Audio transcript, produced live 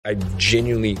I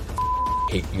genuinely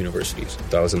hate universities.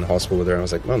 I was in the hospital with her and I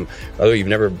was like, Mom, by the way, you've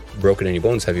never broken any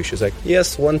bones, have you? She was like,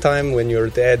 yes, one time when your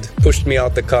dad pushed me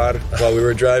out the car while we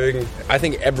were driving. I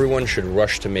think everyone should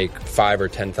rush to make $5,000 or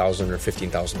 $10,000 or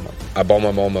 $15,000 a month. I bought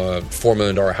my mom a $4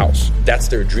 million house. That's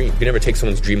their dream. You never take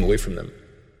someone's dream away from them.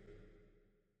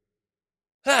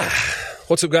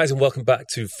 What's up, guys, and welcome back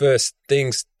to First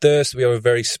Things First. We have a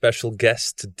very special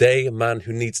guest today, a man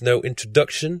who needs no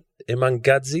introduction, Iman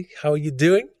Gadzhi. How are you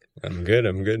doing? I'm good.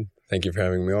 Thank you for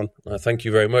having me on. Thank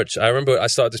you very much. I remember I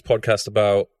started this podcast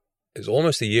it was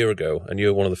almost a year ago, and you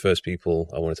were one of the first people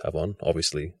I wanted to have on,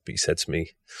 obviously. But you said to me,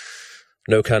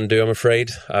 no can do, I'm afraid.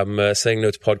 I'm saying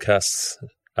no to podcasts.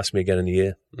 Ask me again in a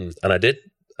year. And I did.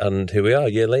 And here we are, a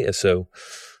year later. So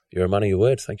you're a man of your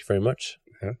word. Thank you very much.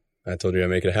 Yeah, I told you I'd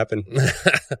make it happen.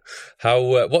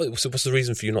 What's the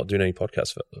reason for you not doing any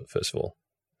podcasts, first of all?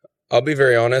 I'll be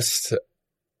very honest.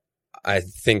 I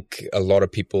think a lot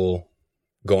of people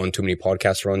go on too many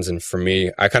podcast runs. And for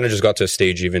me, I kind of just got to a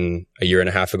stage even a year and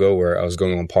a half ago where I was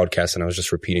going on podcasts and I was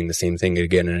just repeating the same thing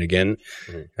again and again.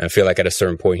 Mm-hmm. And I feel like at a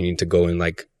certain point, you need to go and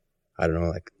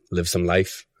live some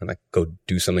life and go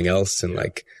do something else and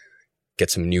get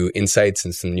some new insights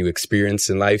and some new experience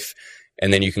in life.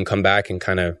 And then you can come back and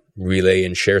kind of relay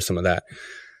and share some of that.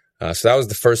 So that was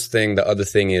the first thing. The other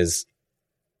thing is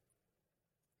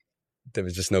there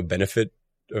was just no benefit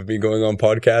of me going on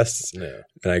podcasts. Yeah.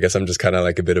 And I guess I'm just kind of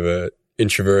a bit of a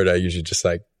introvert. I usually just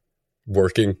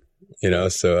working,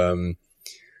 so,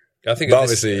 I think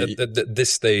obviously at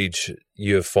this stage,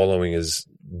 your following is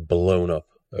blown up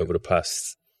over the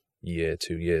past year,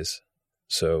 2 years.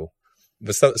 So,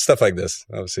 but stuff like this,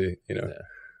 obviously,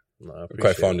 No, I'm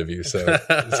quite fond of you. So,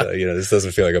 this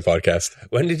doesn't feel like a podcast.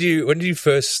 When did you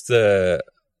first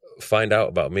find out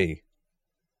about me?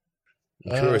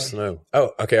 I'm curious to know.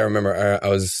 Oh, okay. I remember I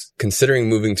was considering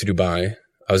moving to Dubai.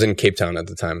 I was in Cape Town at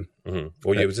the time. Mm-hmm.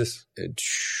 What year was this?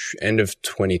 End of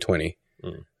 2020.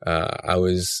 I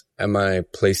was at my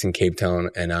place in Cape Town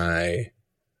and I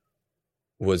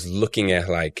was looking at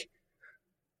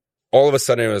all of a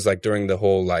sudden it was during the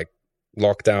whole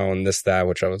lockdown, this, that,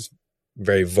 which I was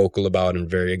very vocal about and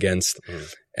very against.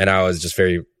 And I was just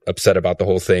very upset about the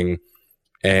whole thing.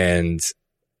 And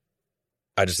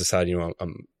I just decided,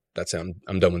 that's it.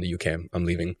 I'm done with the UK. I'm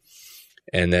leaving.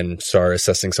 And then started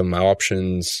assessing some of my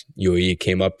options. UAE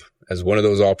came up as one of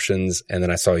those options. And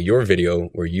then I saw your video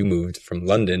where you moved from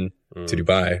London to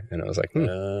Dubai. And I was like,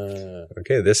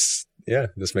 okay, this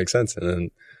makes sense. And then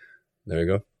there we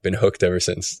go. Been hooked ever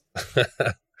since.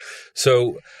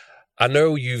 So I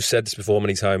know you've said this before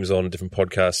many times on different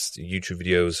podcasts, YouTube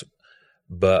videos,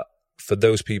 but for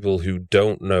those people who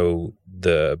don't know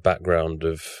the background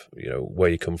of,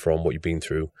 where you come from, what you've been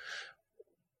through,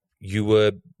 you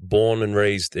were born and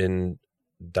raised in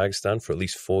Dagestan for at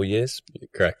least 4 years.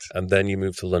 Correct. And then you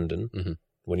moved to London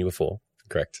when you were 4.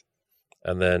 Correct.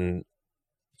 And then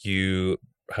you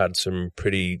had some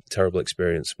pretty terrible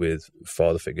experience with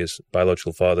father figures.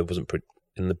 Biological father wasn't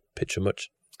in the picture much.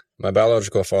 My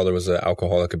biological father was an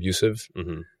alcoholic abusive,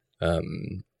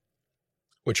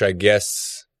 which I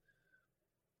guess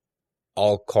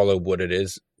I'll call it what it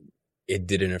is. It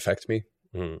didn't affect me.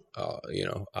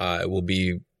 I will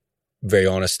be very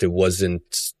honest. It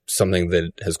wasn't something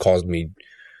that has caused me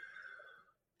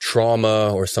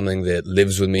trauma or something that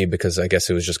lives with me because I guess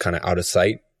it was just kind of out of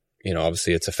sight.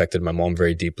 Obviously it's affected my mom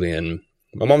very deeply. And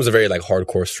my mom's a very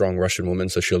hardcore, strong Russian woman.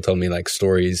 So she'll tell me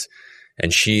stories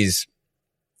and it's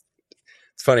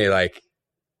funny.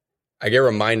 I get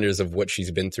reminders of what she's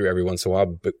been through every once in a while,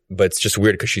 but it's just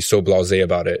weird because she's so blasé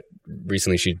about it.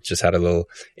 Recently, she just had a little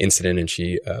incident and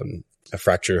she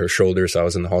fractured her shoulder. So I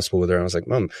was in the hospital with her and I was like,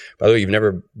 Mom, by the way, you've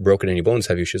never broken any bones,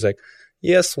 have you? She was like,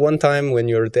 yes, one time when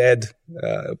your dad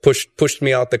pushed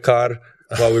me out the car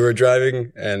while we were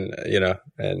driving. And,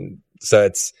 and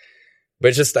so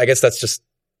but just, I guess that's just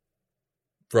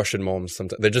Russian moms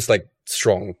sometimes. They're just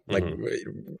strong,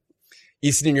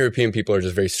 Eastern European people are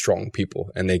just very strong people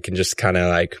and they can just kind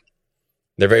of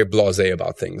they're very blasé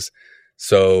about things.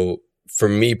 So for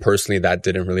me personally, that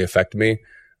didn't really affect me.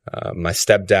 My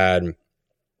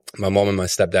mom and my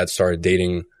stepdad started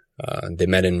dating. They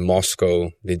met in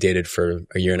Moscow. They dated for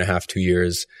a year and a half, 2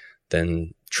 years,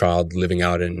 then trialed living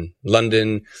out in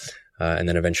London. And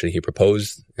then eventually he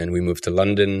proposed and we moved to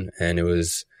London and it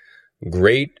was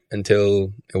great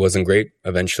until it wasn't great.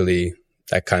 Eventually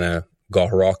that kind of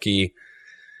got rocky.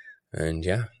 And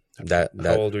yeah,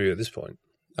 How old were you at this point?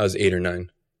 I was 8 or 9.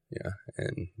 Yeah.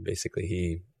 And basically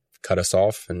he cut us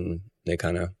off and they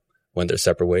kind of went their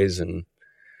separate ways. And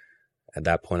at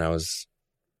that point I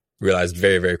realized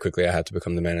very, very quickly I had to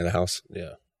become the man of the house.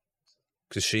 Yeah.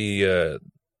 Because she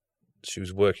she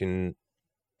was working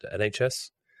at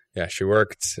NHS. Yeah, she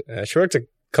worked a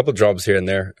couple jobs here and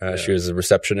there. She was a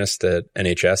receptionist at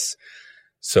NHS.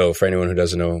 So for anyone who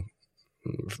doesn't know,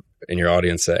 in your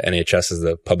audience, NHS is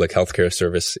the public healthcare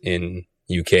service in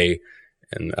UK.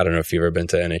 And I don't know if you've ever been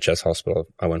to NHS hospital.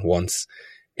 I went once,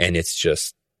 and it's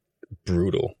just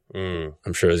brutal.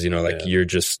 I'm sure, as you know, you're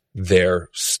just there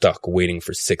stuck waiting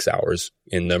for 6 hours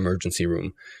in the emergency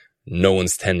room. No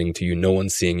one's tending to you. No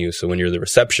one's seeing you. So when you're the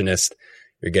receptionist,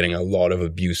 you're getting a lot of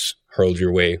abuse hurled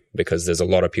your way because there's a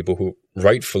lot of people who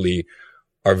rightfully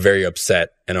are very upset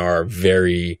and are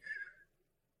in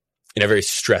a very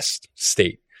stressed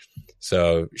state.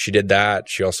 So she did that.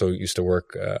 She also used to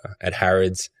work at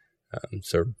Harrods.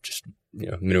 So just,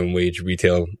 minimum wage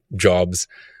retail jobs.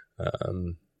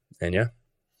 And yeah.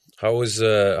 How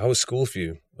was school for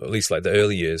you? At least like the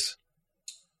early years.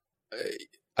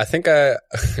 I think I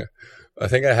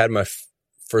had my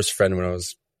first friend when I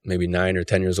was maybe 9 or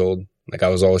 10 years old. Like I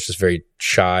was always just very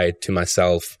shy to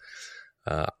myself.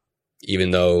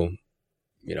 Even though,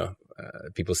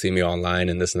 people see me online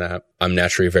and this and that, I'm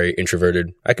naturally very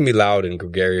introverted. I can be loud and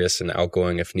gregarious and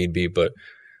outgoing if need be, but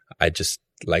I just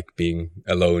like being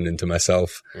alone and to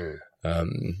myself.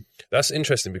 That's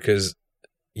interesting because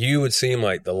you would seem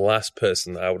like the last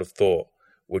person that I would have thought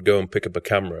would go and pick up a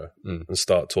camera and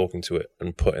start talking to it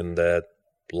and put in their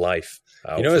life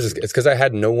out. It's because I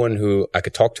had no one who I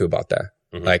could talk to about that.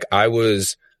 Like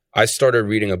I started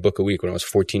reading a book a week when I was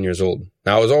 14 years old.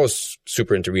 Now, I was always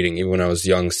super into reading. Even when I was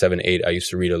young, 7, 8, I used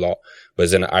to read a lot. But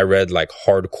then I read like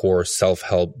hardcore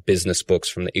self-help business books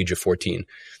from the age of 14.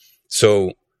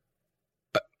 So,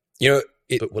 but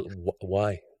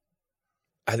why?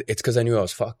 It's because I knew I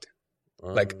was fucked.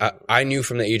 Like I knew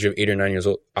from the age of 8 or 9 years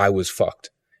old, I was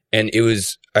fucked. And it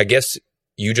was, I guess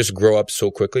you just grow up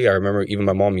so quickly. I remember even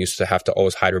my mom used to have to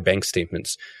always hide her bank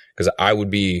statements because I would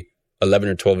be 11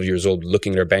 or 12 years old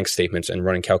looking at our bank statements and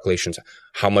running calculations.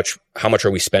 How much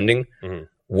are we spending?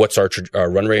 What's our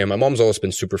run rate? And my mom's always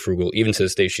been super frugal. Even to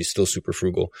this day, she's still super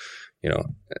frugal. As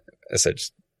I said,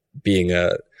 just being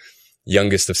a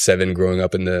youngest of 7 growing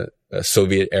up in the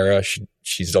Soviet era,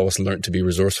 she's always learned to be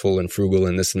resourceful and frugal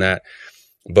and this and that.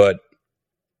 But,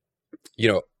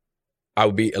 I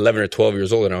would be 11 or 12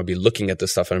 years old and I would be looking at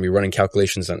this stuff and I'd be running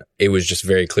calculations, and it was just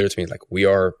very clear to me, like, we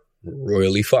are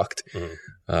royally fucked.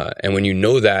 And when you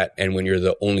know that, and when you're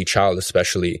the only child,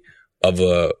 especially of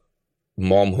a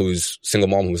single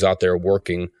mom who's out there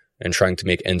working and trying to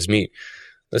make ends meet,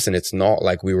 listen, it's not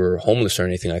like we were homeless or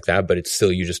anything like that, but it's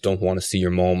still, you just don't want to see your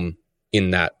mom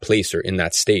in that place or in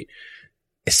that state,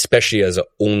 especially as an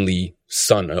only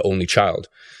son, an only child.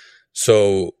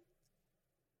 So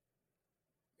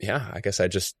yeah, I guess I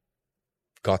just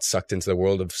got sucked into the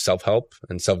world of self-help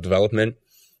and self-development.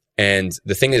 And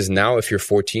the thing is, now if you're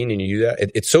 14 and you do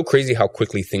that, it's so crazy how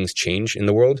quickly things change in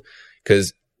the world.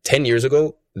 Because 10 years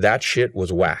ago, that shit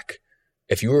was whack.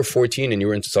 If you were 14 and you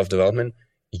were into self-development,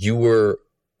 you were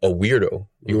a weirdo.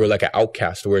 You were like an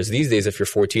outcast. Whereas these days, if you're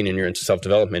 14 and you're into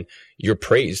self-development, you're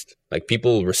praised. Like,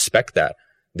 people respect that.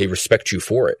 They respect you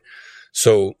for it.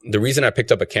 So the reason I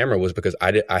picked up a camera was because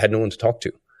I had no one to talk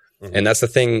to. And that's the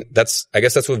thing. I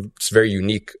guess that's what's very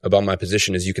unique about my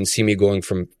position is you can see me going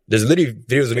from, there's literally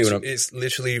videos of me when it's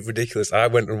literally ridiculous. I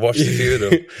went and watched a few of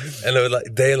them and they were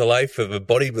like day in the life of a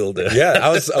bodybuilder. Yeah. I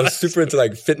was super into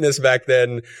like fitness back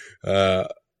then.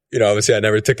 Obviously I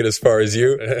never took it as far as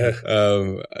you.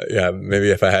 Maybe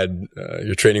if I had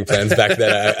your training plans back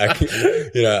then,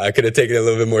 I could have taken it a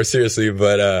little bit more seriously.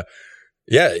 But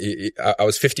I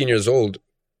was 15 years old.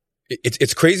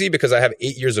 It's crazy because I have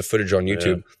 8 years of footage on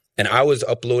YouTube. Yeah. And I was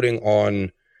uploading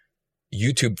on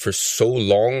YouTube for so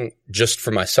long just for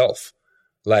myself.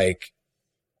 Like,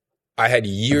 I had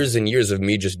years and years of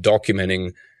me just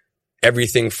documenting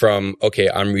everything from, okay,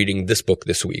 I'm reading this book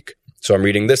this week. So I'm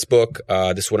reading this book.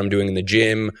 This is what I'm doing in the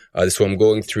gym. This is what I'm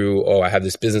going through. Oh, I have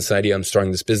this business idea. I'm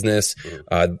starting this business.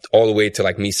 All the way to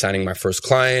like me signing my first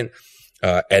client.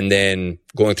 And then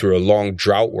going through a long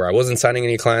drought where I wasn't signing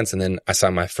any clients. And then I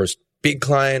signed my first big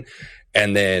client.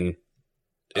 And then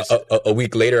a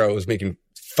week later, I was making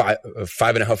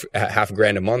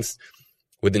 $5,500 a month.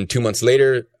 Within 2 months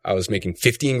later, I was making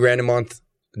 $15,000 a month.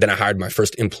 Then I hired my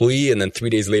first employee. And then 3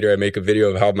 days later, I make a video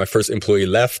of how my first employee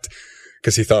left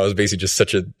because he thought I was basically just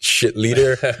such a shit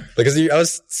leader. Because I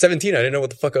was 17. I didn't know what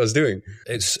the fuck I was doing.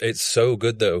 It's so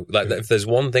good though. Like, if there's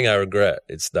one thing I regret,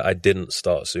 it's that I didn't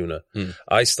start sooner.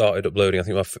 I started uploading. I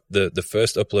think the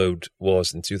first upload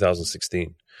was in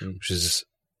 2016, which is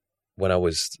when I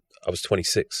was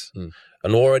 26.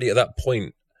 And already at that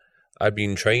point, I'd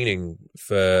been training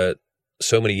for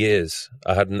so many years.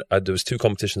 There was 2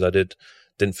 competitions I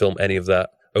didn't film any of that.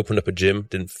 opened up a gym,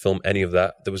 didn't film any of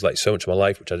that. There was like so much of my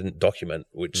life which I didn't document,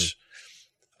 which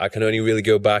I can only really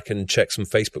go back and check some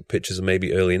Facebook pictures and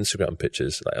maybe early Instagram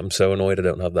pictures. Like, I'm so annoyed I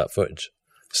don't have that footage.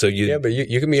 So but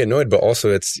you can be annoyed, but also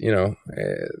it's,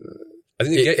 I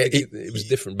think it was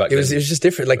different back then. It was just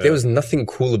different. Like there was nothing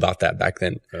cool about that back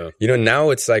then. Now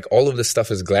it's like all of this stuff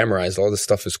is glamorized. All this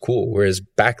stuff is cool. Whereas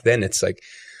back then it's like,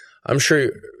 I'm sure,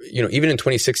 even in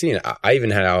 2016,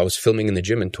 I was filming in the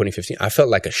gym in 2015. I felt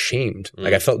like ashamed.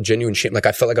 Like I felt genuine shame. Like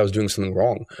I felt like I was doing something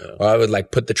wrong. Or I would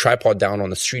like put the tripod down on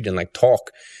the street and like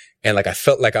talk. And like I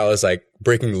felt like I was like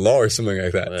breaking the law or something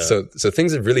like that. So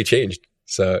things have really changed.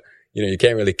 So, you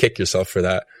can't really kick yourself for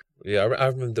that. Yeah, I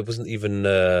remember there wasn't even,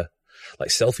 like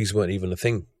selfies weren't even a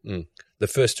thing. The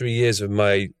first 3 years of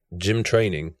my gym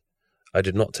training, I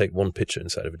did not take one picture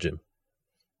inside of a gym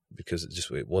because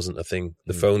it wasn't a thing.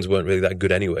 The phones weren't really that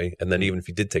good anyway. And then even if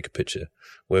you did take a picture,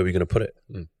 where were you going to put it?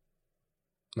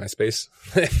 MySpace.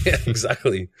 Yeah,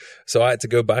 exactly. So I had to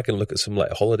go back and look at some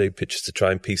like holiday pictures to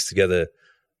try and piece together,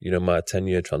 my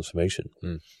 10-year transformation.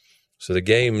 So the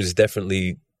game is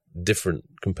definitely different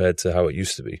compared to how it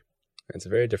used to be. It's a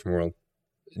very different world.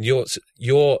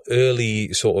 Your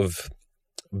early sort of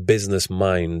business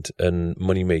mind and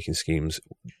money making schemes.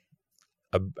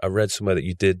 I read somewhere that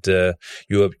you did.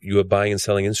 You were buying and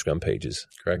selling Instagram pages,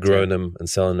 correct? Growing them and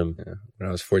selling them. Yeah, when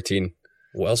I was 14.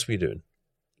 What else were you doing?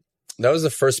 That was the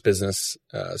first business.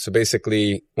 So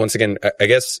basically, once again, I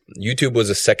guess YouTube was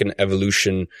a second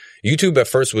evolution. YouTube at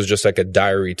first was just like a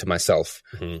diary to myself,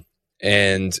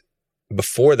 and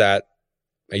before that,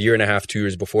 a year and a half, 2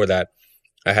 years before that,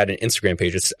 I had an Instagram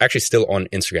page. It's actually still on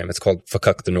Instagram. It's called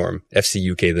Fuck the Norm,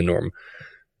 FCUK the Norm,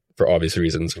 for obvious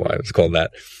reasons why it was called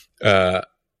that.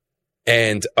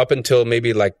 And up until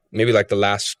maybe like the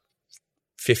last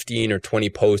 15 or 20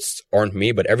 posts aren't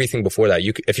me, but everything before that,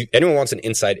 if anyone wants an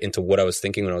insight into what I was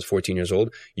thinking when I was 14 years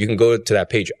old, you can go to that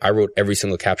page. I wrote every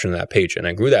single caption on that page, and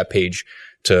I grew that page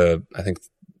to, I think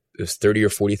it was 30 or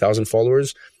 40,000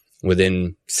 followers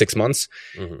within 6 months.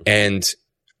 And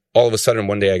all of a sudden,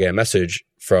 one day I get a message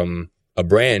from a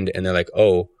brand, and they're like,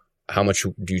 "Oh, how much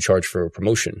do you charge for a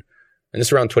promotion?" And this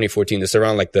is around 2014. This is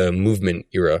around like the movement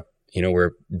era,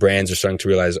 where brands are starting to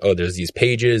realize, oh, there's these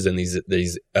pages and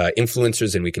these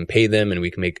influencers, and we can pay them and we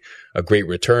can make a great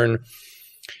return.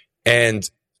 And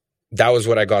that was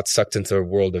what I got sucked into the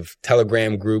world of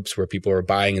Telegram groups where people are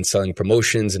buying and selling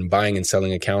promotions and buying and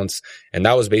selling accounts. And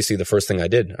that was basically the first thing I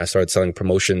did. I started selling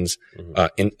promotions,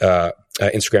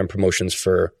 Instagram promotions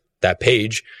for that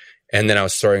page. And then I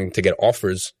was starting to get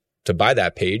offers to buy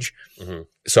that page.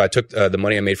 So I took the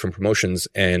money I made from promotions,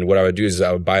 and what I would do is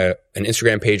I would buy an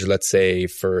Instagram page, let's say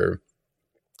for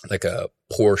like a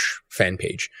Porsche fan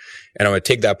page. And I would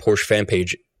take that Porsche fan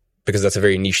page, because that's a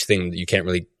very niche thing. You can't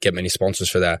really get many sponsors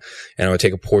for that. And I would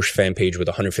take a Porsche fan page with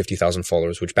 150,000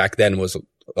 followers, which back then was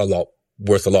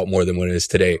worth a lot more than what it is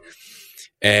today.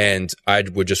 And I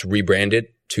would just rebrand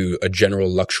it to a general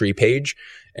luxury page.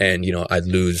 And, I'd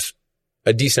lose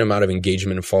a decent amount of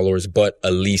engagement and followers, but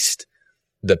at least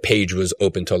the page was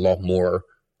open to a lot more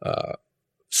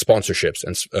sponsorships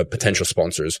and potential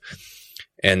sponsors.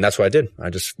 And that's what I did. I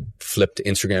just flipped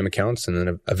Instagram accounts, and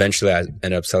then eventually I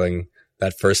ended up selling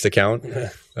that first account.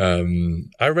 I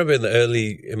remember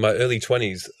in my early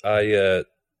 20s, I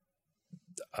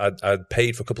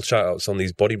paid for a couple of shout outs on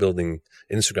these bodybuilding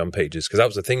Instagram pages, because that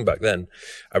was the thing back then.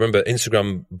 I remember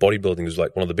Instagram bodybuilding was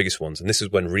like one of the biggest ones, and this is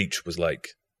when reach was like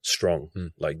strong.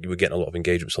 Like you were getting a lot of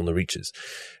engagements on the reaches,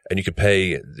 and you could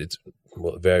pay. It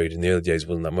varied in the early days,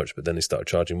 wasn't that much, but then they started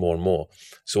charging more and more.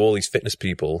 So all these fitness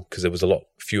people, because there was a lot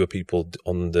fewer people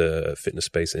on the fitness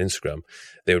space and Instagram,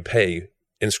 they would pay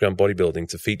Instagram bodybuilding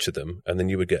to feature them, and then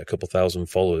you would get a couple thousand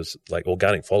followers, like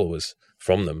organic followers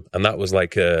from them, and that was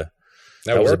like that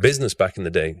was a business back in the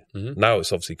day. Now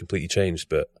it's obviously completely changed,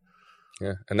 but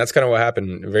yeah, and that's kind of what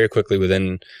happened very quickly.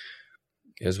 Within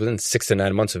 6 to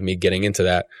 9 months of me getting into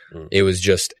that, it was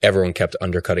just everyone kept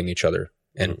undercutting each other,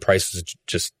 and prices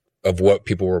just of what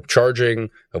people were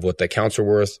charging, of what the accounts were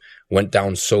worth, went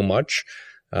down so much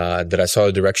that I saw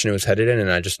the direction it was headed in,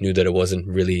 and I just knew that it wasn't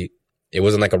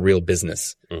like a real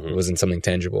business. It wasn't something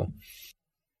tangible.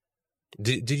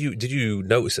 Did you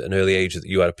notice at an early age that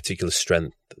you had a particular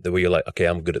strength that where you're like, okay,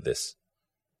 I'm good at this?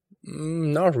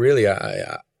 Not really.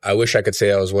 I wish I could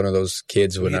say I was one of those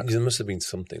kids when there must have been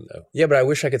something though. Yeah, but I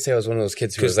wish I could say I was one of those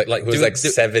kids who was like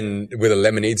 7 with a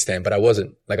lemonade stand, but I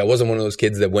wasn't. Like I wasn't one of those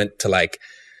kids that went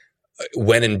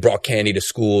and brought candy to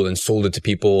school and sold it to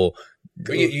people.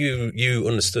 You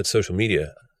understood social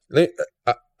media.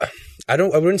 I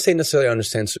wouldn't say necessarily I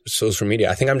understand social media.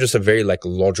 I think I'm just a very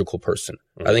logical person.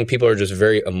 I think people are just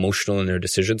very emotional in their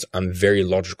decisions. I'm very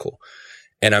logical.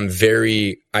 And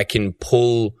I can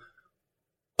pull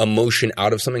emotion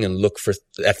out of something and look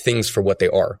at things for what they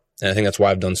are. And I think that's why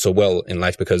I've done so well in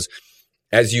life, because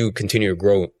as you continue to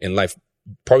grow in life,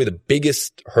 probably the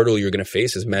biggest hurdle you're going to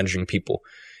face is managing people.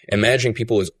 And managing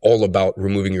people is all about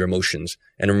removing your emotions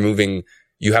and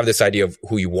you have this idea of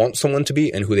who you want someone to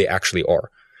be and who they actually are.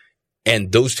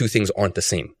 And those two things aren't the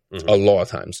same a lot of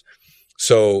times.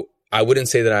 So I wouldn't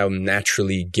say that I'm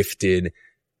naturally gifted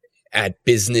at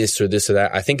business or this or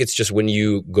that. I think it's just when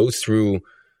you go through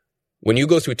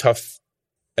a tough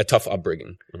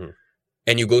upbringing,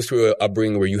 and you go through an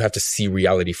upbringing where you have to see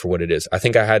reality for what it is. I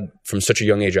think from such a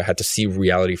young age, I had to see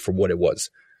reality for what it was,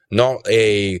 not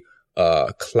a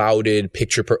clouded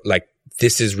picture. Like,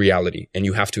 this is reality, and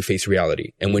you have to face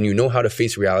reality. And when you know how to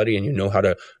face reality and you know how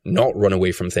to not run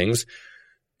away from things,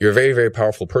 you're a very, very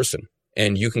powerful person.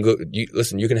 And you can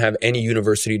you can have any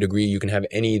university degree, you can have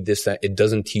any this, that. It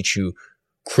doesn't teach you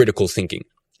critical thinking,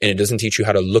 and it doesn't teach you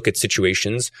how to look at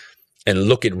situations and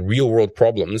look at real world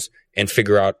problems and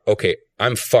figure out, okay,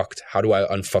 I'm fucked. How do I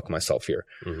unfuck myself here?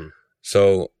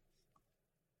 So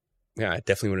yeah, I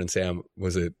definitely wouldn't say I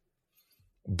was a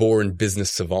born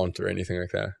business savant or anything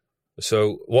like that.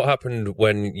 So what happened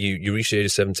when you reached the age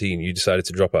of 17, you decided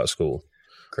to drop out of school?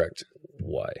 Correct.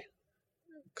 Why?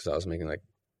 Because I was making like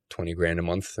 20 grand a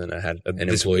month and I had an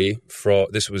employee.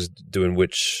 This was doing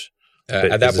which?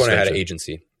 At that point I had an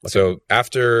agency. Okay. So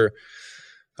after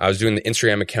I was doing the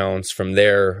Instagram accounts, from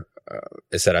there,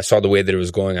 I saw the way that it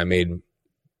was going. I made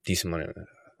decent money.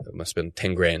 It must have been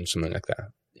 10 grand, something like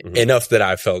that. Enough that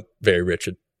I felt very rich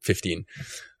at 15.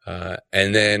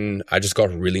 And then I just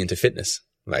got really into fitness,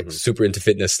 like super into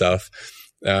fitness stuff.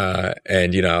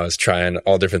 And, I was trying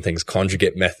all different things,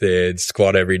 conjugate methods,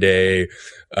 squat every day,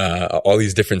 all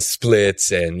these different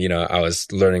splits. And, I was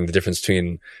learning the difference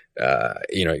between,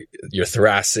 your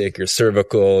thoracic, your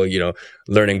cervical,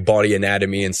 learning body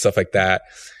anatomy and stuff like that.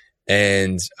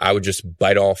 And I would just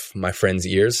bite off my friends'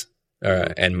 ears,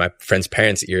 and my friends'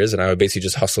 parents' ears. And I would basically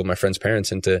just hustle my friends'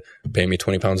 parents into paying me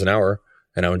 20 pounds an hour.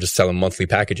 And I would just sell them monthly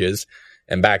packages.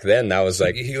 And back then that was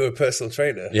like, you were a personal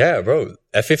trainer. Yeah, bro.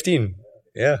 At 15.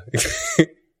 Yeah.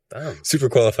 Damn. Super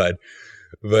qualified.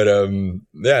 But,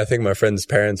 I think my friends'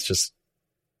 parents just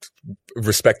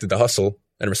respected the hustle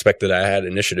and respected that I had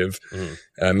initiative.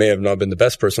 I may have not been the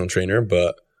best personal trainer,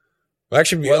 but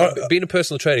being a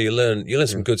personal trainer, you learn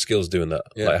some good skills doing that.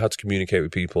 Yeah. Like how to communicate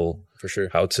with people, for sure.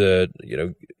 How to,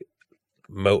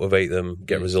 motivate them,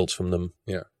 get results from them.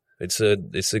 Yeah. It's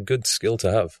a good skill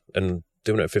to have, and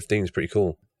doing it at 15 is pretty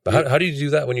cool. But how do you do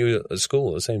that when you were at school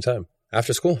at the same time?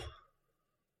 After school?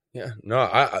 Yeah. No,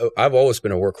 I've always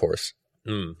been a workhorse.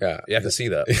 Yeah, I can see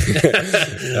that.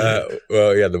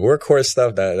 The workhorse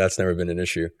stuff, that's never been an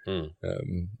issue.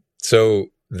 So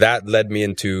that led me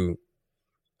into,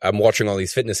 I'm watching all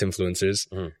these fitness influencers,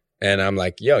 and I'm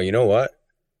like, yo, you know what?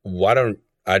 Why don't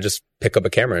I just pick up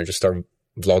a camera and just start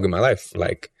vlogging my life?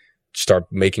 Like, start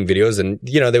making videos, and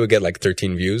they would get like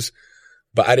 13 views,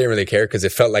 but I didn't really care because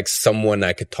it felt like someone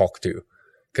I could talk to.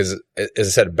 Because as I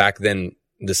said, back then,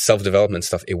 the self-development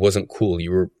stuff, it wasn't cool.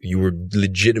 You were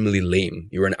legitimately lame.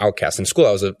 You were an outcast. In school,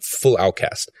 I was a full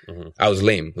outcast. I was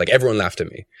lame. Like, everyone laughed at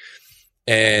me.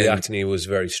 And the acne was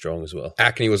very strong as well.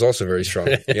 Acne was also very strong.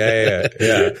 Yeah.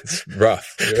 It's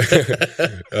rough.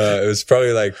 It was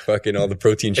probably like fucking all the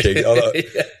protein shakes.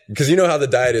 Because you know how the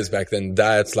diet is back then.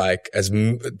 Diet's like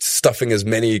stuffing as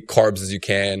many carbs as you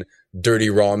can, dirty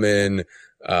ramen.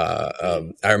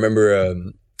 I remember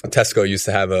Tesco used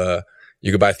to have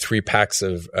you could buy 3 packs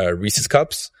of Reese's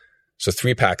cups. So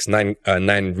 3 packs, 9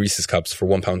 Reese's cups for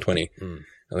 £1.20.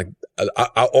 Like,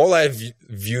 all I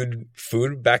viewed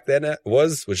food back then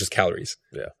was just calories.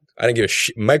 Yeah. I didn't give a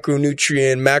shit.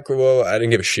 Micronutrient, macro, I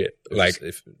didn't give a shit. Like,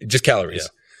 just calories.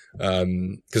 Yeah.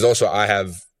 Cause also I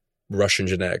have Russian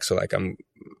genetics. So like,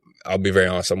 I'll be very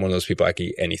honest. I'm one of those people, I can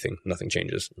eat anything. Nothing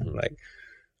changes. Like,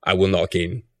 I will not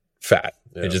gain fat.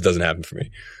 Yeah. It just doesn't happen for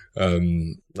me.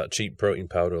 That cheap protein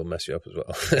powder will mess you up as well.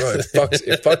 Bro,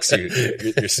 it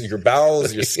fucks you. Your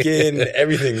bowels, your skin,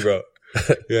 everything, bro.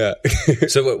 Yeah.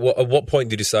 So at what point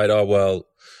did you decide, oh, well,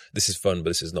 this is fun,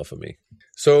 but this is not for me?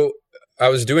 So I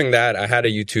was doing that. I had a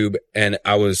YouTube, and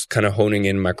I was kind of honing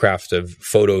in my craft of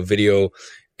photo, video.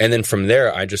 And then from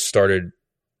there, I just started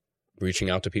reaching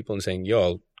out to people and saying, yo,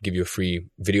 I'll give you a free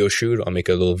video shoot. I'll make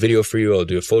a little video for you. I'll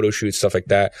do a photo shoot, stuff like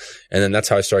that. And then that's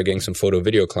how I started getting some photo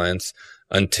video clients,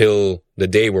 until the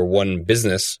day where one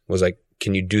business was like,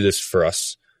 can you do this for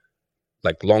us?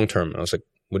 Like, long term. And I was like,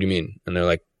 what do you mean? And they're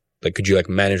like, could you like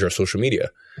manage our social media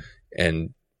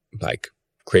and like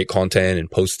create content and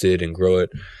post it and grow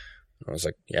it? And I was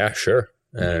like, yeah, sure.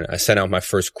 And I sent out my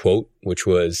first quote, which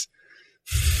was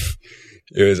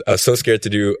I was so scared to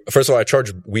do, first of all, I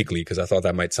charged weekly because I thought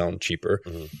that might sound cheaper.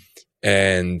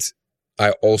 And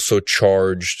I also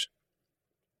charged,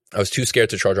 I was too scared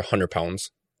to charge £100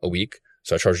 a week.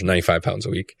 So I charged £95 a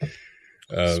week.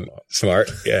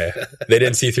 Smart. Yeah. They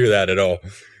didn't see through that at all.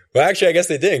 Well, actually, I guess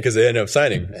they didn't because they ended up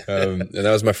signing. And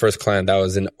that was my first client. That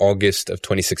was in August of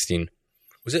 2016.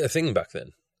 Was it a thing back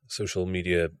then? Social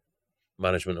media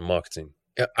management and marketing?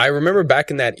 I remember back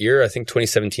in that year, I think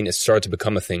 2017, it started to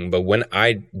become a thing. But when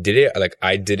I did it, like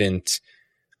I didn't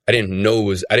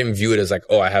know I didn't view it as like,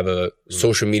 oh, I have a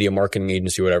social media marketing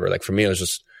agency or whatever. Like for me, it was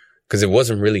just because it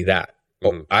wasn't really that.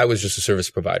 I was just a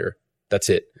service provider. That's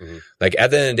it. Like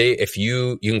at the end of the day, if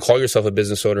you can call yourself a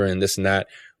business owner and this and that,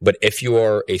 but if you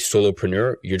are a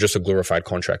solopreneur, you're just a glorified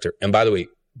contractor. And by the way,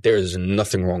 there is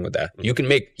nothing wrong with that. You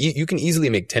can easily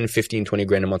make 10, 15, 20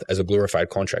 grand a month as a glorified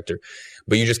contractor,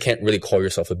 but you just can't really call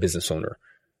yourself a business owner.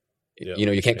 Yeah. You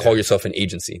know, you can't call yourself an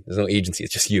agency. There's no agency.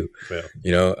 It's just you,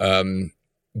 you know,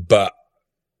 but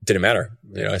didn't matter.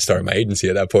 You know, I started my agency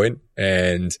at that point.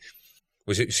 And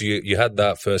so you had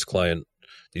that first client.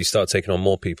 Did you start taking on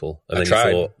more people? And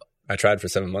I tried for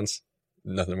 7 months.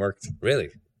 Nothing worked. Really?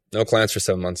 No clients for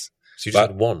 7 months. So you just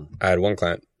had one? I had one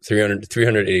client,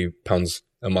 380 pounds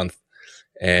a month.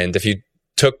 And if you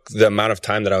took the amount of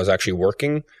time that I was actually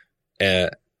working, or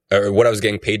what I was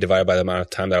getting paid divided by the amount of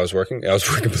time that I was working below,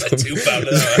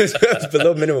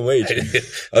 below minimum wage.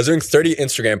 I was doing 30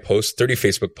 Instagram posts, 30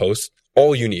 Facebook posts,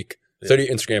 all unique. 30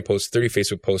 Instagram posts, 30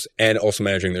 Facebook posts, and also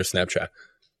managing their Snapchat,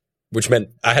 which meant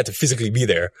I had to physically be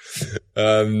there.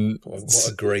 What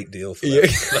a great deal for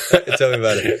that. Tell me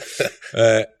about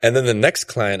it. And then the next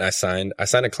client I signed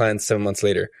a client 7 months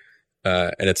later.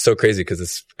 And it's so crazy because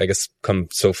it's, I guess, come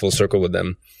so full circle with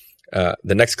them.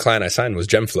 The next client I signed was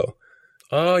GemFlow.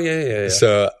 Oh, yeah.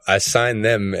 So I signed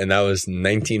them and that was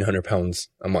 £1,900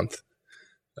 a month.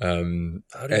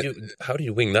 How do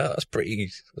you wing that? That's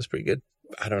pretty good.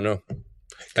 I don't know.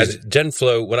 Because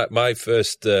GenFlow, my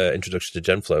first introduction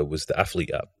to GenFlow was the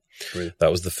athlete app. Really?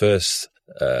 That was the first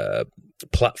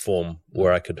platform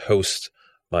where I could host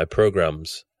my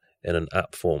programs in an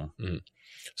app form.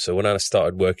 So when I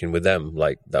started working with them,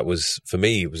 like that was, for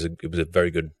me, it was a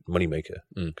very good moneymaker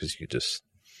because you could just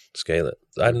scale it.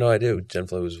 I had no idea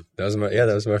GenFlow was.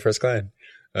 That was my first client,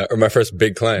 or my first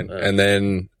big client. And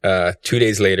then 2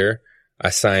 days later, I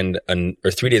signed 3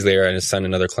 days later, I signed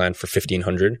another client for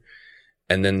 1,500.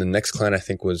 And then the next client I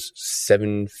think was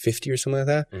 750 or something like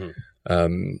that.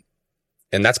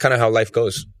 And that's kind of how life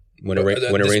goes. When it rains.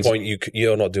 At this point,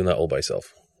 you're not doing that all by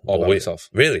yourself. All by myself.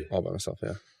 Really? All by myself.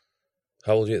 Yeah.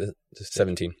 How old are you?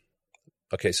 17.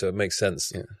 Okay, so it makes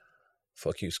sense. Yeah.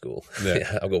 Fuck you, school.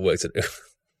 Yeah. I've got work to do.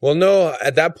 Well, no,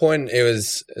 at that point it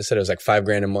was like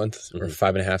 $5,000 a month or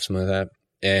 5.5, something like that.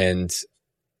 And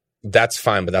that's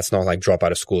fine, but that's not like drop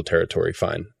out of school territory.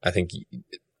 Fine. I think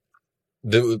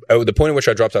the point at which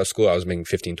I dropped out of school, I was making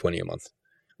 15, 20 a month,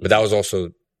 but that was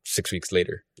also 6 weeks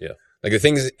later. Yeah. Like the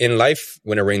things in life,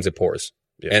 when it rains, it pours.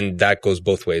 Yeah. And that goes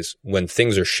both ways. When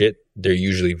things are shit, they're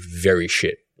usually very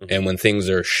shit. And when things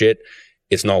are shit,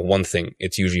 it's not one thing.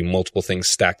 It's usually multiple things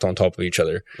stacked on top of each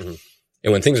other. And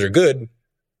when things are good,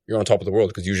 you're on top of the world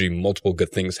because usually multiple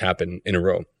good things happen in a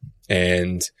row.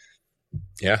 And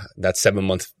yeah, that 7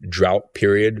 month drought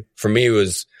period for me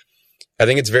I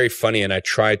think it's very funny. And I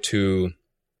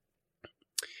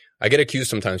get accused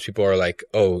sometimes. People are like,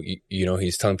 oh, you know,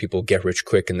 he's telling people get rich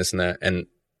quick and this and that. And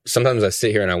sometimes I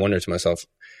sit here and I wonder to myself,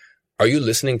 are you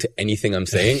listening to anything I'm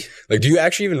saying? Like, do you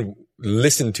actually even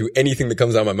listen to anything that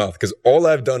comes out of my mouth? Because all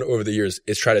I've done over the years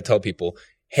is try to tell people,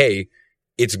 hey,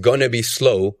 it's gonna be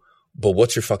slow, but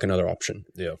what's your fucking other option?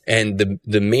 Yeah. And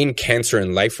the main cancer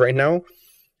in life right now,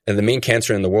 and the main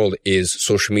cancer in the world is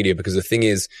social media. Because the thing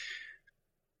is,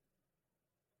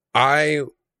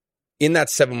 in that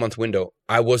 7 month window,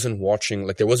 I wasn't watching,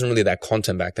 like there wasn't really that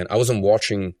content back then. I wasn't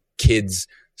watching kids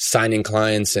signing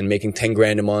clients and making 10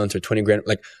 grand a month or 20 grand.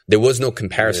 Like there was no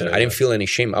comparison. I didn't feel any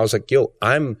shame. I was like, yo,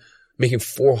 I'm making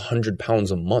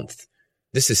 £400 a month.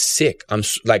 This is sick. I'm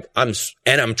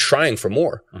trying for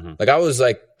more. Like I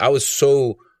was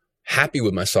so happy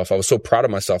with myself. I was so proud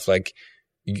of myself. Like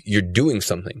you're doing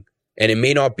something, and it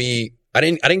may not be, I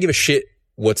didn't give a shit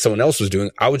what someone else was doing.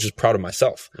 I was just proud of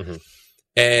myself.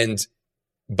 And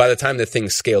by the time the thing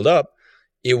scaled up,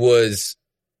 it was,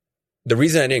 the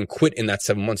reason I didn't quit in that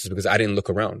 7 months is because I didn't look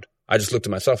around. I just looked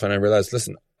at myself and I realized,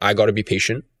 listen, I got to be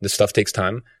patient. This stuff takes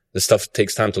time. This stuff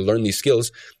takes time to learn these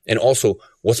skills. And also,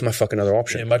 what's my fucking other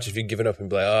option? Yeah, imagine if you'd given up and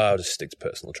be like, I'll just stick to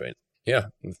personal training. Yeah.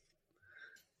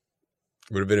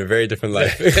 Would have been a very different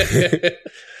life.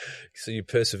 So you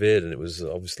persevered and it was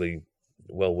obviously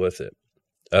well worth it.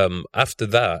 After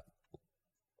that,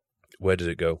 where did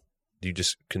it go? You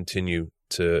just you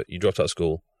dropped out of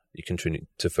school, you continue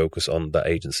to focus on that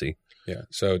agency. Yeah.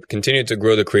 So continued to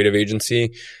grow the creative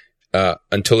agency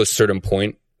until a certain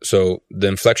point. So the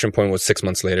inflection point was 6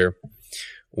 months later,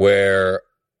 where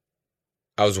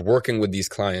I was working with these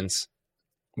clients,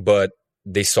 but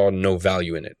they saw no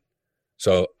value in it.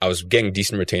 So I was getting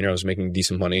decent retainer. I was making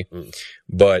decent money,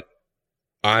 but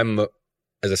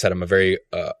as I said, I'm a very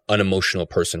unemotional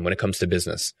person when it comes to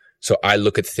business. So I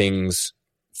look at things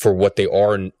for what they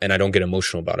are, and I don't get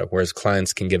emotional about it. Whereas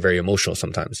clients can get very emotional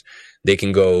sometimes. They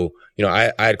can go,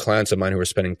 I had clients of mine who were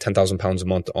spending £10,000 a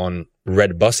month on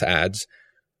red bus ads,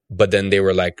 but then they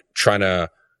were like trying to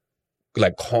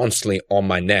like constantly on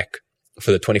my neck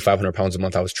for the £2,500 a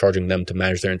month I was charging them to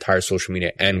manage their entire social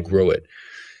media and grow it.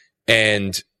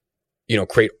 And,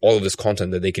 create all of this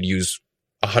content that they could use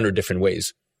 100 different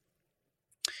ways.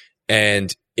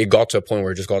 And it got to a point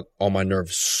where it just got on my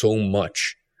nerves so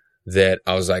much that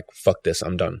I was like, fuck this,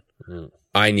 I'm done.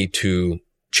 I need to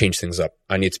change things up.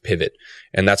 I need to pivot.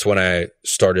 And that's when I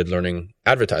started learning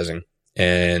advertising.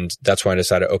 And that's when I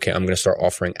decided, okay, I'm going to start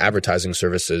offering advertising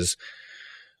services.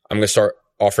 I'm going to start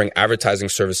offering advertising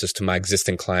services to my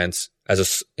existing clients as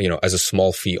a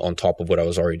small fee on top of what I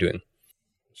was already doing.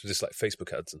 So just like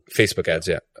Facebook ads. Facebook ads,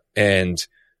 yeah. And,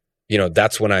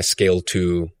 that's when I scaled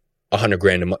to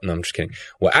 $100,000 a month. No, I'm just kidding.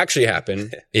 What actually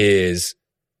happened is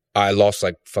I lost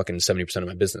like fucking 70% of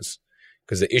my business,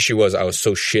 because the issue was I was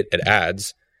so shit at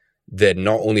ads that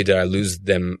not only did I lose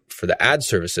them for the ad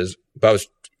services, but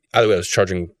I was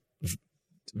charging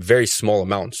very small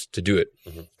amounts to do it,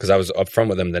 because I was upfront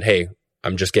with them that, hey,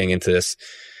 I'm just getting into this.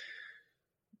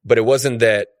 But it wasn't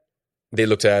that they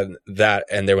looked at that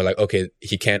and they were like, okay,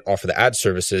 he can't offer the ad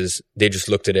services. They just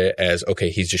looked at it as, okay,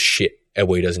 he's just shit at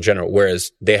what he does in general.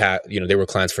 Whereas they had, they were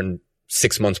clients for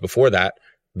 6 months before that,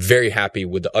 very happy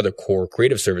with the other core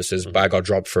creative services, but I got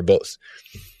dropped for both.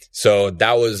 So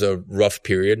that was a rough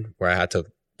period where I had to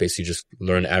basically just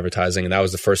learn advertising. And that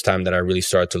was the first time that I really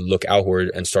started to look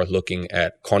outward and start looking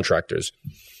at contractors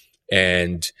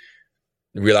and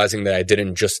realizing that I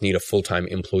didn't just need a full-time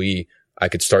employee. I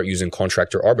could start using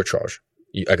contractor arbitrage.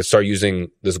 I could start using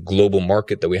this global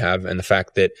market that we have, and the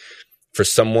fact that for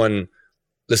someone,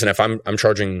 listen, if I'm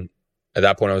charging, at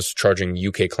that point I was charging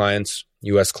UK clients,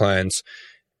 US clients,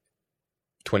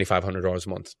 $2,500 a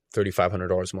month,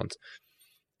 $3,500 a month.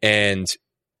 And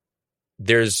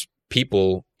there's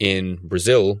people in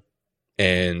Brazil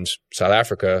and South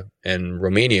Africa and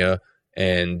Romania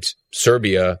and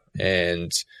Serbia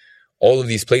and all of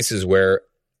these places where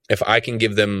if I can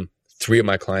give them 3 of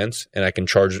my clients and I can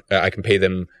pay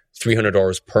them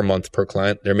 $300 per month per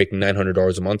client, they're making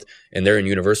 $900 a month and they're in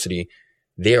university,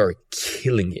 they are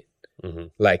killing it.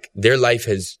 Like their life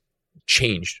has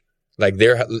changed. Like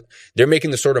they're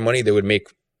making the sort of money they would make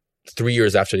 3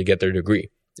 years after they get their degree.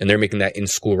 And they're making that in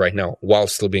school right now while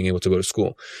still being able to go to school.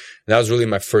 And that was really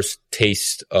my first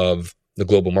taste of the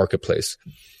global marketplace.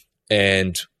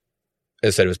 And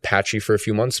as I said, it was patchy for a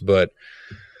few months, but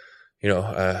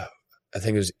I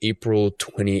think it was April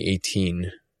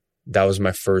 2018. That was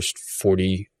my first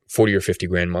 40 or 50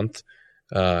 grand month.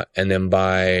 And then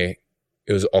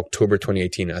it was October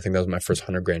 2018. I think that was my first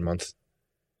 100 grand month.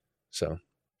 So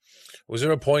was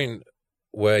there a point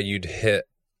where you'd hit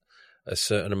a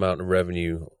certain amount of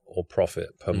revenue or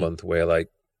profit per month where like,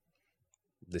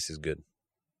 this is good,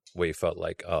 where you felt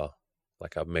like,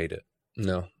 like I've made it?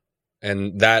 No.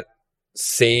 And that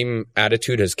same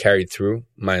attitude has carried through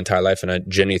my entire life. And I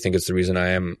genuinely think it's the reason I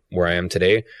am where I am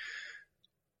today.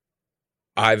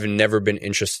 I've never been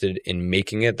interested in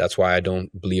making it. That's why I don't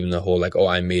believe in the whole like, oh,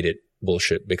 I made it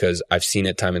bullshit, because I've seen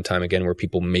it time and time again where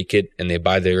people make it and they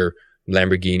buy their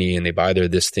Lamborghini and they buy their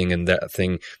this thing and that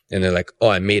thing. And they're like, oh,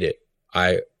 I made it.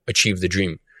 I achieved the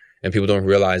dream. And people don't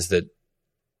realize that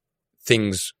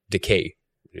things decay.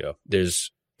 Yeah.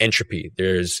 There's entropy.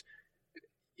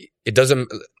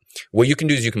 What you can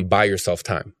do is you can buy yourself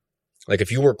time. Like if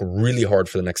you work really hard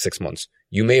for the next 6 months,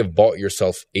 you may have bought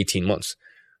yourself 18 months,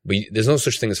 but there's no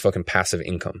such thing as fucking passive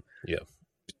income. Yeah.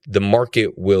 The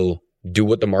market will do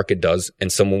what the market does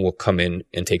and someone will come in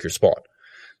and take your spot.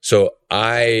 So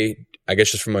I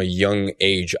guess just from a young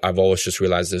age, I've always just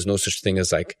realized there's no such thing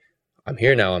as like, I'm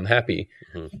here now, I'm happy.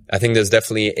 I think there's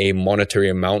definitely a monetary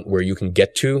amount where you can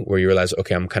get to where you realize,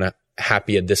 okay, I'm kind of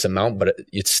happy at this amount, but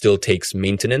it still takes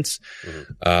maintenance.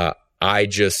 I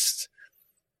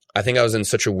think I was in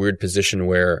such a weird position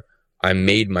where I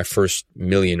made my first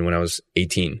million when I was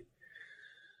 18.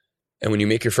 And when you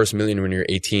make your first million when you're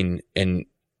 18, and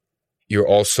you're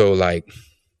also like,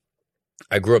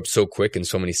 I grew up so quick in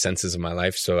so many senses of my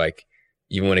life. So like,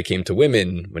 even when it came to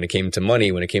women, when it came to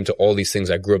money, when it came to all these things,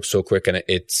 I grew up so quick, and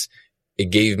it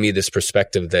gave me this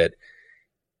perspective that,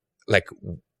 like,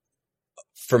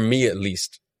 for me at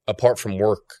least, apart from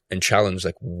work and challenge,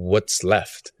 like, what's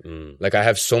left? Like, I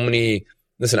have so many,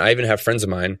 listen, I even have friends of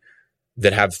mine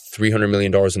that have $300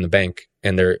 million in the bank,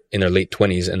 and they're in their late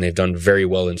 20s, and they've done very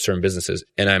well in certain businesses.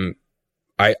 And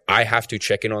I have to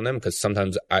check in on them, because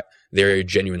sometimes they're a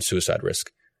genuine suicide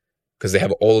risk, because they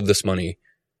have all of this money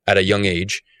at a young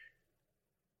age,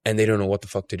 and they don't know what the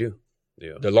fuck to do.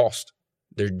 Yeah. They're lost.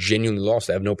 They're genuinely lost.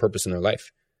 They have no purpose in their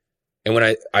life. And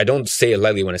when I don't say it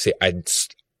lightly when I say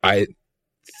I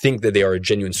think that they are a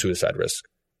genuine suicide risk.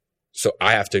 So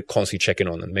I have to constantly check in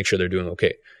on them, make sure they're doing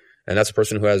okay. And that's a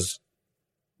person who has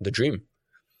the dream.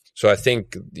 So I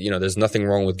think, there's nothing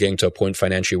wrong with getting to a point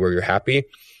financially where you're happy.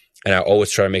 And I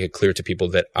always try to make it clear to people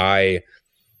that I'm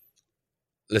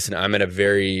at a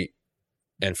very,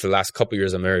 and for the last couple of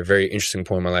years, I'm at a very interesting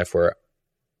point in my life where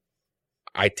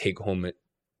I take home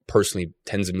personally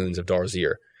tens of millions of dollars a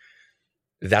year.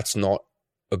 That's not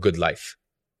a good life.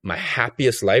 My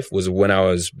happiest life was when I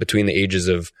was between the ages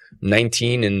of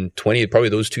 19 and 20, probably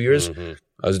those 2 years. Mm-hmm.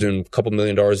 I was doing a couple $1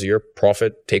 million a year,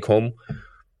 profit, take home,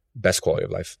 best quality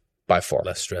of life by far.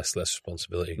 Less stress, less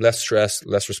responsibility. Less stress,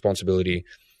 less responsibility.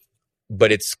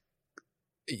 But it's,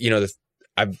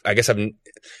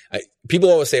 people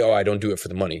always say, oh, I don't do it for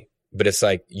the money. But it's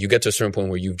like, you get to a certain point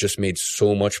where you've just made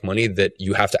so much money that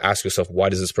you have to ask yourself, why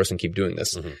does this person keep doing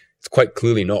this? Mm-hmm. It's quite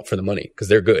clearly not for the money, because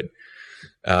they're good.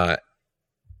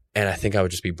 And I think I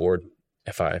would just be bored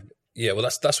if I... Yeah, well,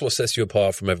 that's what sets you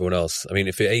apart from everyone else. I mean,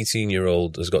 if an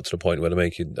 18-year-old has got to the point where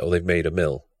they've made a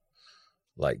mill,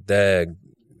 like, they're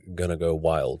going to go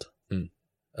wild. Mm.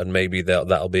 And maybe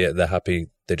that'll be it. They're happy.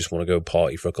 They just want to go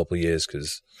party for a couple of years,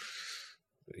 because,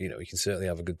 you can certainly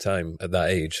have a good time at that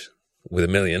age with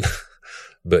 $1 million.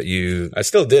 But I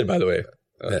still did, by the way.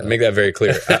 Make that very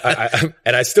clear.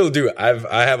 And I still do.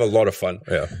 I have a lot of fun.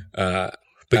 Yeah. But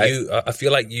I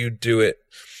feel like you do it.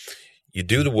 You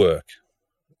do the work.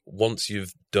 Once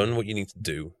you've done what you need to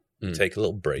do, take a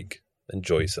little break,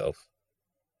 enjoy yourself,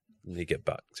 and you get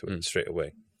back to it straight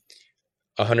away.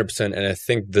 100%. And I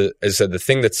think as I said, the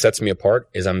thing that sets me apart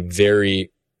is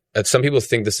some people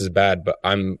think this is bad, but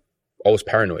I'm always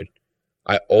paranoid.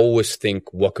 I always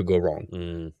think what could go wrong.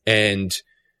 Mm. And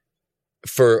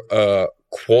for a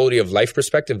quality of life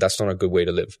perspective, that's not a good way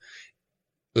to live.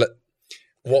 I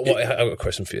have a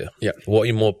question for you. Yeah. What are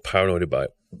you more paranoid about?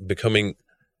 Becoming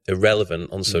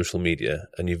irrelevant on social media,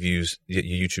 and your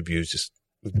YouTube views just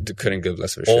couldn't give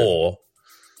less of a shit, or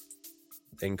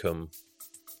income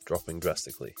dropping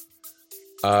drastically?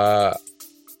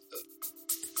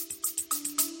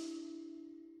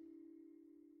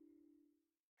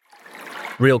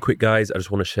 Real quick, guys, I just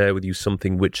want to share with you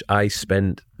something which I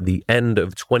spent the end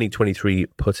of 2023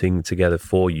 putting together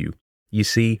for you. You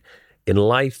see, in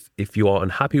life, if you are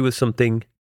unhappy with something,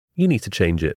 you need to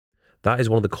change it. That is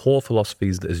one of the core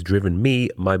philosophies that has driven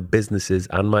me, my businesses,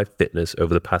 and my fitness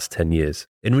over the past 10 years.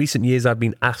 In recent years, I've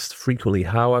been asked frequently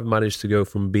how I've managed to go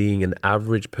from being an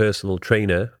average personal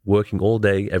trainer, working all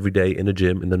day, every day in a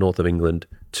gym in the north of England,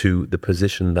 to the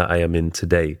position that I am in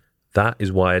today. That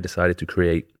is why I decided to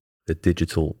create the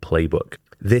Digital Playbook.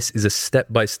 This is a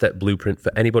step-by-step blueprint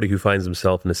for anybody who finds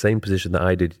themselves in the same position that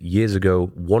I did years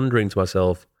ago, wondering to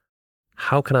myself,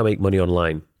 how can I make money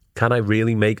online? Can I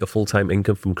really make a full-time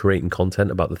income from creating content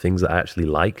about the things that I actually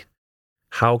like?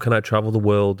 How can I travel the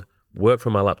world, work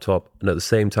from my laptop, and at the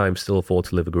same time still afford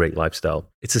to live a great lifestyle?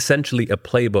 It's essentially a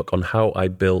playbook on how I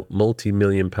built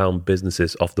multi-million-pound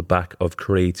businesses off the back of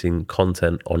creating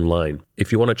content online.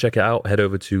 If you want to check it out, head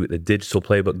over to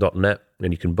thedigitalplaybook.net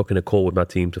and you can book in a call with my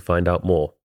team to find out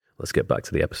more. Let's get back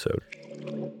to the episode.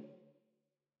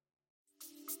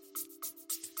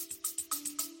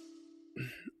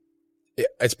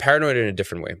 It's paranoid in a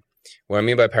different way. What I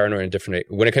mean by paranoid in a different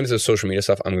way, when it comes to the social media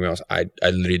stuff, I'm going to be honest, I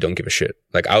literally don't give a shit.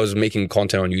 Like, I was making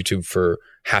content on YouTube for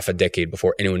half a decade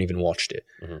before anyone even watched it.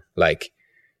 Mm-hmm. Like,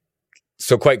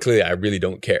 so quite clearly, I really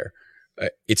don't care.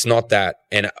 It's not that.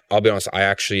 And I'll be honest,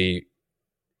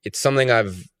 it's something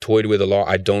I've toyed with a lot.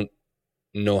 I don't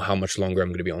know how much longer I'm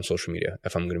going to be on social media,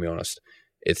 if I'm going to be honest.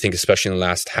 I think especially in the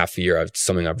last half a year, it's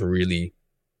something I've really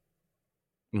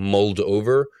mulled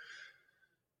over.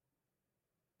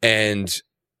 And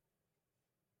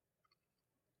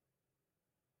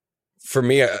for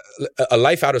me, a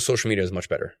life out of social media is much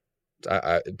better.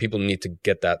 People need to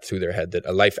get that through their head, that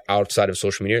a life outside of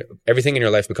social media, everything in your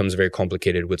life becomes very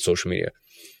complicated with social media.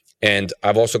 And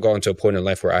I've also gotten to a point in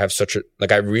life where I have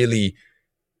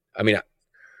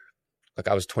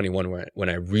I was 21 when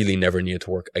I really never needed to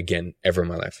work again, ever in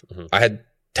my life. Mm-hmm. I had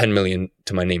 10 million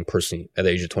to my name personally at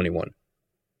the age of 21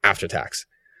 after tax.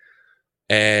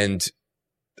 And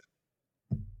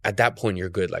at that point, you're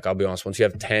good. Like, I'll be honest, once you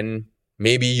have 10,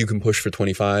 maybe you can push for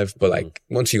 25, but like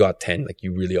once you got 10, like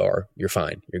you really are, you're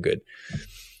fine. You're good.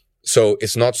 So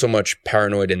it's not so much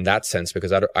paranoid in that sense,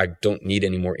 because I don't need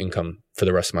any more income for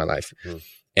the rest of my life.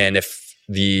 And if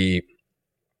the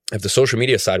social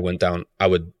media side went down, I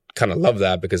would kind of love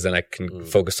that, because then I can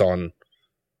focus on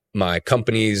my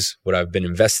companies, what I've been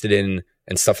invested in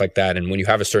and stuff like that. And when you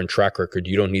have a certain track record,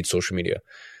 you don't need social media.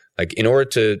 Like, in order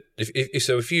to,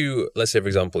 if you, let's say, for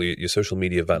example, your social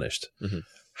media vanished,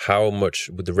 how much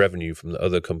would the revenue from the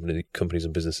other companies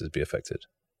and businesses be affected?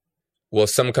 Well,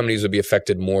 some companies would be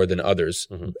affected more than others,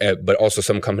 but also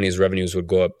some companies' revenues would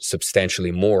go up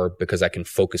substantially more because I can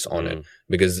focus on it.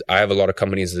 Because I have a lot of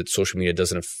companies that social media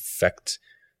doesn't affect.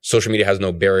 Social media has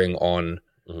no bearing on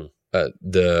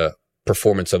the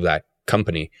performance of that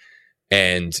company.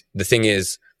 And the thing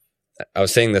is, I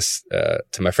was saying this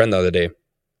to my friend the other day.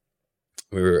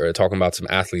 We were talking about some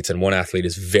athletes, and one athlete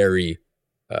is very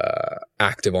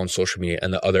active on social media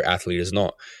and the other athlete is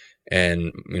not.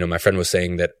 And, my friend was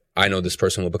saying that I know this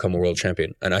person will become a world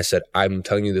champion. And I said, I'm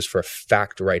telling you this for a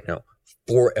fact right now.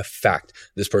 For a fact,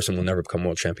 this person will never become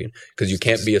world champion, because you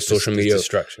can't be a social media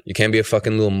distraction. You can't be a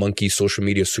fucking little monkey social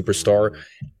media superstar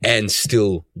and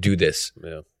still do this.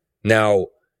 Yeah. Now,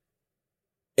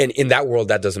 and in that world,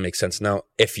 that doesn't make sense. Now,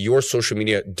 if your social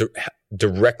media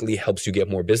directly helps you get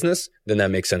more business, then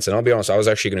that makes sense. And I'll be honest, I was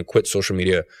actually going to quit social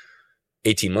media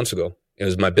 18 months ago. It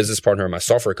was my business partner at my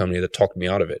software company that talked me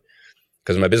out of it.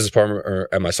 Because my business partner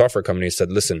at my software company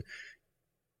said, listen,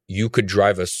 you could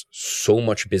drive us so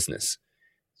much business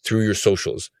through your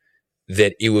socials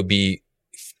that it would be,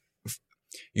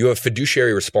 you have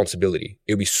fiduciary responsibility.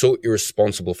 It would be so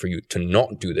irresponsible for you to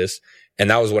not do this.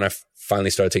 And that was when I finally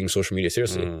started taking social media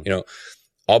seriously.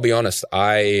 I'll be honest,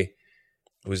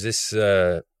 was this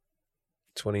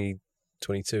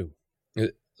 2022?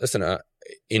 Listen,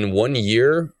 in 1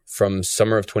 year, from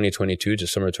summer of 2022 to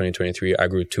summer of 2023, I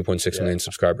grew 2.6 million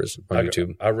subscribers on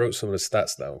YouTube. I wrote some of the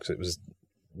stats down, because it was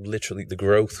literally, the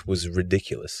growth was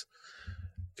ridiculous.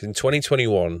 In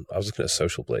 2021, I was looking at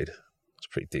Social Blade. It's a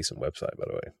pretty decent website, by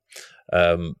the way.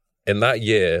 In that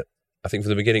year, I think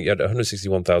from the beginning, you had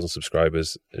 161,000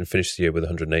 subscribers and finished the year with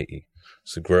 180.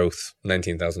 So growth.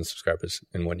 19,000 subscribers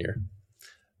in 1 year.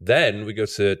 Then we go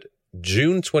to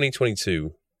June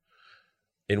 2022.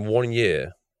 In 1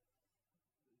 year,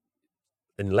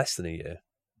 in less than a year,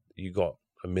 you got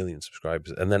 1 million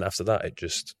subscribers. And then after that,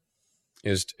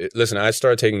 listen, I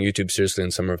started taking YouTube seriously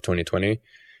in summer of 2020.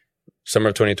 Summer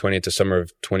of 2020 to summer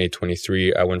of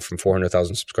 2023, I went from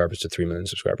 400,000 subscribers to 3 million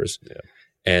subscribers. Yeah.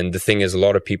 And the thing is, a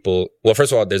lot of people, well,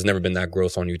 first of all, there's never been that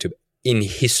growth on YouTube in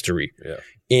history,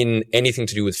 in anything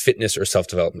to do with fitness or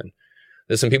self-development.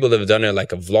 There's some people that have done it,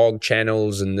 like a vlog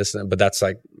channels and this, but that's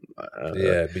like,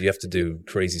 but you have to do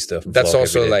crazy stuff. That's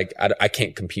also like, I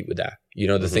can't compete with that.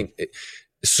 The thing.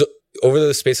 So over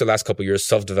the space of the last couple of years,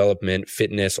 self-development,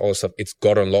 fitness, all this stuff, it's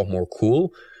gotten a lot more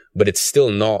cool, but it's still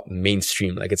not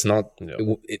mainstream. Like, it's not,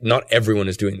 not everyone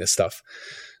is doing this stuff.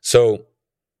 So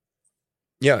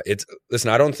yeah, listen,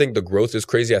 I don't think the growth is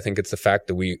crazy. I think it's the fact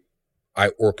that I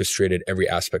orchestrated every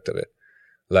aspect of it.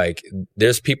 Like,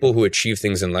 there's people who achieve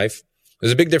things in life.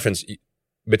 There's a big difference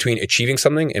between achieving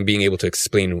something and being able to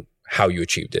explain how you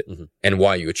achieved it and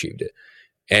why you achieved it.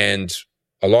 And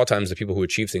a lot of times the people who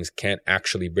achieve things can't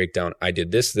actually break down, I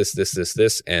did this,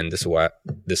 and this is why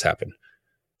this happened.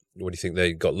 What do you think?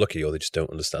 They got lucky, or they just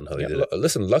don't understand how they did it?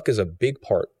 Listen, luck is a big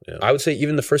part. Yeah. I would say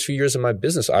even the first few years of my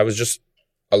business, I was just,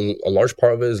 a large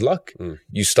part of it is luck.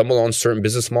 You stumble on certain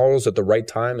business models at the right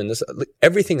time, and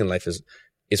everything in life is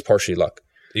partially luck.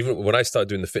 Even when I started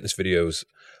doing the fitness videos,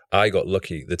 I got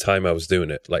lucky the time I was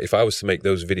doing it. Like, if I was to make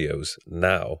those videos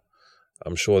now,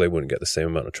 I'm sure they wouldn't get the same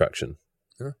amount of traction.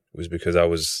 It was because I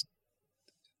was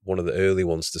one of the early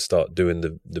ones to start doing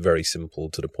the very simple,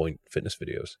 to the point fitness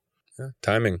videos.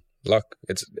 Timing, luck.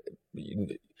 It's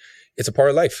a part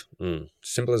of life.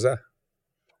 Simple as that.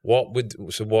 What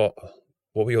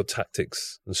were your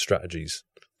tactics and strategies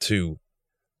to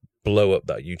blow up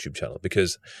that YouTube channel?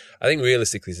 Because I think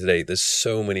realistically today, there's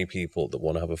so many people that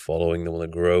want to have a following, that want to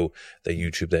grow their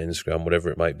YouTube, their Instagram, whatever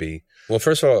it might be. Well,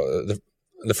 first of all,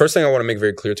 the first thing I want to make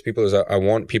very clear to people is I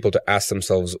want people to ask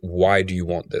themselves, why do you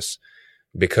want this?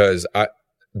 Because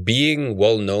being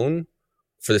well known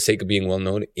for the sake of being well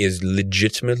known is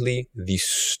legitimately the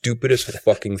stupidest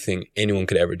fucking thing anyone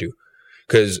could ever do.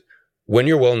 Because when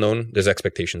you're well known, there's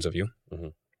expectations of you.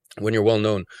 When you're well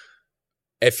known,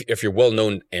 if you're well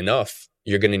known enough,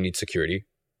 you're going to need security.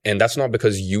 And that's not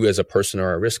because you as a person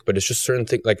are at risk, but it's just certain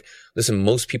things. Like, listen,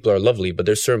 most people are lovely, but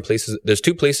there's certain places, there's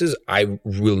two places I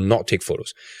will not take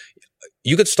photos.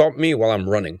 You could stop me while I'm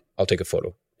running. I'll take a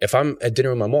photo. If I'm at dinner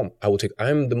with my mom,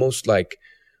 I'm the most like,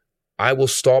 I will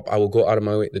stop. I will go out of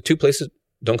my way. The two places,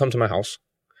 don't come to my house,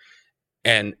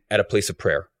 and at a place of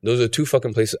prayer. Those are the two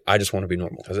fucking places I just want to be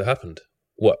normal. Has it happened?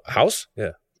 What, house?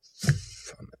 Yeah.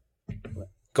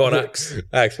 Go on, Axe.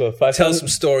 Axe, well, Tell some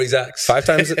stories, Axe. 5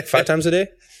 times a day?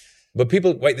 But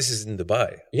people, wait, this is in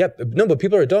Dubai. Yeah, no, but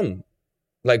people are dumb.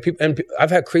 Like, people, and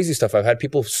I've had crazy stuff. I've had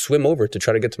people swim over to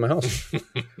try to get to my house.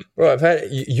 Bro, I've had,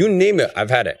 you name it, I've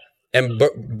had it. And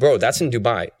bro, that's in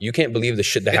Dubai. You can't believe the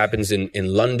shit that happens in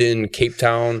London, Cape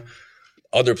Town,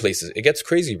 other places. It gets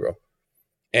crazy, bro.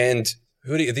 And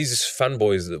who are these just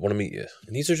fanboys that want to meet you?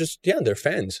 These are just, yeah, they're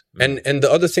fans. And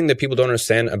the other thing that people don't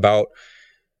understand about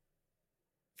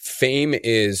fame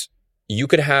is you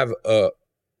could have a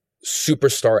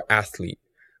superstar athlete,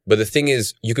 but the thing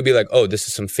is, you could be like, oh, this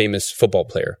is some famous football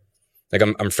player. Like,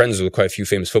 I'm friends with quite a few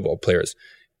famous football players,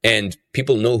 and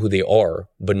people know who they are,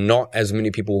 but not as many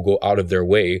people will go out of their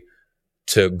way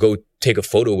to go take a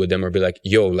photo with them or be like,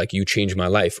 yo, like, you changed my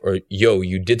life, or yo,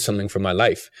 you did something for my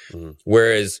life.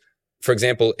 Whereas, for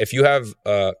example, if you have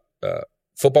a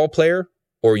football player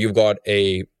or you've got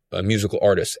a musical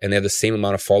artist and they have the same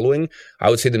amount of following, I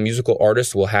would say the musical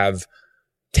artist will have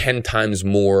 10 times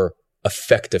more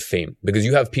effective fame, because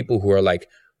you have people who are like,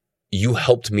 you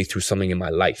helped me through something in my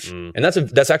life. And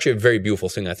that's actually a very beautiful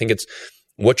thing. I think it's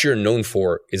what you're known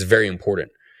for is very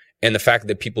important. And the fact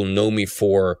that people know me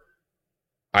for,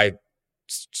 I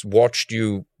watched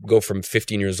you go from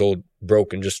 15 years old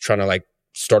broke and just trying to like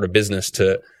start a business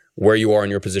to where you are in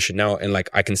your position now. And like,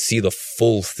 I can see the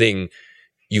full thing.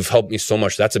 You've helped me so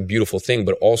much. That's a beautiful thing.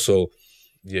 But also,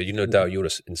 yeah, you no doubt you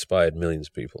would have inspired millions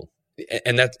of people.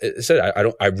 And that said,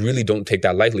 I really don't take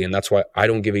that lightly. And that's why I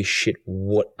don't give a shit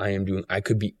what I am doing. I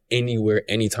could be anywhere,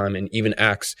 anytime. And even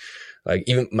Axe, like,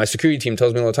 even my security team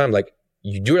tells me all the time, like,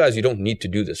 you do realize you don't need to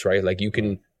do this, right? Like, you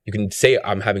can say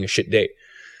I'm having a shit day.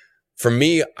 For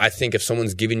me, I think if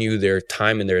someone's giving you their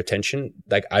time and their attention,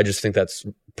 like, I just think that's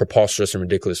preposterous and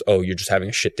ridiculous. Oh, you're just having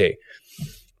a shit day.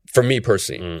 For me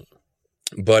personally.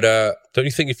 But don't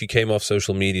you think if you came off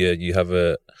social media, you have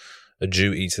a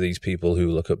duty to these people who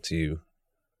look up to you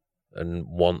and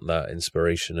want that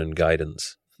inspiration and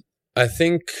guidance? I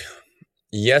think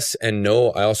yes and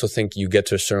no. I also think you get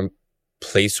to a certain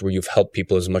place where you've helped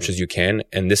people as much as you can.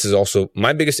 And this is also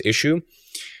my biggest issue.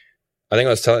 I think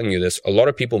I was telling you this. A lot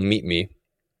of people meet me,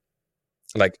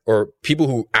 like, or people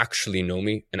who actually know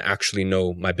me and actually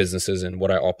know my businesses and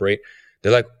what I operate.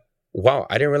 They're like, wow,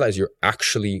 I didn't realize you're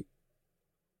actually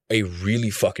a really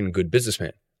fucking good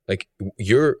businessman. Like,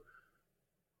 you're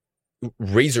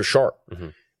razor sharp.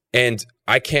 And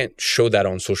I can't show that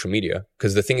on social media,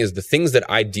 because the thing is, the things that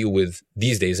I deal with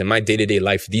these days in my day-to-day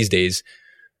life these days,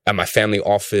 at my family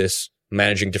office,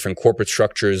 managing different corporate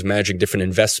structures, managing different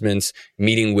investments,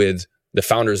 meeting with the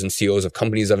founders and CEOs of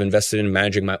companies I've invested in,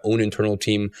 managing my own internal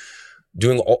team,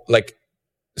 doing all, like,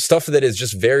 stuff that is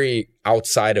just very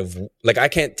outside of, like, I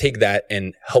can't take that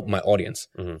and help my audience.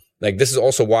 Like, this is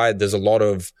also why there's a lot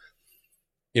of,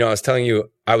 I was telling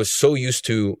you, I was so used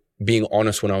to being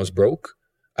honest when I was broke.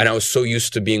 And I was so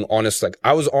used to being honest. Like,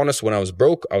 I was honest when I was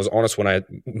broke. I was honest when I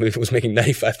was making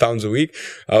 95 pounds a week.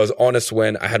 I was honest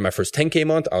when I had my first 10K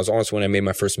month. I was honest when I made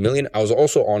my first million. I was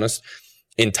also honest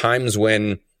in times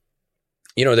when,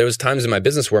 there was times in my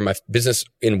business where my business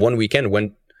in one weekend,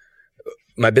 when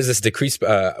my business decreased,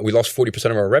 we lost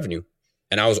 40% of our revenue.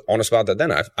 And I was honest about that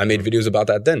then. I made videos about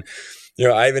that then.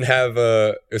 I even have,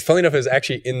 funny enough, it was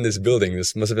actually in this building.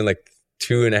 This must have been like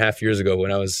 2.5 years ago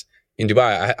when I was in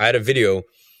Dubai. I had a video,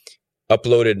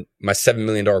 uploaded my $7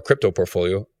 million crypto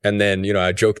portfolio. And then,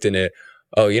 I joked in it,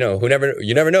 oh, you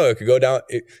never know. It could go down,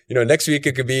 next week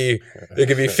it could be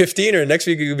 15, or next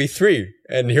week it could be 3.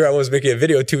 And here I was making a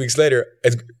video 2 weeks later.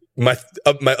 It's my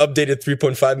updated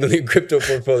 3.5 million crypto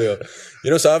portfolio.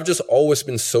 So I've just always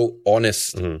been so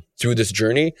honest through this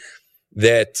journey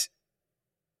that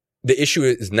the issue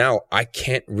is now I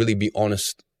can't really be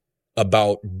honest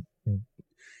about,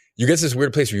 you get to this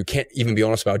weird place where you can't even be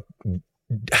honest about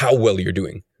how well you're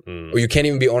doing. Or you can't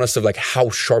even be honest of like how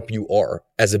sharp you are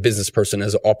as a business person,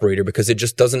 as an operator, because it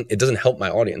doesn't help my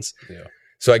audience. Yeah.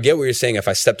 So I get what you're saying. If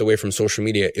I stepped away from social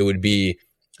media, I'd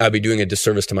be doing a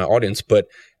disservice to my audience. But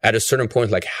at a certain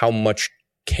point, like, how much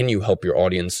can you help your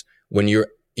audience when you're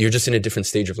just in a different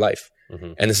stage of life?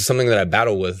 And this is something that I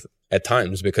battle with at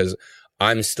times, because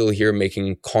I'm still here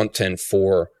making content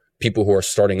for people who are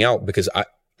starting out, because I,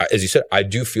 as you said, I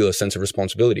do feel a sense of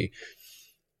responsibility.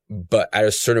 But at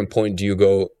a certain point, do you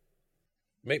go,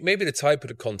 Maybe the type of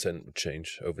the content would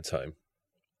change over time.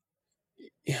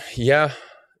 Yeah,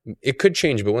 it could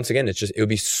change, but once again, it would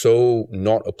be so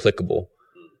not applicable.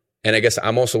 And I guess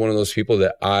I'm also one of those people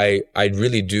that I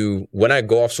really do, when I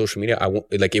go off social media, I won't,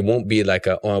 like, it won't be like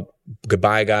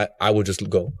goodbye guy. I will just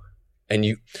go. And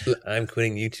I'm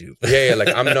quitting YouTube. Yeah.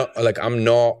 I'm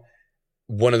not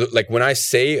one of the, like, when I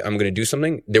say I'm going to do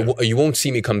something, you won't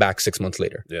see me come back 6 months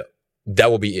later. Yeah.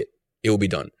 That will be it. It will be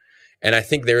done. And I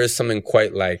think there is something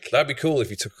quite like, that'd be cool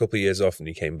if you took a couple of years off and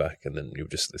you came back and then you were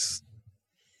just this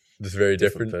very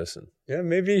different person. Yeah,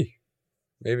 maybe.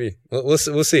 We'll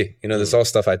see. You know, there's all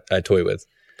stuff I toy with.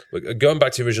 But going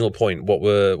back to the original point, what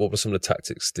were some of the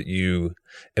tactics that you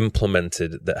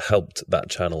implemented that helped that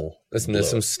channel? Listen,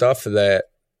 there's some stuff that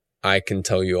I can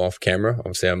tell you off camera.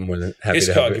 Obviously, I'm more than happy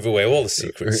to can't give away all the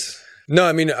secrets. No,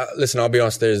 I mean, listen, I'll be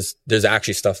honest. There's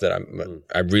actually stuff that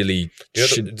I really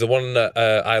the one that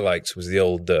I liked was the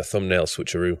old thumbnail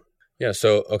switcheroo. Yeah.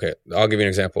 So, okay, I'll give you an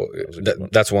example.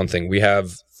 That's one thing. We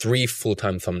have 3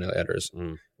 full-time thumbnail editors.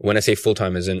 When I say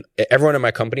full-time, as in everyone in my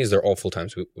companies, they're all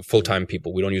full-time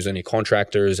people. We don't use any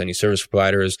contractors, any service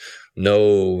providers.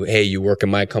 No, hey, you work in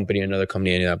my company, another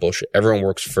company, any of that bullshit. Everyone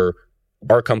works for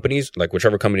our companies, like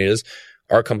whichever company it is,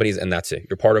 our companies, and that's it.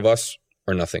 You're part of us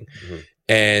or nothing.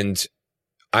 And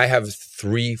I have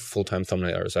 3 full-time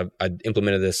thumbnail editors. I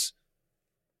implemented this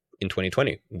in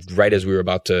 2020, right as we were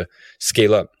about to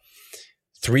scale up.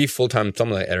 3 full-time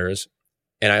thumbnail editors,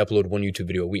 and I upload 1 YouTube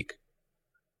video a week.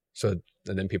 So,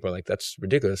 and then people are like, that's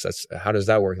ridiculous. How does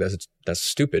that work? That's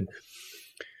stupid.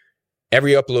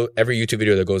 Every YouTube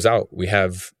video that goes out, we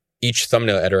have, each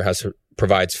thumbnail editor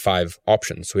provides 5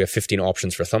 options. So we have 15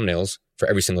 options for thumbnails for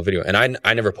every single video. And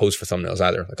I never post for thumbnails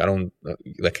either. Like, I don't,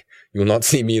 like, you will not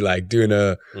see me like doing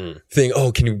a thing.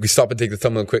 Oh, can you stop and take the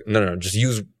thumbnail quick? No. Just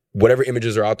use whatever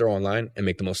images are out there online and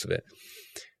make the most of it.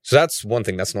 So that's one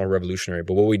thing. That's not revolutionary.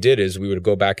 But what we did is we would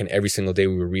go back and every single day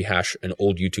we would rehash an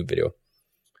old YouTube video.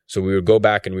 So we would go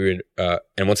back and we would,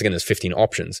 and once again, there's 15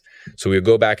 options. So we would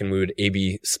go back and we would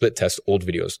A/B split test old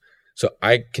videos. So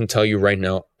I can tell you right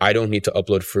now, I don't need to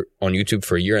upload on YouTube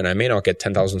for a year, and I may not get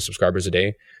 10,000 subscribers a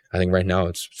day. I think right now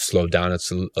it's slowed down.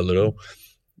 It's a little,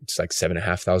 it's like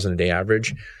 7,500 a day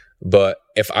average. But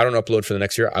if I don't upload for the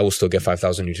next year, I will still get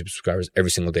 5,000 YouTube subscribers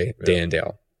every single day, day in, day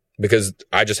out. Because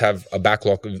I just have a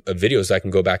backlog of videos that I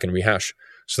can go back and rehash.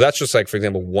 So that's just like, for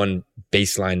example, one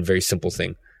baseline, very simple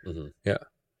thing. Yeah.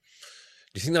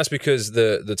 Do you think that's because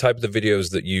the type of the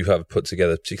videos that you have put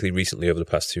together, particularly recently over the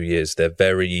past 2 years, they're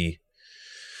very,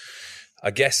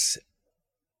 I guess,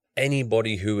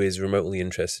 anybody who is remotely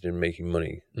interested in making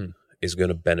money is going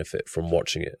to benefit from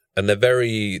watching it. And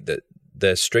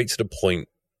they're straight to the point,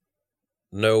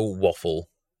 no waffle,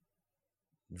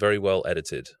 very well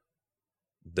edited.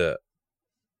 That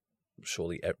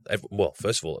surely, well,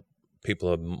 first of all,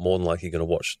 people are more than likely going to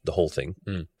watch the whole thing.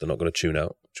 They're not going to tune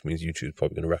out, which means YouTube's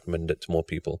probably going to recommend it to more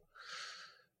people.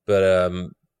 But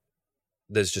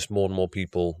there's just more and more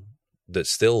people that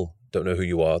still don't know who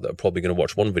you are that are probably going to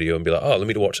watch one video and be like, oh, let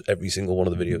me watch every single one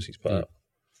of the videos he's put out.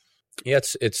 Yeah,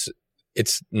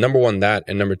 it's number one that,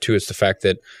 and number 2, it's the fact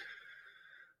that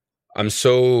I'm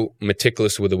so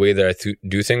meticulous with the way that I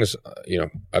do things. You know,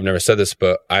 I've never said this,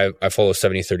 but I follow a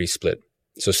 70-30 split.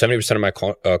 So 70% of my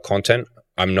content,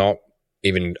 I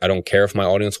don't care if my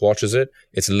audience watches it.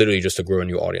 It's literally just to grow a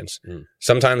new audience.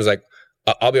 Sometimes, like,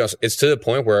 I'll be honest, it's to the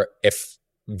point where if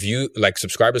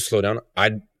subscribers slow down,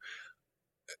 I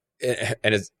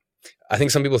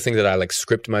think some people think that I like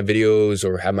script my videos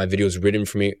or have my videos written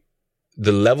for me.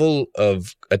 The level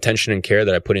of attention and care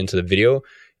that I put into the video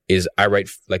is I write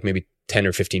like maybe 10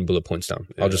 or 15 bullet points down.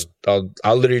 Yeah.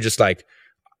 I'll literally just like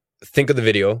think of the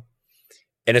video,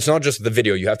 and it's not just the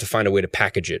video. You have to find a way to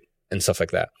package it and stuff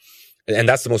like that. And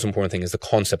that's the most important thing, is the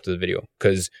concept of the video.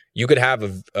 Because you could have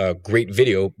a great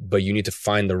video, but you need to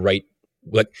find the right,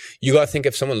 like, you got to think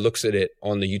if someone looks at it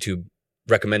on the YouTube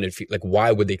recommended feed, like,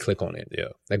 why would they click on it? Yeah.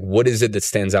 Like, what is it that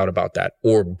stands out about that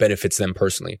or benefits them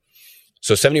personally?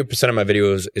 So 70% of my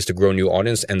videos is to grow a new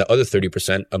audience, and the other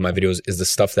 30% of my videos is the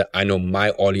stuff that I know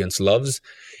my audience loves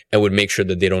and would make sure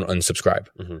that they don't unsubscribe.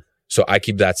 So I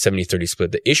keep that 70-30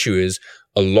 split. The issue is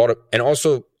and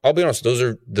also, I'll be honest, those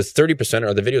are the 30%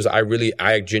 are the videos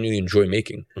I genuinely enjoy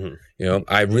making. You know,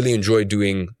 I really enjoy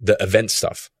doing the event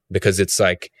stuff because it's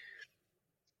like,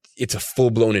 it's a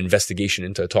full-blown investigation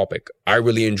into a topic. I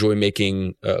really enjoy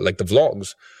making like the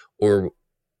vlogs or,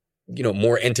 you know,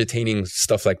 more entertaining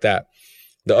stuff like that.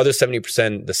 The other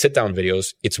 70%, the sit-down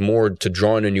videos, it's more to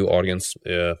draw in a new audience,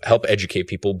 help educate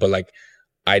people. But like,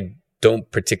 I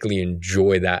don't particularly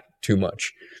enjoy that too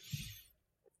much.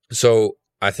 So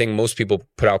I think most people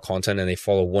put out content and they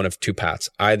follow one of two paths.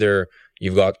 Either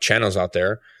you've got channels out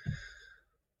there,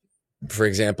 for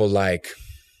example, like,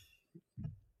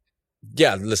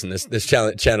 yeah, listen, there's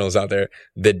channels out there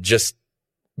that just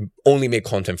only make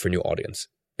content for new audience.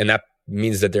 And that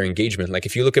means that their engagement, like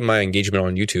if you look at my engagement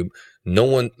on YouTube,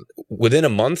 within a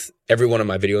month, every one of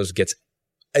my videos gets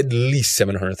at least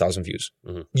 700,000 views,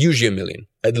 usually 1 million,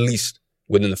 at least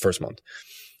within the first month.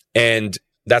 And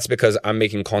that's because I'm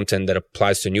making content that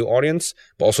applies to new audience,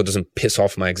 but also doesn't piss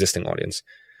off my existing audience.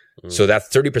 So that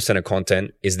 30% of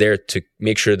content is there to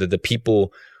make sure that the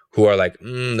people who are like,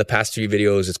 the past 3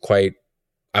 videos is quite,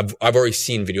 I've already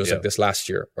seen videos like this last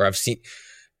year, or I've seen,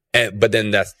 but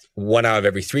then that's 1 out of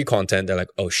every 3 content. They're like,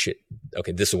 oh shit,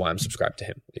 okay, this is why I'm subscribed to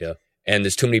him. Yeah. And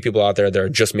there's too many people out there that are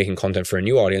just making content for a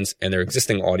new audience, and their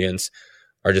existing audience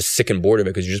are just sick and bored of it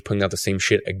because you're just putting out the same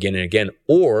shit again and again.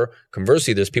 Or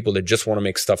conversely, there's people that just want to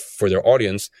make stuff for their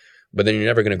audience, but then you're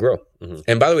never going to grow.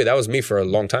 And by the way, that was me for a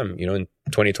long time. You know, in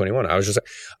 2021, I was just like,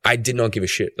 I did not give a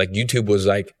shit. Like YouTube was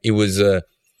like, it was,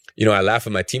 you know, I laugh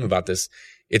at my team about this.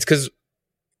 It's because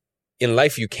in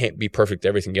life, you can't be perfect at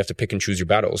everything. You have to pick and choose your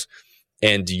battles.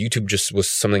 And YouTube just was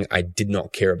something I did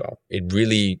not care about. It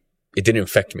didn't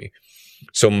affect me.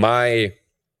 So my,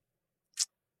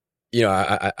 you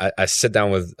know, I sit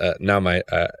down with now my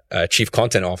chief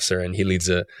content officer, and he leads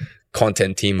a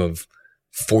content team of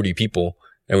 40 people.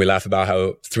 And we laugh about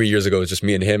how 3 years ago it was just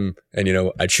me and him. And, you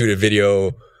know, I'd shoot a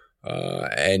video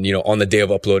and, you know, on the day of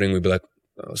uploading, we'd be like,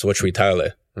 oh, so what should we title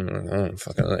it?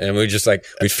 And we just like,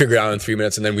 we'd figure it out in 3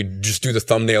 minutes, and then we'd just do the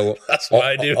thumbnail. That's what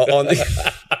I do.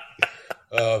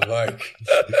 Oh, Mike.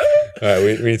 All right,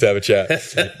 we need to have a chat.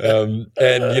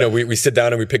 And, you know, we sit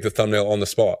down and we pick the thumbnail on the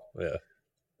spot. Yeah.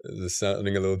 Is this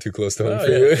sounding a little too close to home for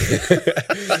you?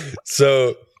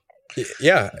 So,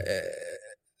 yeah,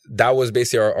 that was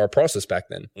basically our process back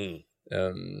then.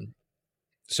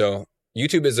 So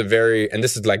YouTube is and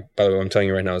this is like, by the way, I'm telling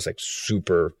you right now, it's like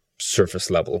super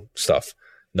surface level stuff.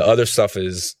 The other stuff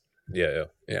is, yeah.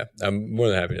 I'm more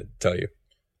than happy to tell you.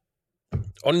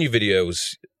 On your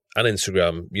videos and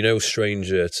Instagram, you're no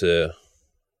stranger to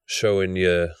showing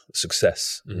your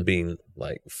success and being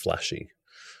like flashy,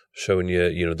 showing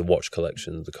you know, the watch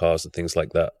collection, the cars and things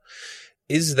like that.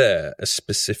 Is there a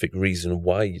specific reason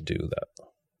why you do that?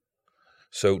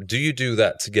 So do you do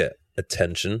that to get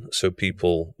attention so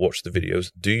people watch the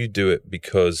videos? Do you do it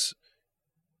because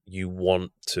you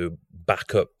want to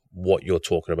back up what you're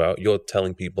talking about? You're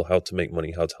telling people how to make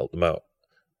money, how to help them out.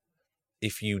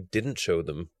 If you didn't show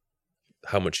them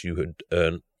how much you would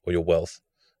earn or your wealth,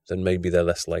 then maybe they're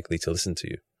less likely to listen to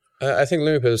you. I think,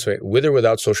 let me put it this way, with or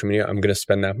without social media, I'm going to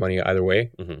spend that money either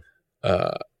way.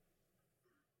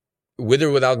 With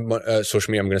or without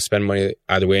social media, I'm going to spend money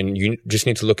either way. And you just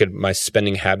need to look at my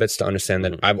spending habits to understand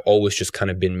that I've always just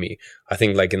kind of been me. I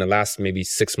think like in the last maybe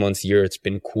 6 months, year, it's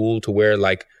been cool to wear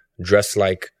dress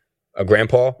like a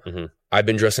grandpa. I've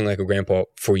been dressing like a grandpa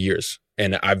for years.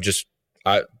 And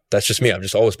that's just me. I've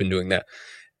just always been doing that.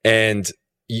 And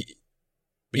you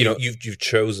know, you've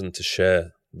chosen to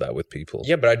share that with people.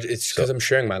 Yeah, but it's because I'm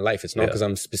sharing my life. It's not because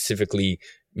I'm specifically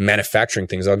manufacturing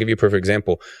things. I'll give you a perfect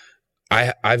example.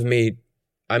 I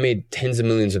made tens of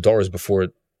millions of dollars before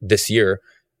this year,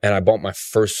 and I bought my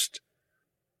first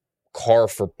car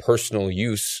for personal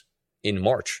use in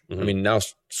March. I mean, now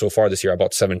so far this year, I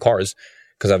bought 7 cars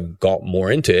because I've got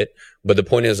more into it. But the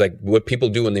point is, like, what people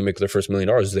do when they make their first $1 million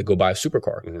is they go buy a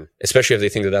supercar, especially if they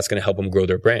think that that's going to help them grow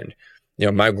their brand. You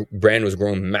know, my brand was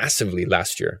growing massively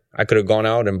last year. I could have gone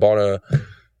out and bought a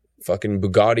fucking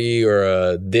Bugatti or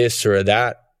a this or a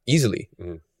that easily.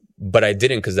 But I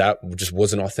didn't, because that just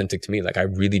wasn't authentic to me. Like, I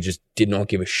really just did not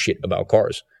give a shit about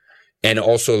cars. And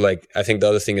also, like, I think the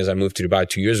other thing is, I moved to Dubai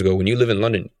 2 years ago. When you live in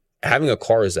London, having a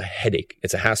car is a headache.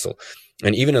 It's a hassle.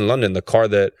 And even in London, the car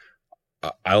that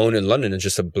I own in London is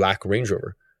just a black Range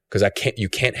Rover, because you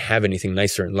can't have anything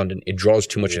nicer in London. It draws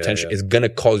too much attention. It's going to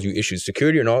cause you issues.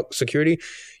 Security or not security,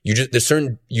 you just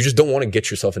don't want to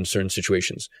get yourself in certain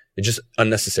situations. It's just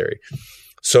unnecessary.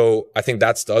 So I think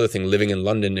that's the other thing. Living in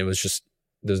London, it was just,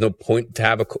 there's no point to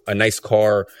have a nice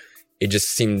car. It just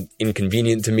seemed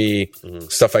inconvenient to me,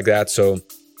 stuff like that. So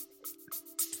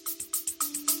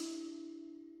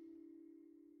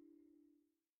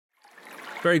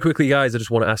very quickly, guys, I just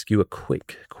want to ask you a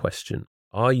quick question.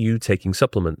 Are you taking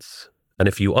supplements? And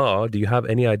if you are, do you have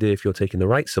any idea if you're taking the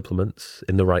right supplements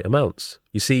in the right amounts?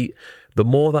 You see, the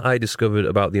more that I discovered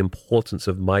about the importance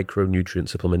of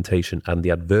micronutrient supplementation and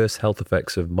the adverse health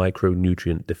effects of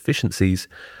micronutrient deficiencies,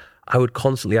 I would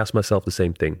constantly ask myself the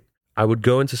same thing. I would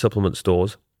go into supplement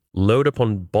stores, load up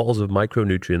on bottles of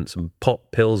micronutrients and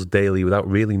pop pills daily without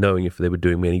really knowing if they were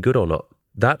doing me any good or not.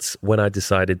 That's when I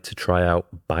decided to try out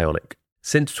Bionic.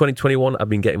 Since 2021, I've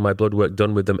been getting my blood work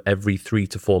done with them every 3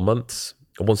 to 4 months.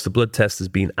 And once the blood test has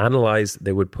been analyzed,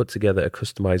 they would put together a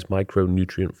customized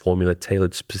micronutrient formula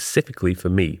tailored specifically for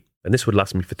me. And this would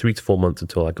last me for 3 to 4 months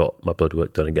until I got my blood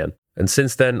work done again. And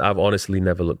since then, I've honestly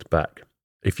never looked back.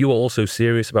 If you are also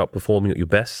serious about performing at your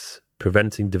best,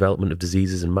 preventing development of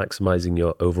diseases and maximizing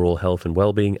your overall health and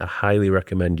well-being, I highly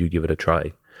recommend you give it a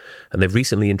try. And they've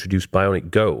recently introduced Bionic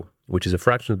Go, which is a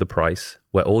fraction of the price,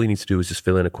 where all you need to do is just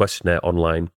fill in a questionnaire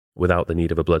online without the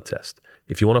need of a blood test.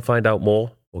 If you want to find out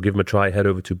more or give them a try, head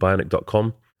over to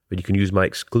bionic.com, where you can use my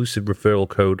exclusive referral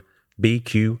code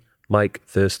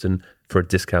BQMikeThurston for a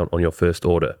discount on your first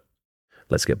order.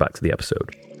 Let's get back to the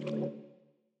episode.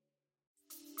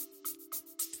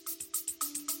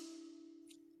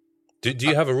 Do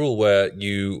you have a rule where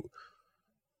you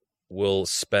will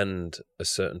spend a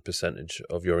certain percentage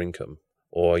of your income,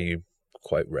 or are you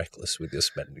quite reckless with your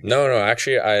spending? No.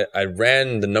 Actually, I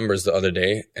ran the numbers the other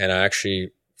day, and I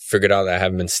actually figured out that I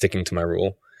haven't been sticking to my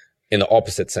rule in the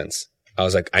opposite sense. I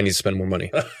was like, I need to spend more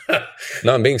money.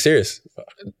 No, I'm being serious.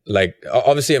 Like,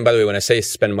 obviously, and by the way, when I say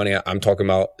spend money, I'm talking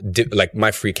about like my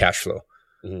free cash flow,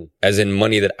 as in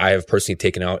money that I have personally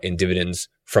taken out in dividends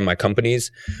from my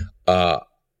companies.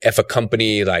 If a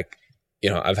company like,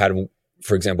 I've had,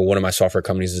 for example, one of my software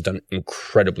companies has done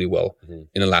incredibly well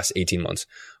in the last 18 months,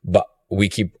 but we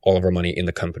keep all of our money in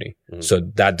the company. So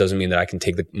that doesn't mean that I can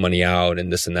take the money out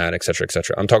and this and that, et cetera, et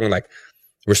cetera. I'm talking like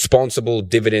responsible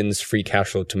dividends, free cash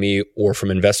flow to me, or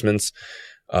from investments,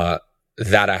 that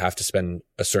I have to spend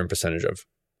a certain percentage of,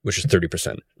 which is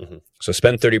 30%. So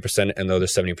spend 30% and the other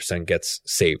 70% gets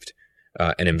saved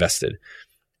and invested.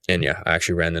 And yeah, I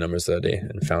actually ran the numbers the other day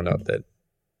and found out that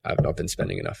I've not been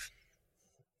spending enough.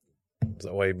 Is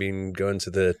that why you've been going to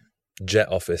the jet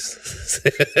office?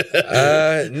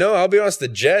 No, I'll be honest. The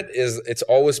jet it's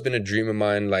always been a dream of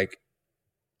mine, like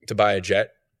to buy a jet.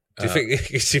 Do you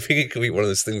think it could be one of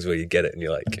those things where you get it and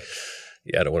you're like,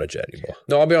 yeah, I don't want a jet anymore?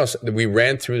 No, I'll be honest. We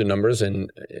ran through the numbers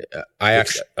and I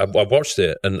watched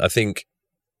it, and I think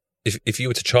if you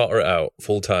were to charter it out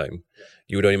full time,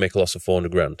 you would only make a loss of 400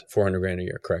 grand. 400 grand a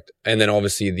year, correct. And then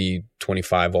obviously the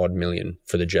 25 odd million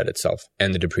for the jet itself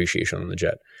and the depreciation on the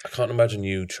jet. I can't imagine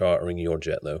you chartering your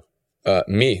jet though.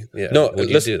 Me? Yeah. No, would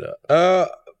you do that?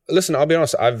 Listen, I'll be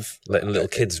honest. I've letting little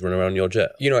kids run around your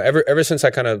jet. Ever since I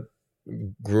kind of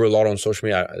grew a lot on social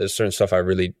media, there's certain stuff I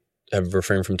really have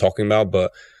refrained from talking about,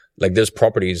 but like there's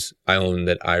properties I own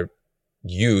that I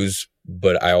use,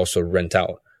 but I also rent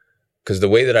out. Because the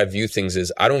way that I view things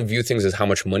is I don't view things as how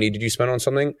much money did you spend on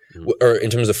something or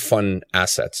in terms of fun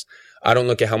assets. I don't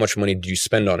look at how much money did you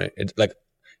spend on it. It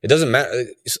doesn't matter.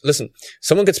 Listen,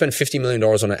 someone could spend $50 million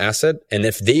on an asset, and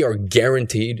if they are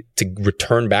guaranteed to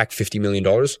return back $50 million,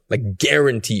 like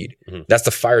guaranteed, that's the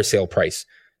fire sale price,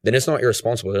 then it's not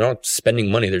irresponsible. They're not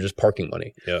spending money. They're just parking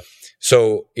money. Yeah.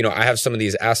 So, I have some of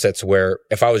these assets where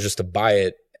if I was just to buy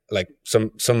it, like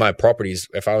some of my properties,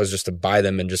 if I was just to buy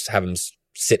them and just have them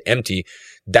sit empty,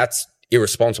 that's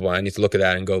irresponsible. I need to look at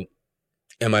that and go,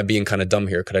 am I being kind of dumb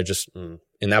here? Could I just,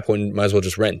 in that point, might as well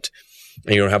just rent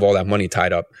and you don't have all that money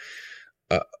tied up.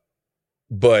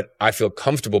 But I feel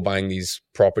comfortable buying these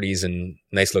properties in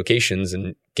nice locations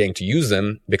and getting to use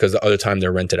them because the other time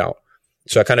they're rented out.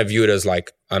 So I kind of view it as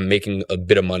like I'm making a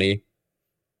bit of money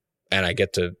and I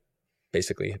get to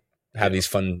basically have these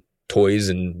fun toys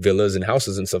and villas and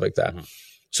houses and stuff like that.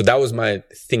 So that was my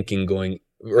thinking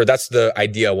that's the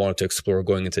idea I wanted to explore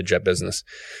going into jet business.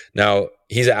 Now,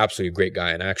 he's an absolutely great guy,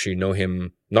 and I actually know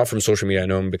him not from social media. I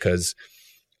know him because,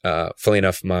 funnily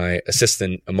enough, my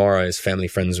assistant, Amara, is family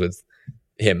friends with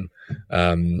him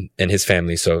and his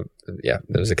family. So, yeah,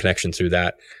 there was a connection through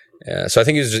that. So I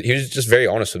think he was just very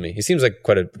honest with me. He seems like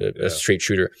quite a straight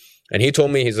shooter. And he told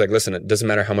me, he's like, listen, it doesn't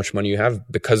matter how much money you have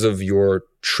because of your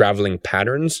traveling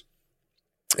patterns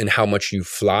and how much you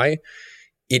fly.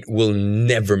 It will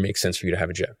never make sense for you to have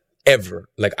a jet ever.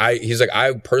 He's like,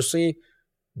 I personally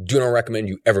do not recommend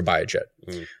you ever buy a jet.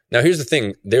 Now, here's the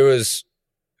thing.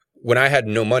 When I had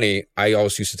no money, I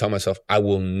always used to tell myself, I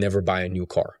will never buy a new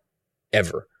car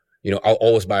ever. I'll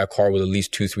always buy a car with at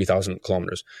least 2,000-3,000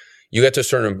 kilometers. You get to a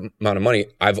certain amount of money.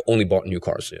 I've only bought new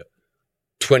cars.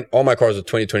 All my cars are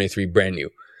 2023 brand new.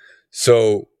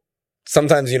 So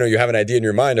sometimes, you have an idea in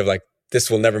your mind of like, this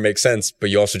will never make sense, but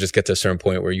you also just get to a certain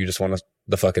point where you just want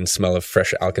the fucking smell of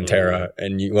fresh Alcantara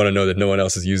and you want to know that no one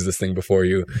else has used this thing before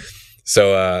you.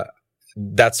 So,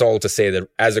 that's all to say that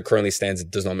as it currently stands,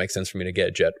 it does not make sense for me to get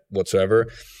a jet whatsoever.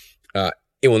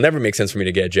 It will never make sense for me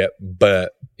to get a jet,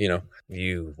 but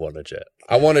you want a jet.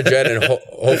 I want a jet and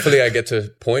hopefully I get to a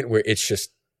point where it's just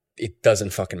it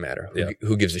doesn't fucking matter.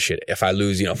 Who gives a shit? If I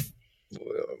lose,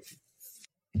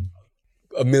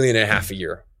 $1.5 million a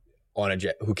year on a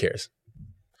jet, who cares?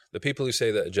 The people who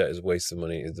say that a jet is a waste of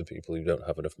money is the people who don't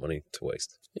have enough money to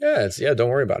waste. Yeah, don't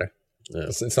worry about it. Yeah.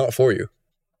 It's not for you.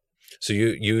 So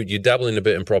you dabble in a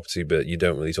bit in property, but you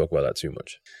don't really talk about that too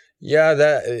much. Yeah,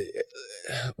 that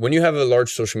when you have a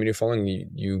large social media following,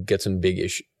 you get some big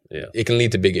issues. Yeah, it can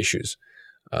lead to big issues.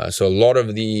 So a lot of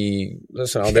I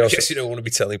guess you don't want to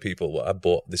be telling people, well, I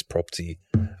bought this property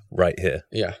right here.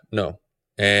 Yeah, no,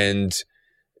 and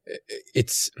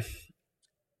it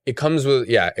comes with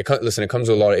it comes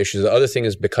with a lot of issues. The other thing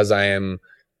is, because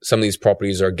some of these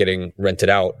properties are getting rented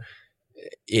out,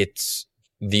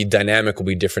 the dynamic will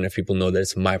be different if people know that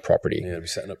it's my property. Yeah, be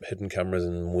setting up hidden cameras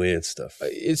and weird stuff.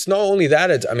 It's not only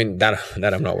that.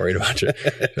 That I'm not worried about.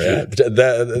 Yeah,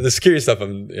 the scary stuff.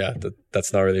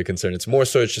 That's not really a concern. It's more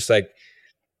so. It's just like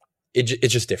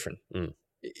it's just different.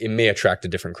 It may attract a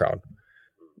different crowd.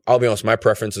 I'll be honest. My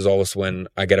preference is always when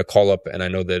I get a call up and I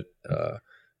know that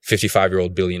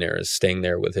 55-year-old billionaire is staying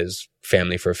there with his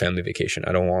family for a family vacation.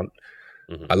 I don't want.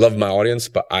 I love my audience,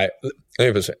 but let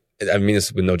me put it, I mean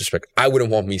this with no disrespect. I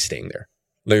wouldn't want me staying there.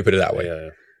 Let me put it that way. Yeah.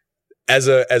 As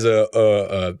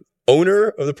a owner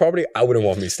of the property, I wouldn't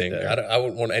want me staying there. I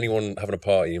wouldn't want anyone having a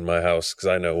party in my house because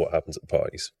I know what happens at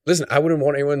parties. Listen, I wouldn't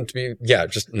want anyone to be. Yeah,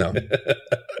 just no.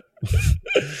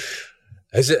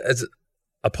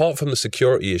 Apart from the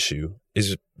security issue,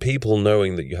 is people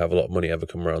knowing that you have a lot of money ever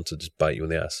come around to just bite you in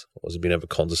the ass? Or has there been ever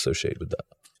cons associated with that?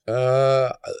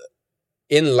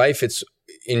 In life,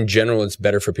 in general, it's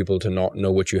better for people to not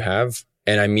know what you have.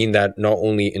 And I mean that not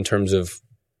only in terms of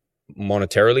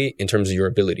monetarily, in terms of your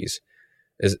abilities.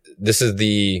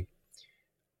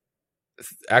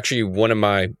 Actually, one of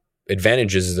my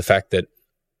advantages is the fact that,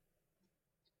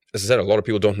 as I said, a lot of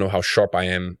people don't know how sharp I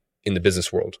am in the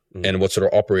business world and what sort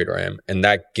of operator I am. And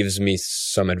that gives me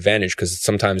some advantage because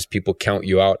sometimes people count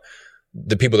you out,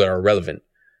 the people that are relevant.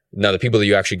 Now, the people that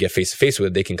you actually get face to face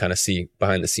with, they can kind of see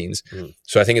behind the scenes.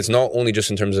 So I think it's not only just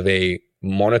in terms of a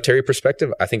monetary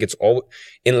perspective. I think it's all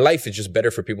in life. It's just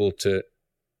better for people to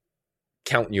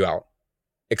count you out,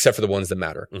 except for the ones that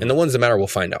matter. And the ones that matter, we'll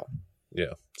find out.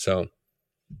 Yeah. So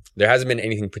there hasn't been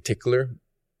anything particular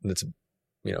that's,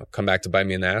 come back to bite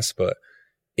me in the ass. But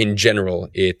in general,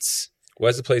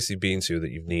 where's the place you've been to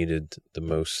that you've needed the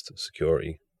most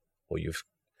security, or you've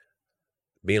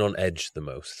been on edge the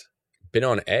most? Been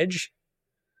on edge?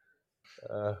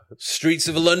 Streets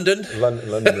of London. London,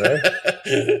 right?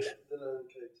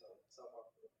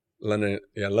 London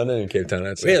and Cape Town.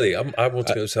 That's really? I want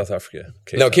to go to South Africa.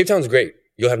 Cape Town's great.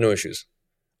 You'll have no issues.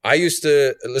 I used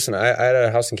to listen. I had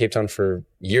a house in Cape Town for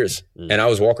years, and I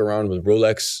was walking around with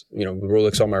Rolex, with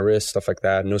Rolex on my wrist, stuff like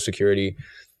that. No security.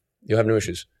 You'll have no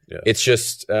issues. Yeah. It's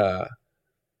just,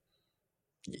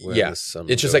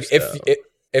 It's just like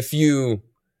if you.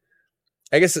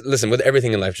 I guess, listen, with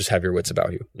everything in life, just have your wits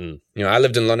about you. I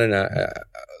lived in London.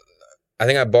 I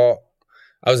think I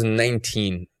was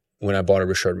 19 when I bought a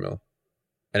Richard Mille.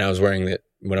 And I was wearing it,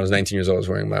 when I was 19 years old, I was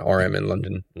wearing my RM in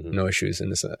London. No issues in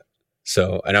this.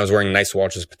 So, and I was wearing nice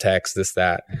watches, Pateks, this,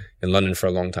 that, in London for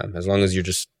a long time. As long as you're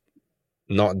just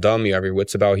not dumb, you have your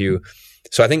wits about you.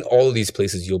 So I think all of these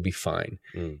places, you'll be fine.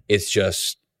 It's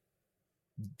just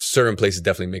certain places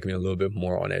definitely make me a little bit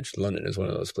more on edge. London is one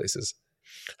of those places.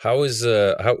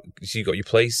 So you got your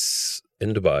place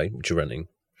in Dubai, which you're renting.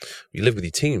 You live with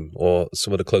your team or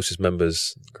some of the closest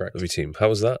members Correct. Of your team. How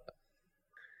was that?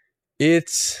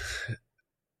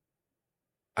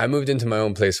 I moved into my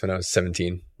own place when I was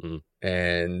 17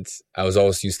 and I was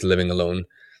always used to living alone.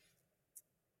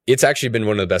 It's actually been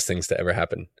one of the best things to ever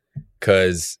happen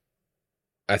because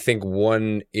I think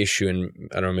one issue, and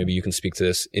I don't know, maybe you can speak to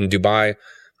this, in Dubai,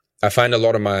 I find a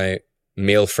lot of my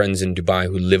male friends in Dubai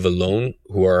who live alone,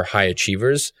 who are high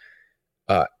achievers,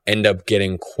 end up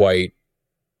getting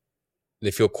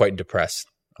they feel quite depressed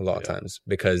a lot of times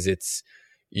because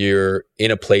you're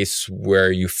in a place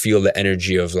where you feel the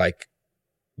energy of like,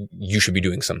 you should be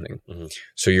doing something.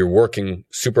 So you're working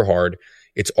super hard.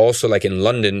 It's also like in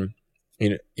London,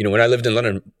 when I lived in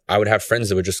London, I would have friends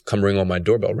that would just come ring on my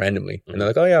doorbell randomly. And they're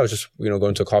like, oh yeah, I was just,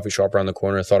 going to a coffee shop around the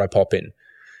corner. I thought I'd pop in.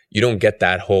 You don't get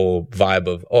that whole vibe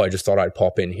of, oh, I just thought I'd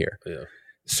pop in here. Yeah.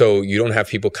 So you don't have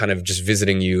people kind of just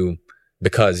visiting you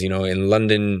because, in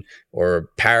London or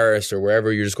Paris or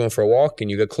wherever, you're just going for a walk and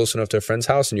you get close enough to a friend's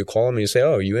house and you call them and you say,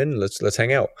 oh, are you in? Let's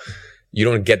hang out. You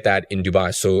don't get that in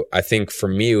Dubai. So I think for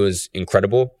me, it was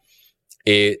incredible.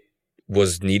 It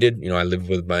was needed. I lived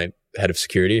with my head of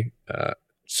security.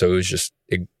 So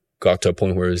it got to a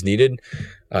point where it was needed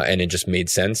and it just made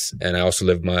sense. And I also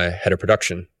lived with my head of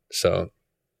production. So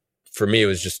for me, it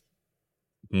was just,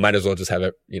 might as well just have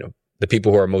it, the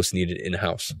people who are most needed in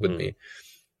house with me.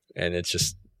 And it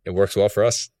works well for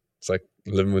us. It's like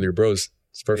living with your bros.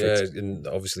 It's perfect. Yeah, and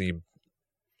obviously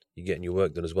you're getting your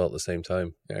work done as well at the same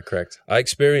time. Yeah, correct. I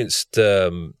experienced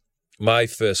my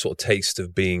first sort of taste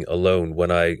of being alone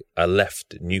when I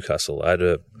left Newcastle. I had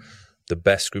the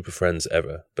best group of friends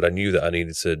ever, but I knew that I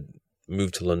needed to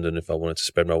move to London if I wanted to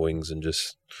spread my wings and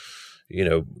just,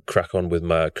 crack on with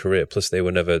my career. Plus, their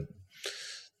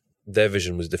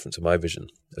vision was different to my vision.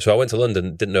 So I went to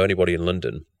London, didn't know anybody in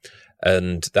London.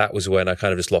 And that was when I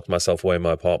kind of just locked myself away in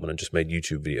my apartment and just made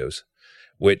YouTube videos,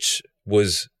 which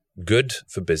was good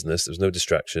for business. There was no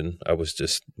distraction. I was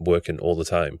just working all the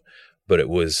time, but it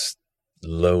was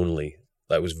lonely.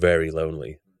 It was very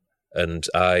lonely. And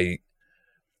I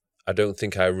don't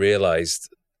think I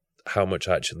realized how much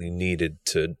I actually needed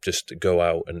to just go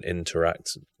out and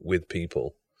interact with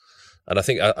people. And I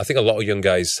think a lot of young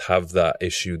guys have that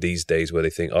issue these days where they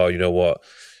think, oh, you know what?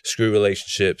 Screw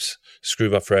relationships, screw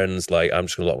my friends. I'm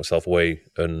just going to lock myself away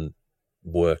and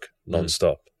work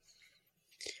nonstop.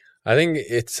 I think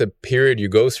it's a period you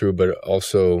go through, but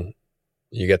also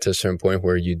you get to a certain point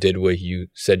where you did what you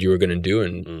said you were going to do.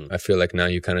 And I feel like now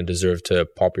you kind of deserve to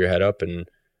pop your head up and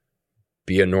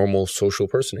be a normal social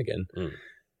person again.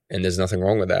 And there's nothing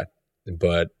wrong with that.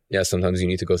 But yeah, sometimes you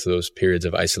need to go through those periods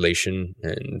of isolation.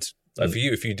 And for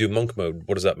you, if you do monk mode,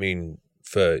 what does that mean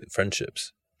for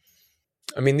friendships?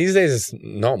 I mean, these days it's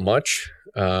not much.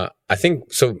 I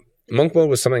think so. Monk mode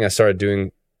was something I started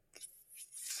doing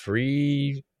 4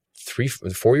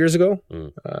 years ago,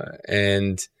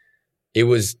 and it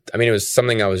was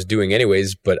something I was doing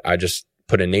anyways, but I just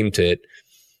put a name to it.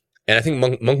 And I think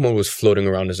monk mode was floating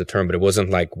around as a term, but it wasn't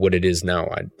like what it is now.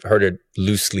 I heard it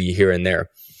loosely here and there.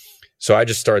 So I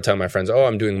just started telling my friends, "Oh,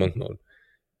 I'm doing monk mode,"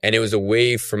 and it was a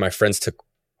way for my friends to,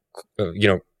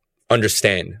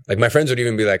 understand. Like my friends would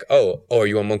even be like, "Oh, are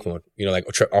you on monk mode?"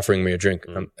 Offering me a drink,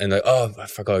 and like, "Oh, I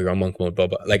forgot you're on monk mode." Blah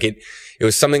blah. Like it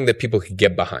was something that people could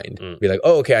get behind. Be like,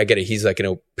 "Oh, okay, I get it." He's like in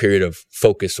a period of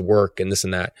focus, work, and this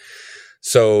and that.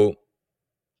 So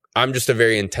I'm just a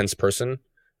very intense person.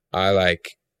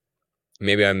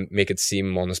 Maybe I make it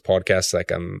seem on this podcast like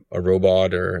I'm a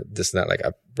robot or this and that. Like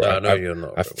you're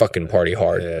not. I fucking party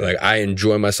hard. Yeah. Like I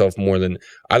enjoy myself more than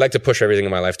I like to push everything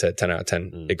in my life to 10 out of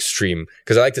 10 extreme,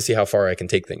 because I like to see how far I can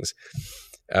take things.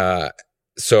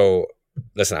 So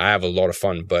listen, I have a lot of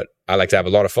fun, but I like to have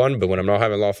a lot of fun. But when I'm not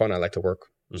having a lot of fun, I like to work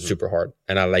super hard,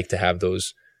 and I like to have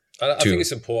those. I think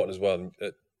it's important as well.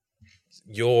 At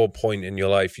your point in your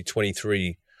life, you're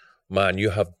 23, man.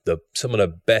 You have some of the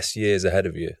best years ahead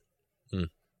of you.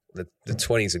 The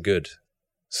 20s are good.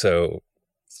 So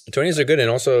the 20s are good. And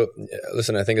also,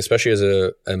 listen, I think especially as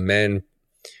a man,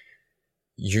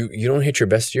 you don't hit your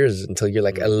best years until you're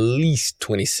like at least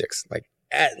 26. Like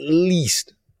at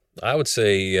least. I would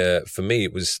say for me,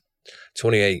 it was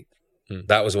 28.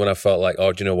 That was when I felt like,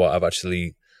 oh, do you know what? I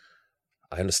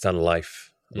understand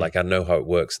life. Like I know how it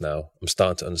works now. I'm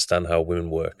starting to understand how women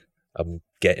work. I'm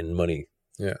getting money.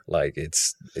 Yeah, like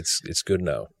it's good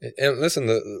now. And listen,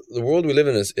 the world we live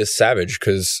in is savage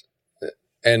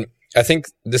and I think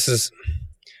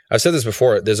I've said this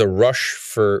before. There's a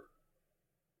rush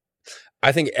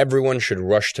I think everyone should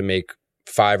rush to make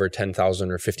 5 or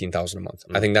 10,000 or 15,000 a month.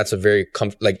 I think that's a very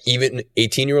even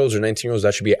 18-year-olds or 19-year-olds,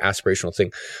 that should be an aspirational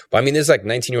thing. But I mean, there's like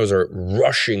 19-year-olds are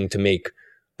rushing to make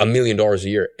 $1 million a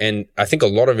year, and I think a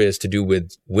lot of it is to do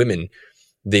with women.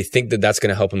 They think that that's going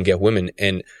to help them get women,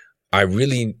 and I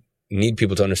really need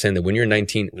people to understand that when you're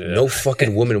 19, no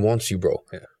fucking woman wants you, bro.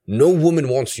 Yeah. No woman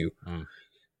wants you.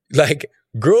 Like,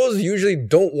 girls usually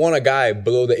don't want a guy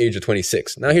below the age of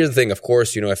 26. Now, here's the thing. Of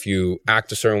course, if you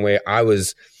act a certain way,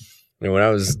 when I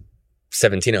was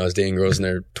 17, I was dating girls in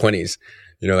their 20s.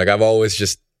 I've always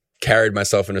just carried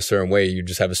myself in a certain way. You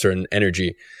just have a certain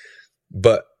energy.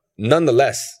 But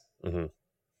nonetheless,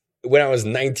 when I was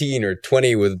 19 or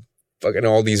 20 with fucking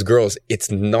all these girls, they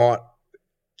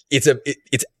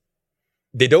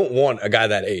don't want a guy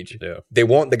that age. Yeah. They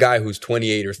want the guy who's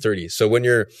 28 or 30. So when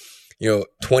you're,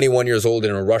 21 years old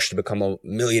in a rush to become a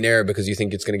millionaire because you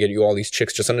think it's going to get you all these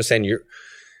chicks, just understand you're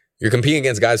competing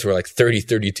against guys who are like 30,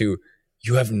 32.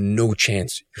 You have no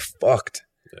chance. You're fucked.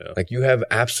 Yeah. Like you have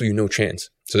absolutely no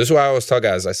chance. So this is why I always tell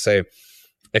guys, I say,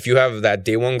 if you have that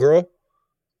day one girl,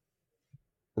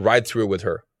 ride through it with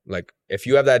her. Like if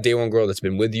you have that day one girl that's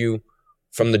been with you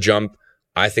from the jump,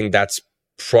 I think that's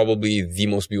probably the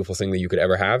most beautiful thing that you could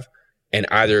ever have. And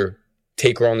either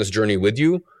take her on this journey with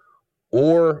you,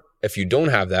 or if you don't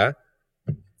have that,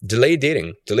 delay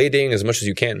dating as much as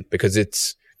you can, because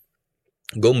it's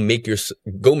go make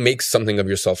something of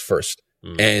yourself first.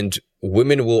 And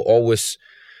women will always,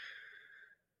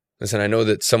 listen, I know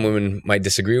that some women might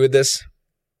disagree with this.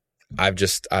 I've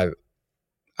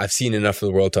seen enough of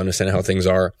the world to understand how things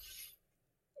are.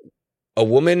 A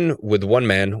woman with one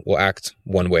man will act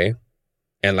one way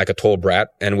and like a total brat,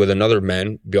 and with another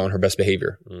man be on her best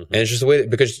behavior. And it's just the way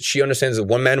because she understands that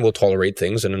one man will tolerate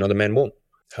things and another man won't.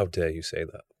 How dare you say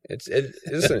that? It's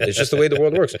just the way the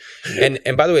world works. And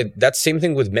by the way, that's the same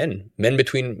thing with men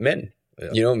between men. Yeah.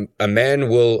 You know, a man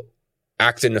will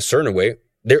act in a certain way.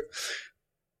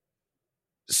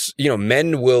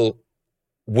 Men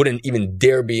wouldn't even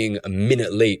dare being a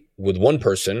minute late with one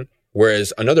person,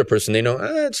 whereas another person, they know,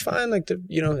 it's fine. Like,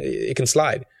 it can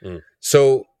slide.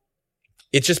 So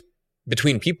it's just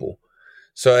between people.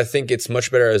 So I think it's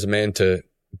much better as a man to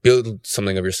build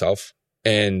something of yourself,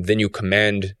 and then you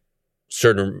command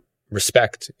certain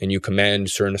respect and you command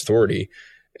certain authority.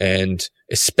 And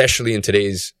especially in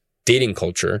today's dating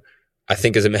culture, I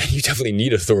think as a man, you definitely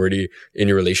need authority in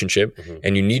your relationship,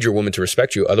 and you need your woman to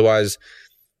respect you. Otherwise,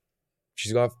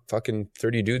 she's got fucking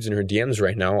 30 dudes in her DMs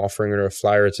right now offering her a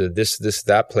flyer to this,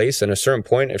 that place. And at a certain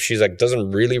point, if she's like,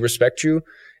 doesn't really respect you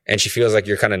and she feels like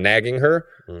you're kind of nagging her,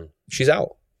 she's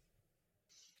out.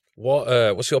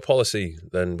 What's your policy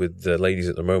then with the ladies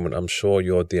at the moment? I'm sure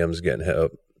your DMs are getting hit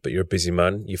up, but you're a busy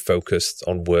man. You're focused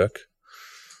on work.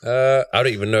 I don't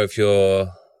even know if you've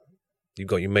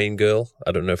got your main girl.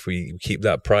 I don't know if we keep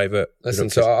that private. Listen,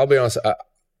 so I'll be honest.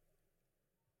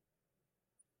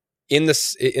 In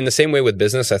the same way with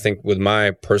business, I think with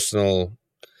my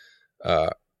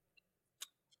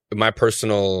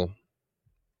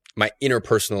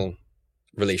interpersonal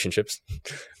relationships,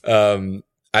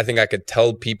 I think I could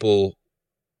tell people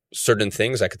certain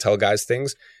things. I could tell guys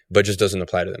things, but it just doesn't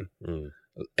apply to them.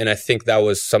 And I think that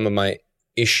was some of my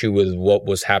issue with what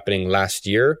was happening last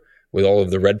year with all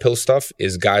of the red pill stuff,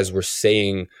 is guys were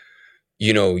saying,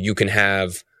 you can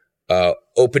have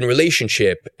open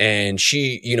relationship, and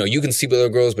she, you can sleep with other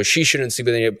girls, but she shouldn't sleep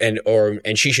with any,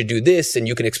 and she should do this, and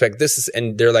you can expect this.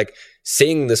 And they're like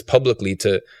saying this publicly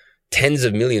to tens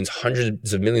of millions,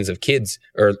 hundreds of millions of kids,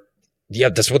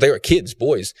 that's what they are, kids,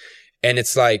 boys. And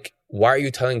it's like, why are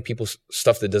you telling people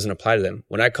stuff that doesn't apply to them?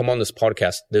 When I come on this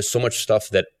podcast, there's so much stuff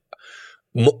that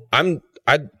 99%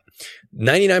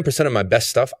 of my best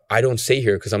stuff I don't say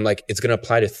here, because I'm like, it's going to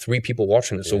apply to 3 people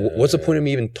watching this. So what's the point of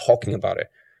me even talking about it?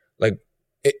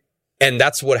 And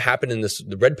that's what happened in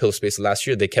the red pill space last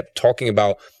year. They kept talking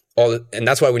about and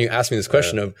that's why when you ask me this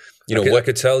question of, I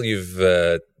could tell you've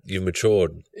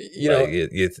matured.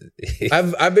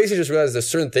 I've basically just realized there's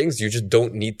certain things you just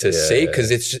don't need to say, because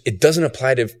it doesn't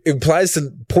apply to, it applies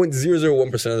to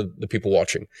 0.001% of the people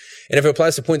watching. And if it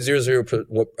applies to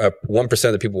 0.001%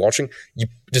 of the people watching,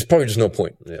 there's probably just no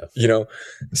point.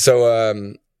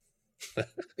 So,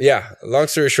 long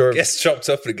story short, gets chopped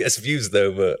up and it gets views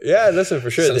though, but listen,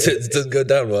 for sure it doesn't go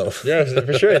down well.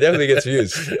 For sure, it definitely gets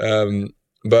views.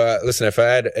 But listen, if I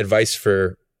had advice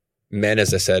for men,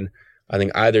 as I said, I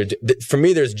think for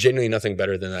me, there's genuinely nothing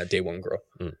better than that day one girl.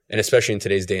 And especially in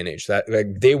today's day and age, that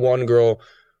like day one girl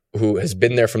who has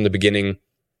been there from the beginning,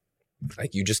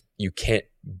 like you can't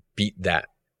beat that.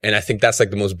 And I think that's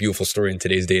like the most beautiful story in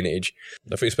today's day and age.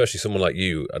 I think especially someone like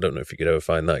you, I don't know if you could ever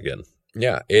find that again.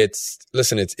 Yeah, it's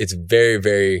very,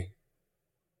 very,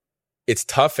 it's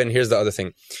tough. And here's the other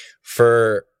thing.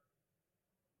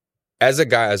 As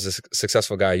a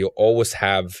successful guy, you'll always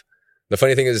have, the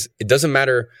funny thing is, it doesn't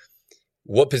matter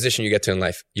what position you get to in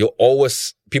life.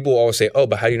 People will always say, oh,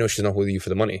 but how do you know she's not with you for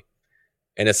the money?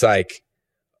 And it's like,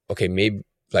 okay, maybe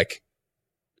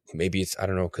it's, I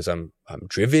don't know, because I'm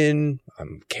driven,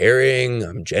 I'm caring,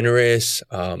 I'm generous,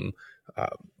 I'm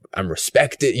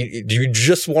respected. Do you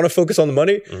just want to focus on the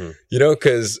money?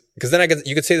 Because then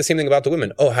you could say the same thing about the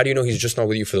women. Oh, how do you know he's just not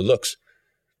with you for the looks?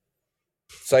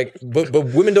 It's like, but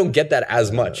women don't get that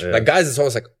as much. Like guys, it's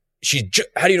always like,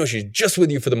 how do you know she's just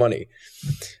with you for the money?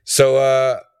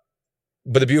 So,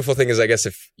 but the beautiful thing is, I guess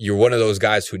if you're one of those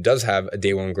guys who does have a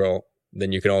day one girl,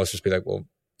 then you can always just be like, well,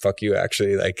 fuck you,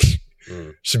 actually. Like,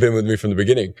 she's been with me from the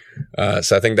beginning.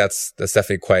 So I think that's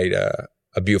definitely quite a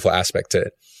beautiful aspect to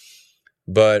it.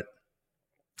 But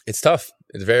it's tough.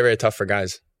 It's very, very tough for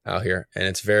guys out here. And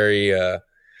it's very,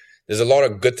 there's a lot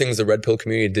of good things the red pill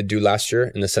community did do last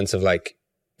year, in the sense of like,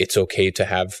 it's okay to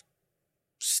have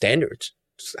standards.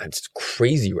 It's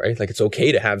crazy, right? Like, it's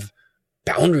okay to have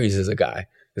boundaries as a guy.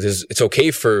 It's okay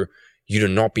for you to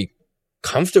not be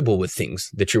comfortable with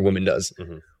things that your woman does.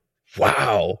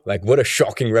 Wow. Like, what a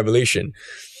shocking revelation.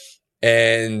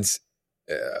 And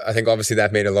I think obviously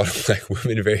that made a lot of like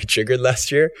women very triggered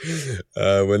last year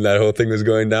when that whole thing was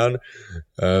going down.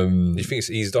 You think it's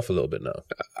eased off a little bit now?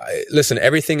 Listen,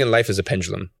 everything in life is a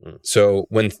pendulum. So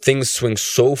when things swing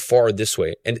so far this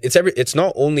way, and it's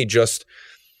not only just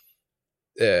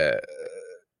the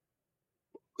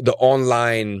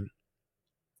online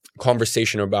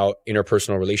conversation about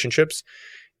interpersonal relationships.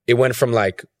 It went from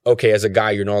like, okay, as a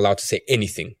guy, you're not allowed to say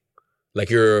anything. Like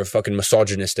you're a fucking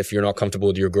misogynist if you're not comfortable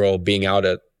with your girl being out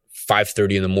at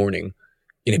 5:30 in the morning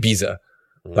in Ibiza.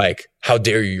 Like, how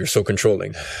dare you? You're so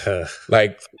controlling.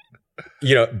 Like,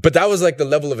 you know, but that was like the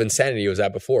level of insanity it was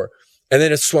at before. And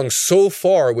then it swung so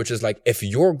far, which is like, if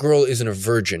your girl isn't a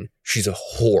virgin, she's a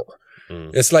whore.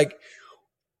 It's like,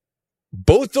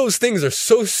 both those things are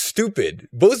so stupid.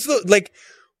 Like,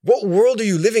 what world are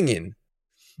you living in?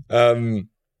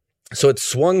 So it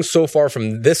swung so far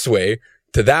from this way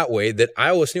to that way that I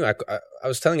always knew. I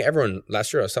was telling everyone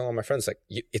last year, I was telling all my friends, like,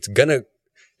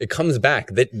 it comes back,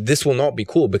 that this will not be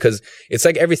cool, because it's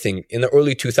like everything in the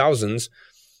early 2000s,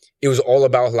 it was all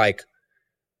about like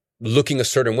looking a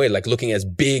certain way, like looking as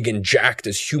big and jacked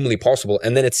as humanly possible.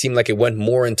 And then it seemed like it went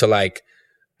more into like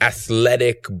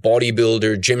athletic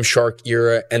bodybuilder, Gymshark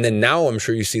era. And then now I'm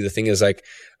sure you see the thing is like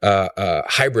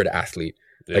hybrid athlete.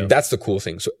 Yeah. Like that's the cool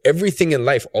thing. So everything in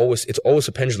life it's always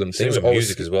a pendulum. Same with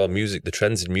music as well. The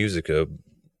trends in music are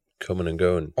coming and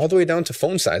going. All the way down to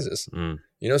phone sizes.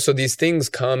 You know, so these things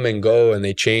come and go and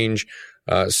they change.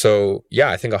 So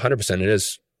yeah, I think 100% it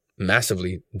is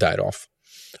massively died off.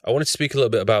 I wanted to speak a little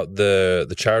bit about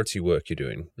the charity work you're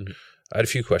doing. I had a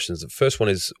few questions. The first one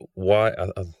is why,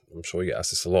 I'm sure you get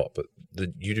asked this a lot, but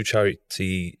you do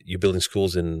charity, you're building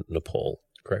schools in Nepal.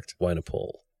 Correct. Why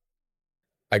Nepal?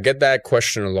 I get that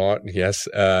question a lot. Yes.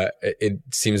 It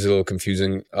seems a little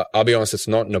confusing. I'll be honest, it's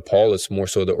not Nepal. It's more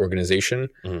so the organization.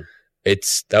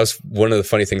 That was one of the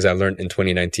funny things I learned in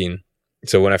 2019.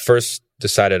 So when I first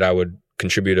decided I would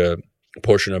contribute a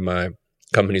portion of my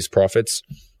company's profits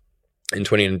in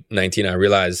 2019,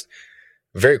 I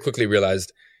very quickly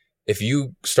realized, if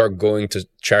you start going to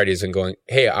charities and going,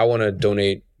 hey, I want to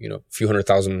donate, a few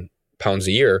 £100,000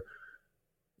 a year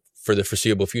for the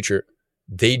foreseeable future,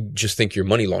 they just think you're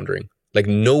money laundering. Like,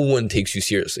 no one takes you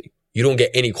seriously. You don't get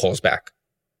any calls back.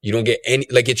 You don't get any,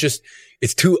 like,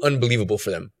 it's too unbelievable for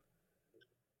them.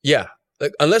 Yeah.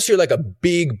 Like, unless you're like a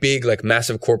big, like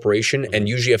massive corporation, and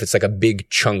usually if it's like a big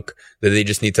chunk that they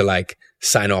just need to like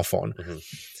sign off on.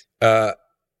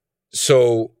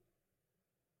 So,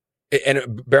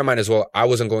 and bear in mind as well, I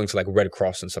wasn't going to like Red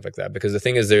Cross and stuff like that, because the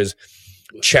thing is, there's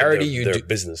charity they're a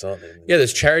business, aren't they? Yeah,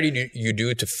 there's charity you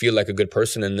do to feel like a good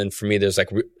person, and then for me, there's like,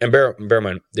 and bear in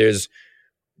mind, there's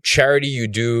charity you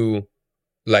do,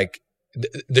 like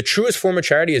the truest form of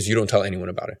charity is you don't tell anyone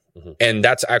about it, and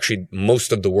that's actually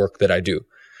most of the work that I do.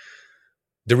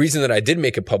 The reason that I did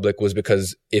make it public was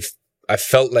because if I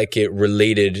felt like it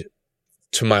related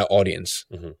to my audience.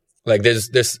 Like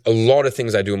there's a lot of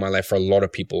things I do in my life for a lot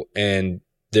of people, and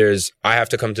I have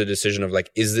to come to the decision of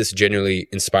like, is this genuinely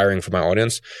inspiring for my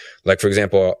audience? Like, for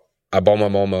example, I bought my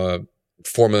mom a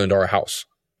 $4 million house,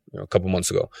 a couple months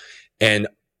ago. And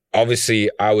obviously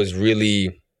I was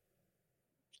really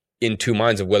in two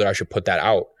minds of whether I should put that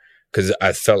out, because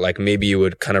I felt like maybe it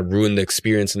would kind of ruin the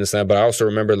experience and this and that. But I also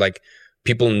remember like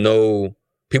people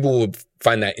would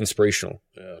find that inspirational,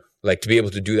 like to be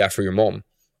able to do that for your mom.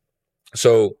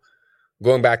 So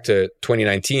going back to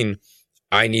 2019,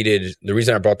 the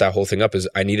reason I brought that whole thing up is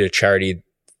I needed a charity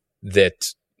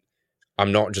that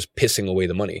I'm not just pissing away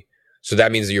the money. So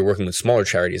that means that you're working with smaller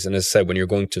charities. And as I said, when you're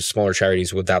going to smaller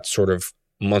charities with that sort of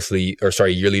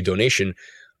yearly donation,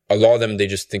 a lot of them, they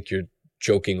just think you're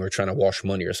joking or trying to wash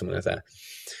money or something like that.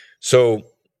 So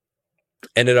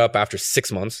ended up after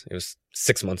 6 months, it was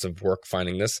 6 months of work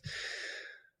finding this,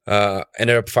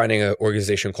 ended up finding an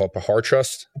organization called Pahar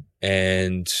Trust,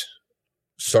 and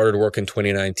started work in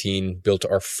 2019, built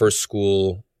our first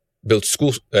school, built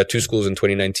two schools in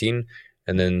 2019.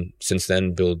 And then since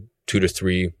then build 2,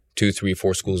 3,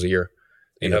 4 schools a year.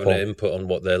 You having an input on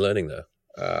what they're learning there?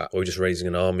 Or just raising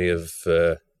an army of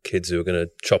kids who are going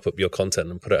to chop up your content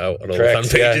and put it out on all the fan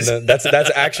pages? Yeah, no,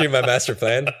 that's actually my master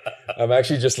plan. I'm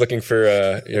actually just looking for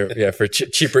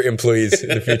cheaper employees in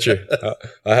the future.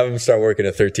 I'll have them start working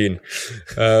at 13.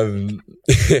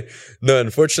 No,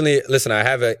 unfortunately, listen, I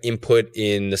have an input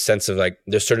in the sense of like,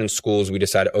 there's certain schools we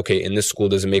decided, okay, in this school,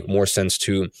 does it make more sense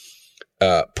to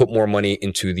put more money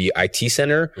into the IT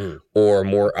center, or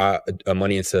more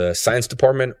money into the science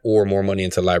department, or more money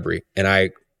into library? And I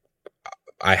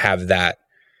have that.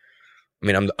 I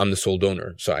mean, I'm the sole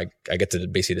donor, so I get to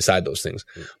basically decide those things.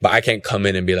 But I can't come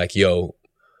in and be like, yo,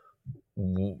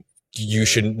 you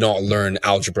should not learn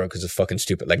algebra because it's fucking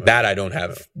stupid. Like that, I don't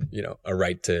have, a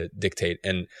right to dictate.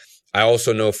 And I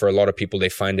also know for a lot of people, they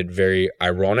find it very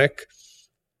ironic,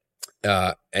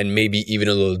 and maybe even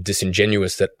a little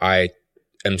disingenuous that I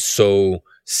am so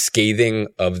scathing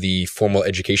of the formal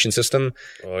education system.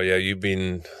 Oh yeah,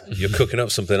 you're cooking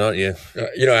up something, aren't you?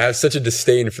 I have such a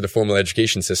disdain for the formal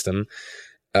education system.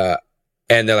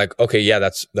 And they're like, okay, yeah,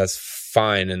 that's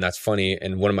fine. And that's funny.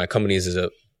 And one of my companies is a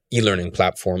e-learning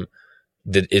platform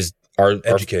that is our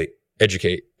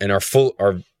educate. And our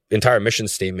entire mission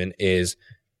statement is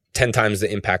 10 times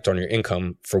the impact on your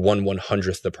income for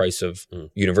 1/100th the price of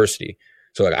university.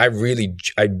 So like,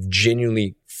 I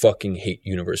genuinely fucking hate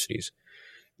universities.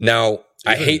 Now,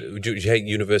 Do you hate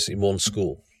university more than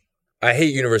school? I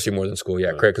hate university more than school.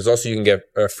 Yeah, correct. Because also you can get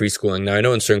free schooling. Now, I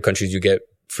know in certain countries you get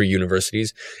free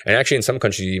universities, and actually in some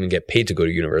countries you even get paid to go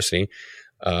to university.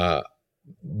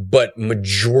 But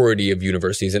majority of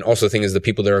universities, and also the thing is the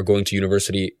people that are going to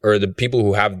university, or the people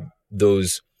who have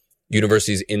those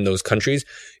universities in those countries,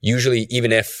 usually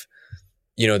even if,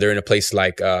 they're in a place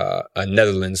like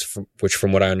Netherlands, which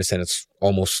from what I understand, it's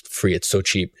almost free. It's so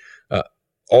cheap.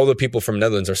 All the people from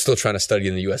Netherlands are still trying to study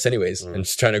in the US anyways, and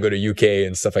just trying to go to UK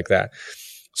and stuff like that.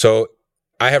 So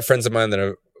I have friends of mine that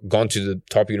have gone to the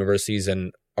top universities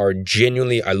and are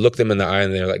genuinely, I look them in the eye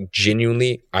and they're like,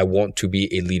 genuinely, I want to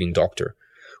be a leading doctor,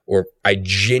 or I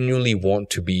genuinely want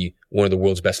to be one of the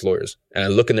world's best lawyers. And I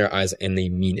look in their eyes and they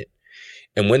mean it.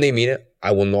 And when they mean it,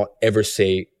 I will not ever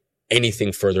say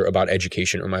anything further about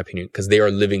education or my opinion, because they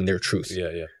are living their truth.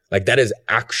 Yeah. Like that is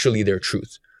actually their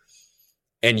truth.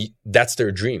 And that's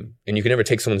their dream. And you can never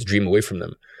take someone's dream away from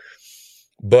them.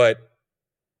 But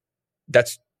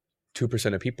that's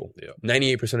 2% of people. Yeah.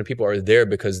 98% of people are there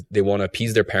because they want to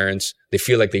appease their parents. They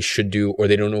feel like they should do, or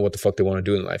they don't know what the fuck they want to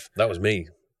do in life. That was me.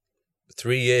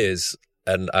 3 years.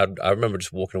 And I remember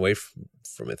just walking away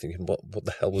from it thinking, what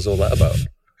the hell was all that about?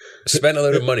 Spent a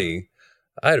load of money.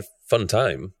 I had a fun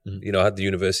time. I had the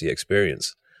university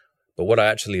experience. But what I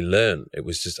actually learned, it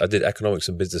was just, I did economics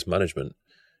and business management.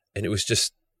 And it was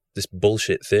just this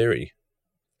bullshit theory.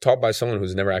 Taught by someone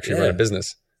who's never actually run a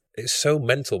business. It's so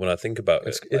mental when I think about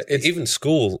it. It's even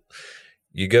school,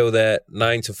 you go there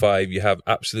 9 to 5, you have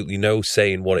absolutely no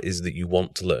say in what it is that you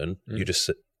want to learn. You just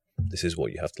sit, this is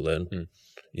what you have to learn.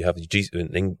 You have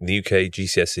in the UK,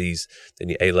 GCSEs, then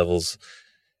your A-levels.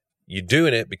 You're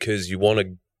doing it because you want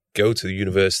to go to the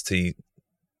university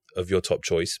of your top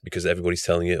choice, because everybody's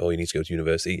telling you, oh, you need to go to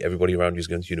university. Everybody around you is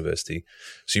going to university.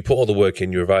 So you put all the work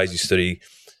in, you revise, you study,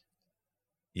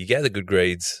 you get the good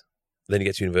grades, then you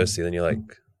get to university, then you're like,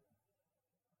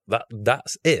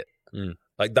 that's it.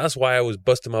 Like, that's why I was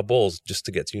busting my balls just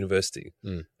to get to university.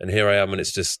 And here I am, and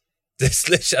it's just,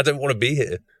 I don't want to be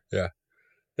here. Yeah.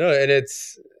 No, and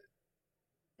it's,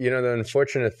 the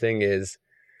unfortunate thing is,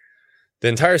 the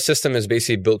entire system is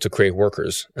basically built to create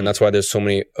workers. And that's why there's so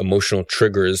many emotional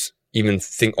triggers, even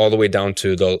think all the way down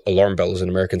to the alarm bells in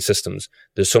American systems.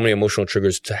 There's so many emotional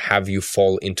triggers to have you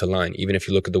fall into line, even if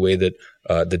you look at the way that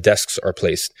the desks are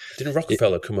placed. Didn't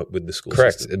Rockefeller come up with the school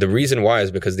correct. system? The reason why is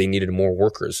because they needed more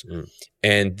workers.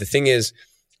 And the thing is,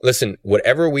 listen,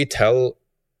 whatever we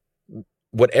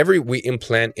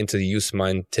implant into the youth's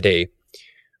mind today,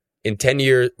 in 5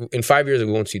 years,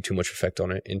 we won't see too much effect on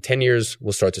it. In 10 years,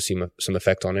 we'll start to see some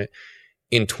effect on it.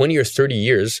 In 20 or 30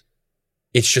 years,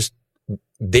 it's just,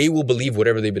 they will believe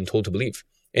whatever they've been told to believe.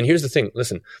 And here's the thing.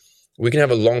 Listen, we can have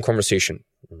a long conversation.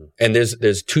 And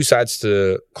there's two sides to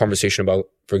the conversation about,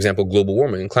 for example, global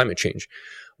warming and climate change.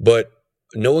 But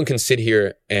no one can sit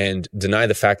here and deny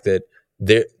the fact that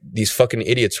these fucking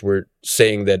idiots were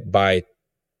saying that by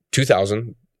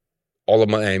 2000, all of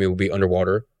Miami will be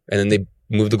underwater. And then they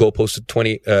moved the goalpost to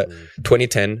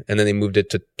 2010, and then they moved it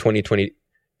to 2020,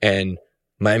 and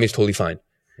Miami's totally fine.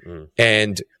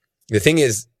 And the thing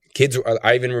is,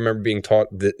 I even remember being taught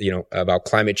that, about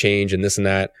climate change and this and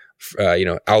that.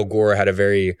 Al Gore had a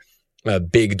very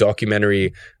big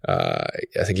documentary. I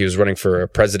think he was running for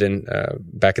president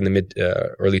back in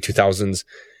the early 2000s.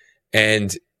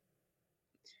 And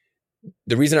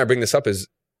the reason I bring this up is,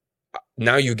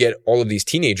 now you get all of these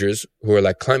teenagers who are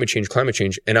like, climate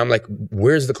change. And I'm like,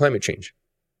 where's the climate change?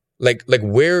 Like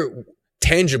where's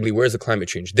the climate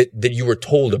change that you were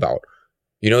told about?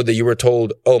 That you were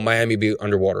told, oh, Miami be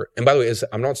underwater. And by the way,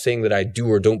 I'm not saying that I do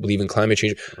or don't believe in climate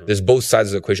change. There's both sides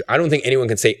of the equation. I don't think anyone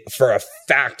can say for a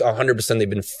fact 100% they've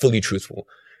been fully truthful.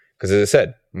 Because as I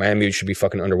said, Miami should be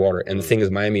fucking underwater. And the thing is,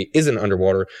 Miami isn't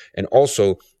underwater. And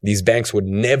also, these banks would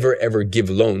never, ever give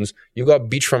loans. You've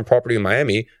got beachfront property in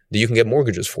Miami that you can get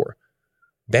mortgages for.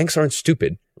 Banks aren't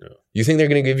stupid. Yeah. You think they're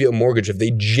going to give you a mortgage if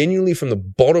they genuinely from the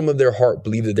bottom of their heart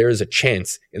believe that there is a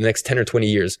chance in the next 10 or 20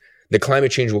 years that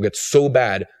climate change will get so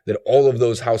bad that all of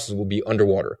those houses will be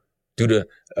underwater due to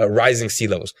rising sea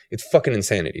levels. It's fucking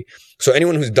insanity. So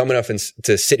anyone who's dumb enough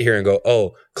to sit here and go,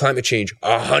 oh, climate change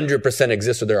 100%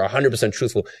 exists or they're 100%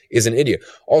 truthful is an idiot.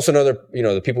 Also another,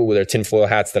 the people with their tinfoil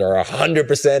hats that are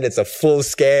 100%, it's a full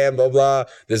scam, blah, blah.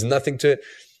 There's nothing to it.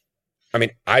 I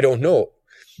mean, I don't know.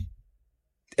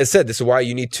 As said, this is why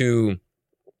the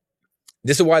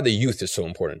youth is so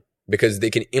important, because they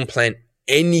can implant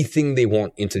anything they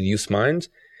want into the youth's minds,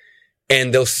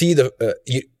 and they'll see that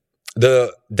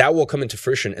will come into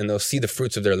fruition, and they'll see the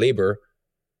fruits of their labor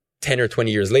 10 or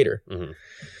 20 years later. Mm-hmm.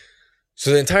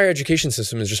 So the entire education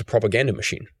system is just a propaganda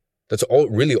machine. That's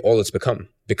really all it's become,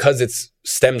 because it's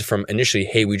stemmed from initially,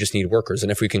 hey, we just need workers.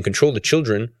 And if we can control the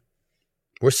children,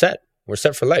 we're set. We're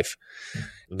set for life.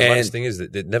 The nice thing is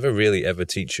that they never really ever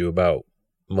teach you about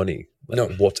money. No.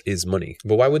 What is money?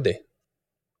 But why would they?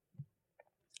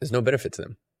 There's no benefit to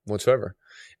them whatsoever.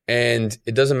 And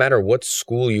it doesn't matter what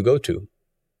school you go to.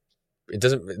 It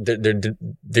doesn't,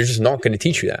 they're just not going to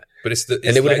teach you that. But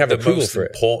and they wouldn't have approval for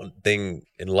it. Important thing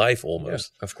in life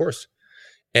almost. Yeah, of course.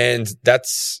 And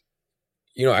that's,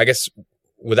 I guess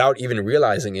without even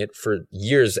realizing it, for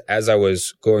years as I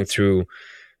was going through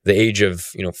the age of,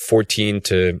 14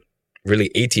 to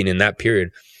really 18, in that period,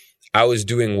 I was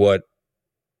doing what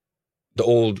the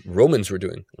old Romans were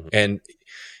doing. Mm-hmm. And,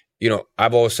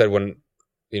 I've always said when,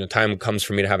 time comes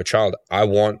for me to have a child, I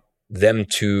want them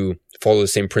to follow the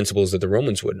same principles that the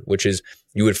Romans would, which is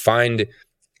you would find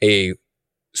a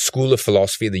school of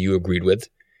philosophy that you agreed with,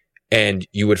 and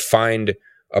you would find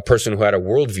a person who had a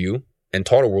worldview and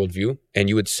taught a worldview, and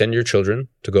you would send your children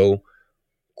to go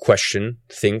question,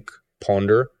 think,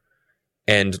 ponder,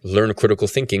 and learn critical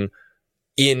thinking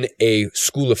in a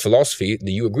school of philosophy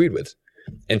that you agreed with.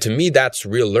 And to me, that's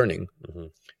real learning.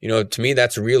 Mm-hmm. To me,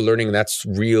 that's real learning. That's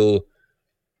real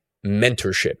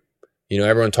mentorship.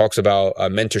 Everyone talks about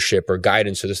mentorship or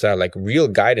guidance or this, that, like real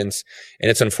guidance. And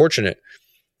it's unfortunate.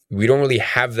 We don't really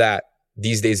have that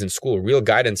these days in school. Real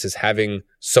guidance is having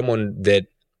someone that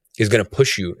is going to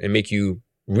push you and make you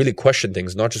really question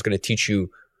things, not just going to teach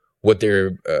you what they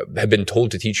have been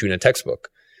told to teach you in a textbook.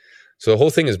 So the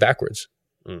whole thing is backwards.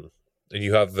 Mm. And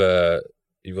you've got a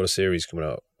series coming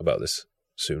out about this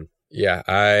soon. Yeah,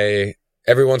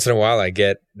 every once in a while I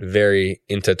get very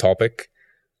into topic.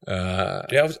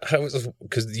 Because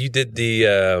you did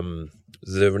the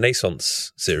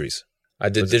Renaissance series. I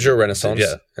did Digital Renaissance,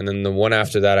 yeah, and then the one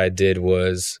after that I did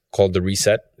was called The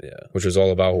Reset, which was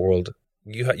all about world.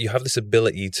 You have this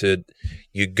ability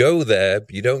you go there,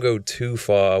 but you don't go too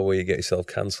far where you get yourself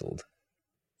cancelled.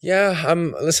 Yeah,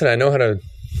 listen, I know how to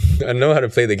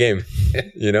play the game,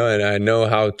 and I know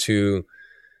how to.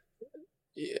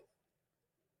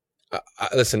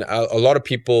 Listen, a lot of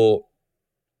people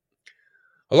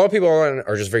are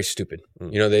just very stupid.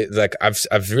 They like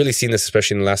I've really seen this,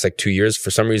 especially in the last 2 years.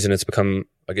 For some reason, it's become.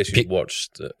 I guess you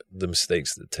watched the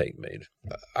mistakes that Tate made.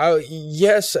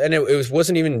 Yes, and it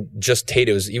wasn't even just Tate.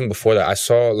 It was even before that. I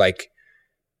saw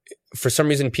for some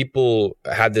reason people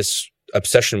had this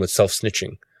obsession with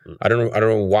self-snitching. I don't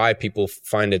know why people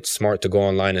find it smart to go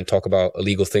online and talk about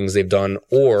illegal things they've done,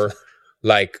 or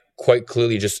quite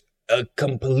clearly just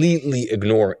completely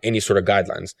ignore any sort of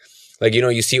guidelines.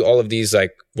 You see all of these,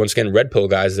 once again, red pill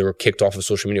guys that were kicked off of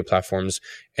social media platforms,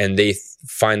 and they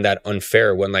find that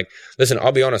unfair when, listen,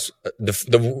 I'll be honest,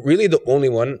 the only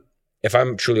one, if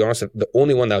I'm truly honest, the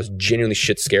only one that I was genuinely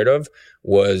shit scared of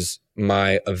was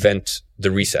my event, The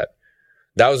Reset.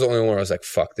 That was the only one where I was like,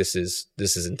 fuck, this is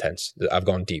intense. I've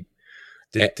gone deep.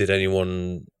 Did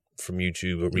anyone from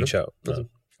YouTube reach out? No.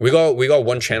 We got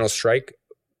one channel strike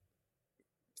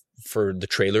for the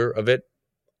trailer of it.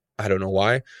 I don't know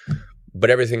why, but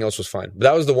everything else was fine. But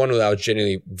that was the one that I was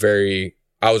genuinely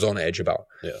I was on edge about.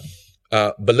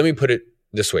 Yeah. But let me put it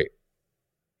this way.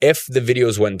 If the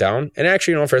videos went down, and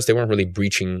actually, first, they weren't really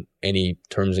breaching any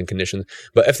terms and conditions,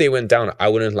 but if they went down, I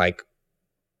wouldn't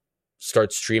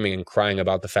start streaming and crying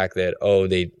about the fact that,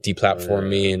 they deplatformed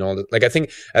me and all that. I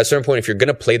think at a certain point, if you're going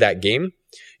to play that game,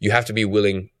 you have to be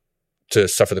willing to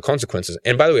suffer the consequences.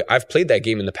 And by the way, I've played that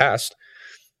game in the past,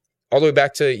 all the way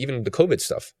back to even the COVID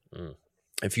stuff. Mm.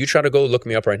 If you try to go look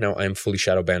me up right now, I am fully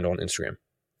shadow banned on Instagram.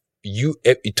 You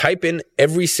type in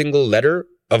every single letter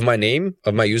of my name,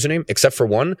 of my username, except for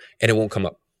one, and it won't come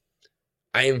up.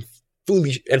 I am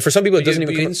fully, and for some people, it doesn't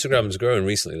even come up. Instagram's growing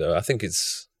recently, though. I think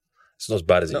it's not as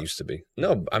bad as it used to be.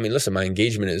 No, I mean, listen, my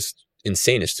engagement is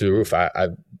insane. It's through the roof. I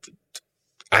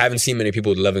haven't seen many people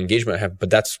with the level of engagement I have, but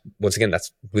that's, once again,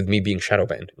 that's with me being shadow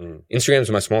banned. Mm. Instagram is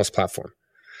my smallest platform.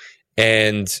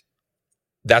 And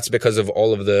that's because of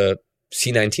all of the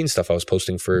C19 stuff I was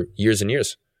posting for years and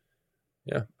years.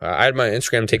 Yeah. I had my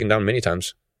Instagram taken down many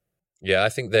times. Yeah, I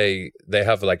think they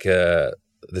have like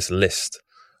this list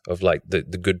of like the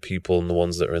good people and the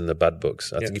ones that are in the bad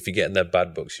books. I think if you get in their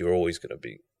bad books, you're always going to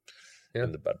be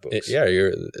in the bad books.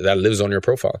 That lives on your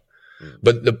profile.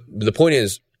 But the point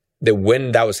is that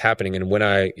when that was happening, and when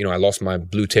I lost my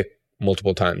blue tick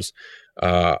multiple times,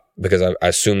 because I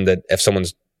assumed that if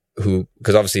someone's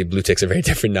because obviously blue ticks are very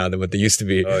different now than what they used to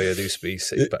be. Oh yeah, they used to be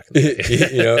safe back in the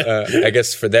day. I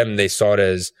guess for them, they saw it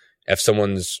as if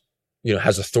someone's,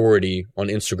 has authority on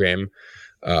Instagram,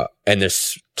 and they're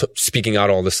speaking out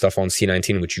all this stuff on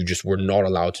C19, which you just were not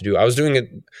allowed to do. I was doing it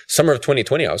summer of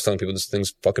 2020. I was telling people this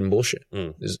thing's fucking bullshit.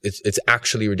 It's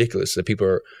actually ridiculous that people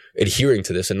are adhering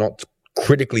to this and not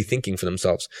critically thinking for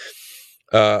themselves.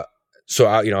 So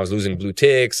I was losing blue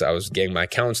ticks. I was getting my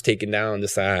accounts taken down.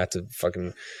 I had to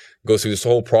fucking go through this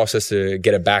whole process to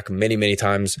get it back many, many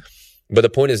times. But the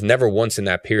point is, never once in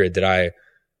that period did I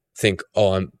think,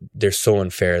 they're so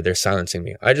unfair. They're silencing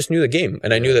me. I just knew the game.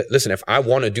 And I knew that, listen, if I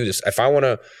want to do this, if I want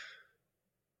to,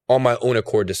 on my own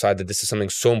accord, decide that this is something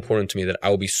so important to me that I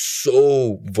will be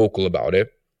so vocal about it,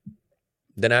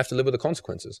 then I have to live with the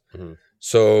consequences. Mm-hmm.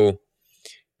 So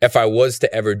if I was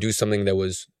to ever do something that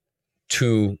was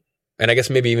too, and I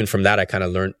guess maybe even from that, I kind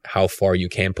of learned how far you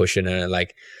can push it. And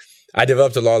I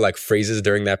developed a lot of phrases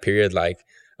during that period.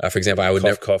 For example, I would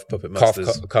cough, puppet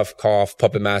masters, cough,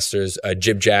 puppet masters,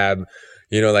 jib jab,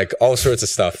 all sorts of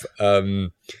stuff.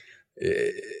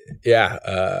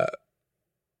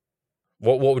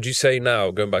 What would you say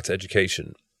now, going back to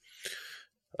education,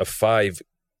 of 5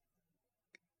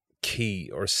 key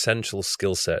or essential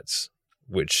skill sets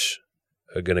which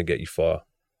are going to get you far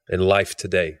in life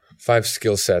today? 5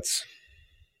 skill sets.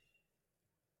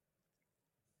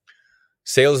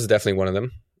 Sales is definitely one of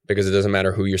them, because it doesn't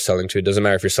matter who you're selling to. It doesn't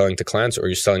matter if you're selling to clients or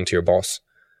you're selling to your boss.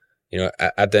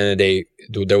 At the end of the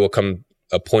day, there will come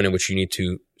a point in which you need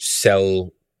to sell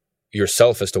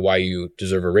yourself as to why you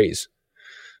deserve a raise.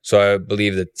 So I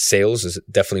believe that sales is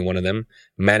definitely one of them.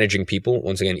 Managing people,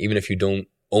 once again, even if you don't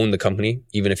own the company,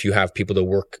 even if you have people that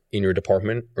work in your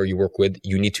department or you work with,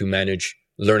 you need to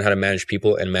learn how to manage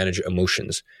people and manage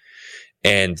emotions.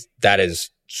 And that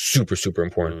is super, super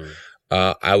important.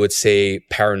 I would say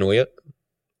paranoia.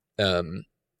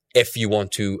 If you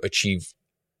want to achieve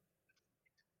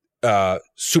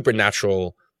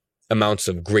supernatural amounts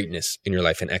of greatness in your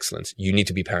life and excellence, you need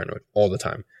to be paranoid all the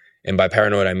time. And by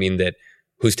paranoid, I mean that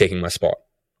who's taking my spot?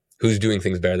 Who's doing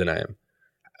things better than I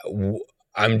am?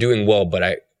 I'm doing well,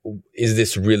 but is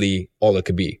this really all it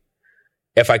could be?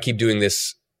 If I keep doing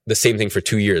the same thing for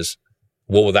 2 years,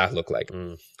 what will that look like?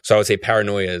 So I would say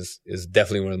paranoia is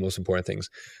definitely one of the most important things.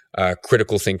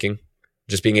 Critical thinking,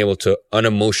 just being able to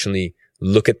unemotionally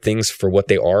look at things for what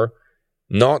they are,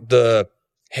 not the,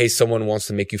 hey, someone wants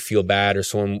to make you feel bad or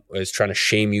someone is trying to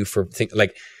shame you for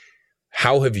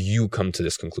how have you come to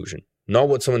this conclusion? Not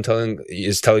what someone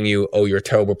is telling you, oh, you're a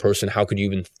terrible person. How could you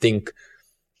even think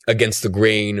against the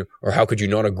grain? Or how could you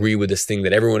not agree with this thing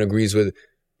that everyone agrees with?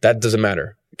 That doesn't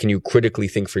matter. Can you critically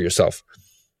think for yourself?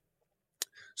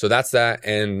 So that's that.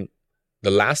 And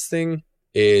the last thing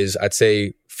is, I'd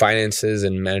say, finances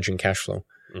and managing cash flow.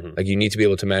 Mm-hmm. You need to be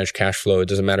able to manage cash flow. It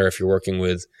doesn't matter if you're working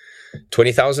with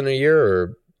 $20,000 a year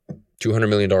or $200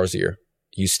 million a year.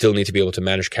 You still need to be able to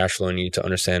manage cash flow, and you need to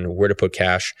understand where to put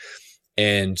cash.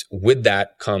 And with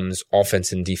that comes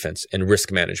offense and defense and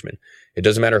risk management. It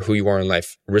doesn't matter who you are in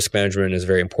life. Risk management is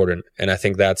very important. And I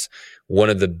think that's one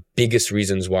of the biggest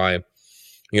reasons why,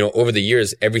 over the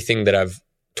years, everything that I've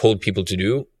told people to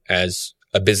do as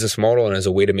a business model and as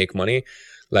a way to make money,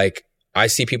 I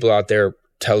see people out there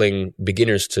telling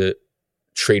beginners to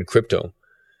trade crypto.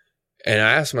 And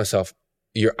I ask myself,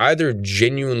 you're either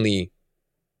genuinely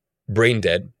brain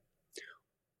dead,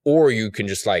 or you can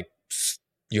just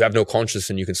you have no conscience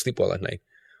and you can sleep well at night.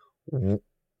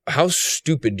 How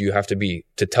stupid do you have to be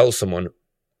to tell someone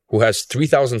who has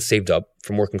 $3,000 saved up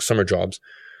from working summer jobs,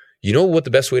 you know what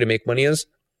the best way to make money is?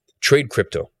 Trade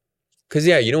crypto. Because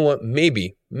you know what?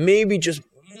 Maybe just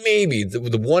maybe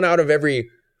the one out of every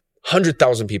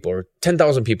 100,000 people or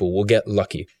 10,000 people will get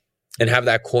lucky and have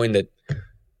that coin that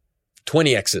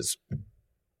 20x's.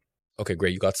 Okay,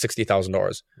 great. You got $60,000.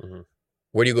 Mm-hmm.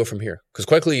 Where do you go from here? Because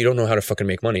quite clearly you don't know how to fucking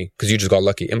make money because you just got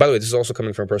lucky. And by the way, this is also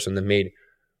coming from a person that made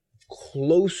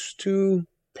close to,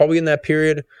 probably in that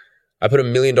period, I put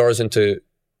 $1 million into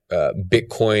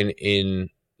Bitcoin in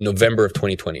November of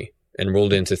 2020 and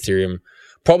rolled into Ethereum.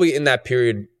 Probably in that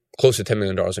period, close to $10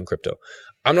 million in crypto.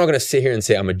 I'm not going to sit here and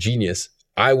say I'm a genius.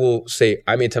 I will say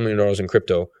I made $10 million in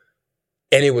crypto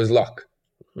and it was luck.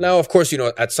 Now, of course,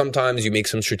 at sometimes you make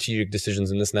some strategic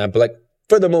decisions in this and that, but like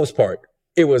for the most part,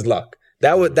 it was luck.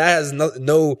 That has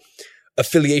no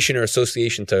affiliation or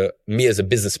association to me as a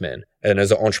businessman and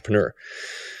as an entrepreneur.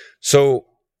 So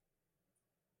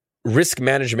risk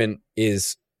management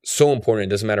is so important. It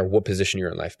doesn't matter what position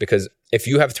you're in life, because if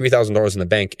you have $3,000 in the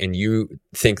bank and you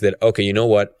think that, okay, you know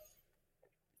what?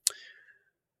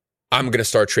 I'm going to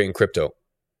start trading crypto.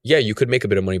 Yeah, you could make a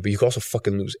bit of money, but you could also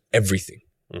fucking lose everything.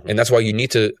 Mm-hmm. And that's why you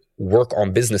need to work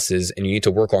on businesses, and you need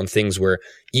to work on things where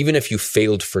even if you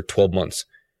failed for 12 months,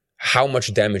 how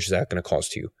much damage is that going to cause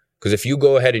to you? Because if you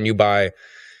go ahead and you buy,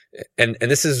 and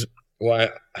this is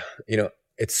why,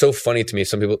 it's so funny to me.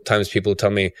 Sometimes people tell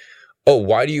me, oh,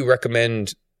 why do you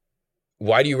recommend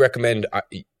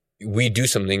we do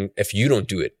something if you don't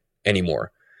do it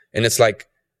anymore? And it's like,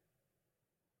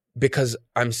 because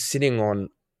I'm sitting on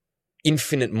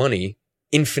infinite money,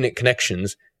 infinite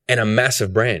connections, and a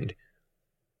massive brand.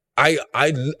 I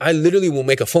literally will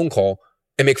make a phone call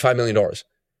and make $5 million.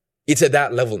 It's at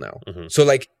that level now. Mm-hmm. So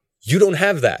like, you don't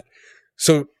have that.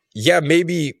 So yeah,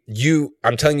 maybe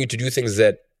I'm telling you to do things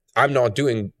that I'm not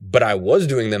doing, but I was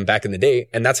doing them back in the day.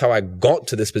 And that's how I got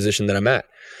to this position that I'm at.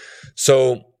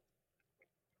 So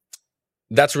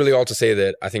that's really all to say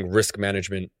that I think risk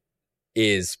management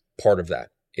is part of that,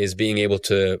 is being able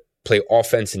to play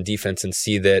offense and defense and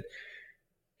see that,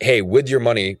 hey, with your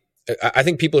money, I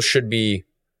think people should be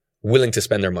willing to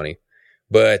spend their money.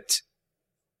 But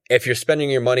if you're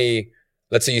spending your money,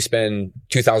 let's say you spend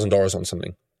 $2,000 on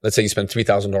something. Let's say you spend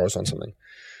 $3,000 on something.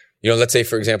 Let's say,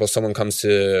 for example, someone comes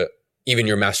to even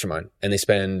your mastermind and they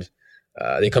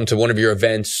come to one of your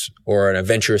events or an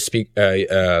event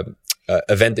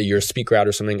that you're a speaker at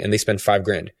or something, and they spend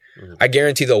 $5,000. Mm-hmm. I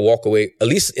guarantee they'll walk away, at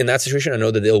least in that situation, I know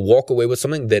that they'll walk away with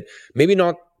something that maybe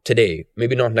not today,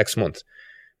 maybe not next month,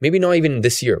 maybe not even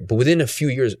this year, but within a few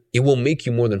years, it will make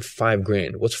you more than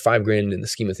 $5,000. What's $5,000 in the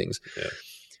scheme of things? Yeah.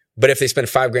 But if they spend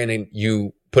 $5,000 and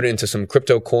you put it into some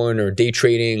crypto coin or day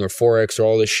trading or Forex or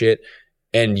all this shit,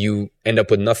 and you end up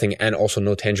with nothing and also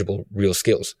no tangible real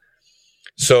skills.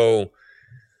 So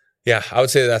yeah, I would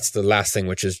say that's the last thing,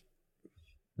 which is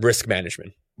risk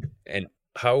management. And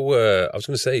how, I was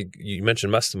going to say, you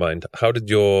mentioned mastermind. How did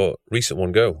your recent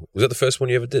one go? Was that the first one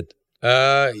you ever did?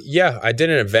 Yeah, I did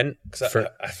an event. I'm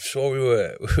sure we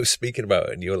were speaking about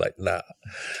it and you were like, nah,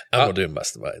 I'm not doing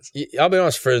masterminds. I'll be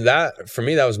honest, for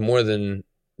me, that was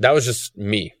that was just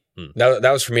me. That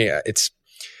was for me. It's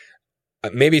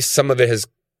maybe some of it has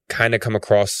kind of come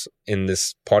across in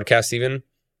this podcast even.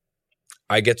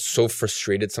 I get so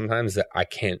frustrated sometimes that I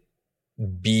can't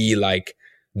be like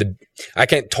I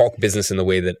can't talk business in the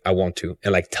way that I want to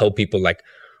and like tell people like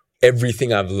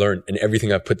everything I've learned and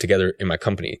everything I've put together in my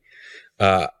company.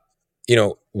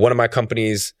 One of my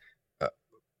companies,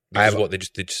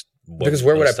 because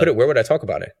where would I put it? Where would I talk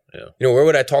about it? Yeah. Where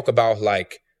would I talk about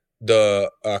like the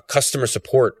customer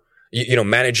support,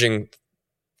 managing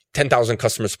 10,000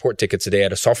 customer support tickets a day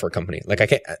at a software company? Like I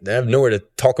have nowhere to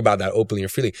talk about that openly or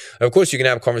freely. Of course, you can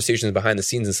have conversations behind the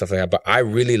scenes and stuff like that, but I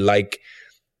really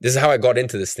this is how I got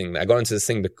into this thing. I got into this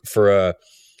thing for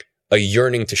a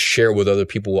yearning to share with other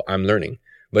people what I'm learning.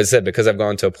 But as I said, because I've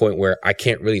gone to a point where I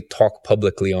can't really talk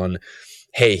publicly on,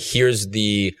 hey, here's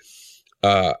the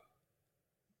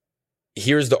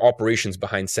operations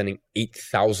behind sending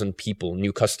 8,000 people,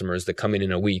 new customers that come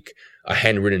in a week, a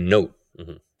handwritten note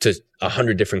to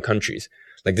 100 different countries.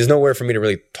 Like there's nowhere for me to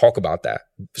really talk about that.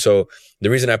 So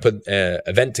the reason I put an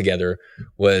event together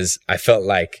was I felt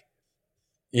like,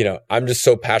 I'm just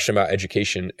so passionate about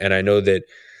education. And I know that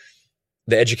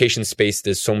the education space,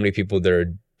 there's so many people that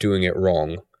are doing it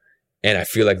wrong. And I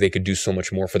feel like they could do so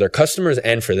much more for their customers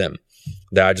and for them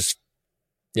that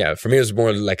for me, it was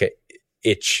more like an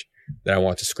itch that I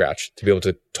want to scratch, to be able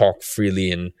to talk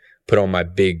freely and put on my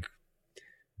big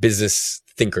business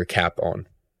thinker cap on.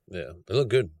 Yeah, it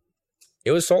looked good.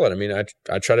 It was solid. I mean,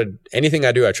 I try to, anything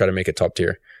I do, I try to make it top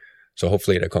tier. So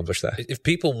hopefully it accomplished that. If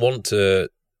people want to,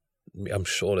 I'm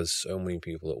sure there's so many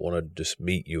people that want to just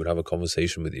meet you and have a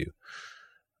conversation with you.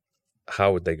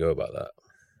 How would they go about that?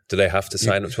 Do they have to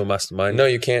sign up to a mastermind? No,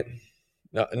 you can't.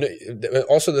 No.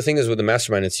 Also, the thing is with the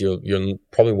mastermind, it's you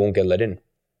probably won't get let in.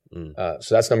 So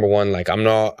that's number one. Like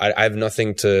I have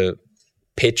nothing to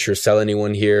pitch or sell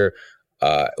anyone here.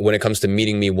 When it comes to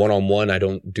meeting me one-on-one, I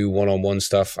don't do one-on-one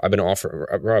stuff. I've been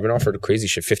offered crazy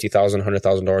shit, $50,000,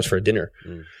 $100,000 for a dinner.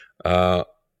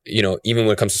 Even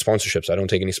when it comes to sponsorships, I don't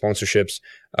take any sponsorships.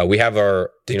 We have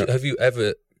our, have you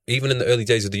ever, even in the early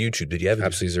days of the YouTube, did you ever?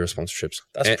 Absolutely zero sponsorships.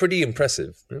 That's pretty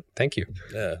impressive. Thank you.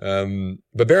 Yeah.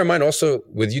 But bear in mind also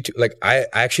with YouTube, like I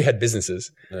actually had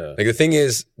businesses. Yeah. Like the thing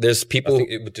is, there's people. I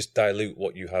think it would just dilute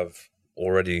what you have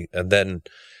already. And then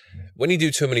when you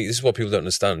do too many, this is what people don't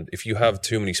understand. If you have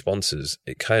too many sponsors,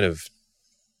 it kind of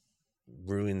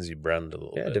ruins your brand a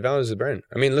little bit. Yeah, it devalues the brand.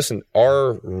 I mean, listen,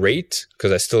 our rate,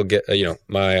 because I still get,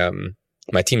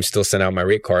 my team still sent out my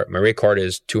rate card. My rate card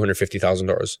is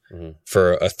 $250,000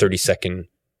 for a 30-second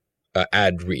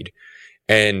ad read.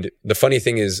 And the funny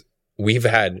thing is, we've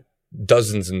had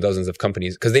dozens and dozens of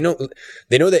companies, because they know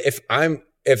that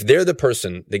if they're the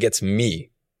person that gets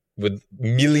me with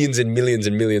millions and millions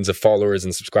and millions of followers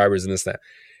and subscribers and this and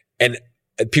that,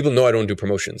 and people know I don't do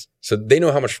promotions, so they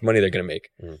know how much money they're going to make.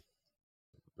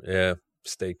 Yeah,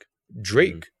 stake.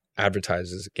 Drake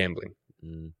advertises gambling,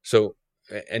 so.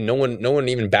 And no one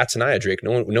even bats an eye at Drake.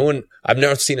 No one. I've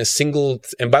never seen a single.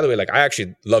 And by the way, like, I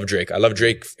actually love Drake. I love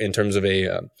Drake in terms of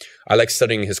I like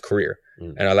studying his career,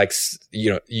 and I like,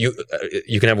 you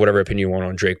can have whatever opinion you want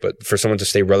on Drake, but for someone to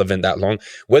stay relevant that long,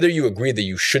 whether you agree that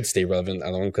you should stay relevant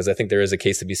that long, because I think there is a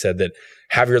case to be said that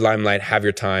have your limelight, have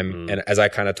your time, and as I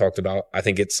kind of talked about, I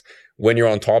think it's when you're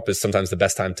on top is sometimes the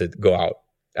best time to go out.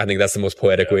 I think that's the most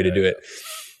poetic way to do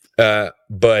it.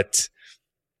 But.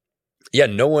 Yeah,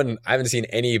 I haven't seen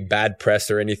any bad press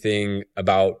or anything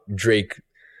about Drake,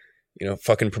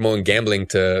 fucking promoting gambling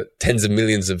to tens of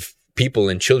millions of people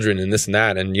and children and this and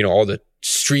that, and, all the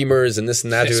streamers and this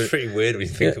and that. It's pretty weird when you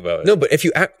think about it. No, but if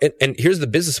you, and here's the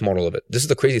business model of it. This is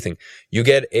the crazy thing. You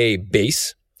get a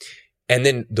base, and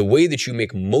then the way that you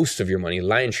make most of your money,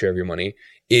 lion's share of your money,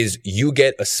 is you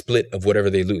get a split of whatever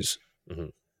they lose.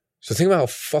 So think about how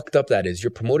fucked up that is.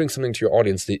 You're promoting something to your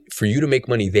audience that for you to make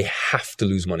money, they have to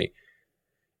lose money.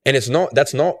 And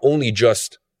that's not only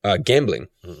just gambling.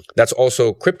 That's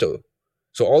also crypto.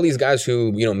 So all these guys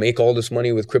who, make all this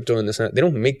money with crypto and this and that, they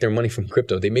don't make their money from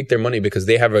crypto. They make their money because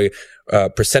they have a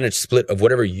percentage split of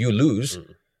whatever you lose.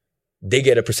 They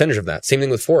get a percentage of that. Same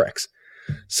thing with Forex.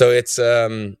 So it's,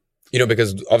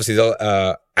 because obviously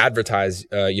they'll advertise,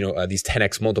 these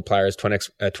 10x multipliers,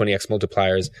 20x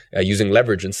multipliers using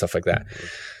leverage and stuff like that.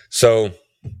 So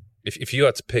if you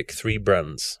had to pick 3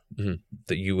 brands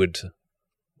that you would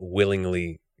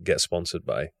willingly get sponsored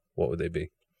by, what would they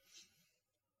be?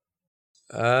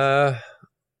 3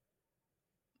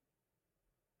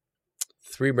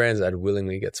 brands I'd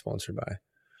willingly get sponsored by,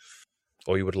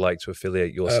 or you would like to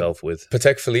affiliate yourself with.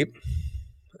 Patek Philippe,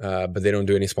 but they don't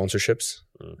do any sponsorships.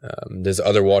 There's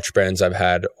other watch brands I've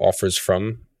had offers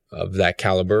from of that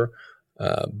caliber,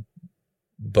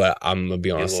 but I'm gonna be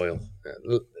honest. You're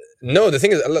loyal. No, the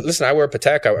thing is, listen, I wear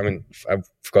Patek. I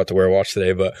forgot to wear a watch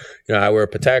today, but I wear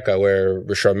Patek, I wear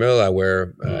Richard Mille, I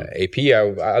wear AP.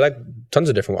 I like tons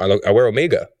of different. I wear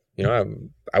Omega.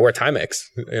 I wear Timex.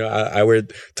 I wear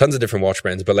tons of different watch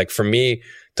brands. But like for me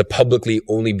to publicly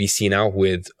only be seen out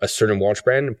with a certain watch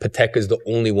brand, Patek is the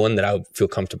only one that I would feel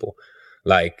comfortable.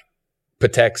 Like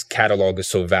Patek's catalog is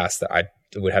so vast that I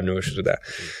would have no issues with that.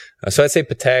 So I'd say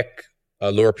Patek,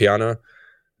 Loro Piana.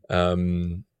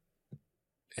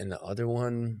 And the other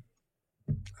one,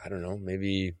 I don't know,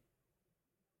 maybe,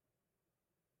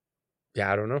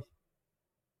 I don't know.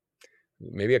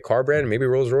 Maybe a car brand, maybe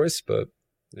Rolls Royce, but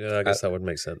yeah, I guess that would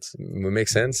make sense. Would make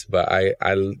sense, but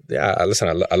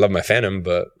listen, I love my Phantom,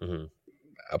 but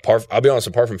I'll be honest,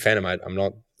 apart from Phantom, I'm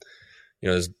not,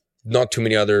 there's not too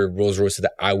many other Rolls Royces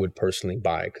that I would personally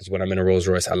buy, because when I'm in a Rolls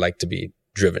Royce, I like to be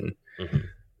driven.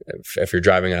 If you're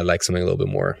driving, I like something a little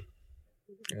bit more.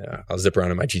 Yeah, I'll zip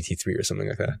around in my GT3 or something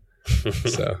like that.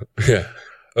 So, yeah.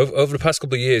 Over the past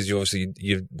couple of years,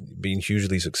 you've been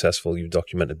hugely successful. You've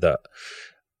documented that.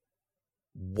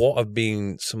 What have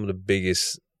been some of the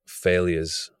biggest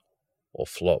failures or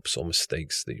flops or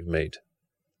mistakes that you've made?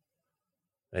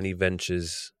 Any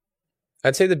ventures?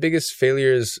 I'd say the biggest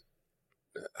failures.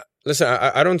 Listen,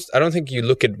 I don't think you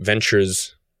look at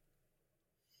ventures.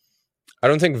 I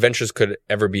don't think ventures could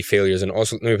ever be failures. And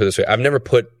also, let me put it this way. I've never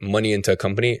put money into a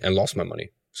company and lost my money.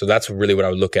 So that's really what I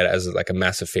would look at as like a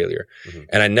massive failure.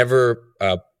 And I never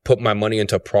put my money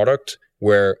into a product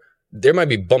where there might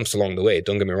be bumps along the way.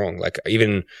 Don't get me wrong. Like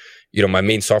even, my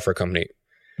main software company,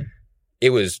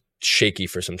 it was shaky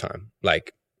for some time.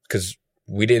 Like, cause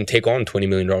we didn't take on $20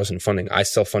 million in funding. I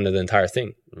self-funded the entire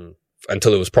thing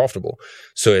until it was profitable.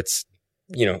 So it's,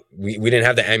 we didn't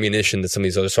have the ammunition that some of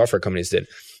these other software companies did.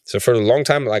 So for a long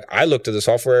time, like I looked at the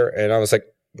software and I was like,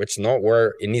 it's not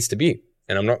where it needs to be.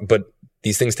 And I'm not, but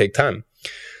these things take time.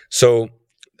 So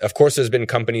of course there's been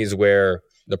companies where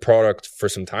the product for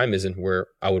some time isn't where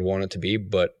I would want it to be,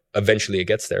 but eventually it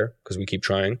gets there because we keep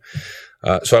trying.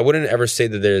 So I wouldn't ever say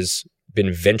that there's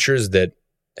been ventures that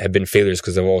have been failures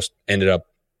because they've all ended up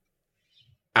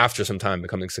after some time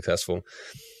becoming successful.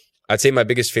 I'd say my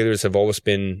biggest failures have always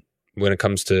been when it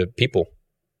comes to people.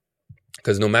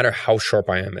 Because no matter how sharp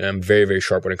I am, and I'm very, very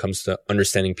sharp when it comes to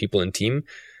understanding people and team,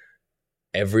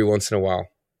 every once in a while,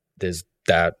 there's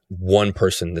that one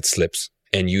person that slips,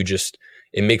 and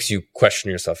it makes you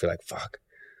question yourself. You're like, fuck.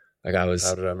 Like how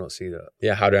did I not see that?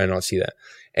 Yeah, how did I not see that?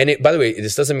 And by the way,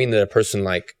 this doesn't mean that a person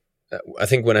like, I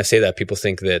think when I say that, people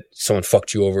think that someone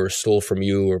fucked you over, stole from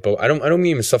you, or I don't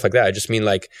mean stuff like that. I just mean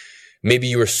like maybe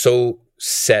you were so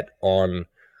set on.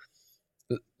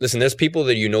 Listen, there's people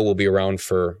that will be around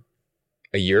for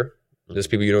a year. There's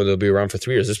people that'll be around for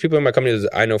 3 years. There's people in my company that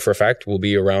I know for a fact will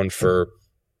be around for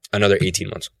another 18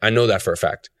 months. I know that for a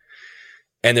fact.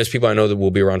 And there's people I know that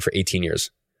will be around for 18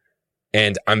 years.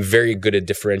 And I'm very good at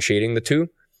differentiating the two.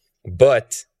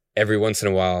 But every once in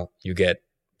a while, you get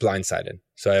blindsided.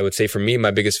 So I would say for me,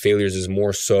 my biggest failures is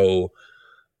more so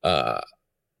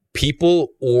people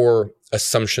or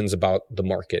assumptions about the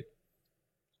market.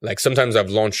 Like sometimes I've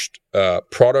launched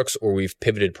products or we've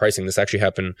pivoted pricing. This actually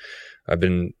happened. I've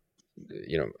been, I've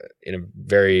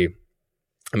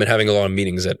been having a lot of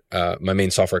meetings at my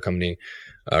main software company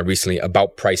recently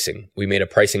about pricing. We made a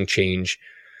pricing change.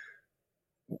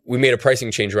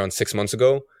 Around 6 months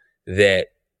ago that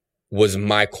was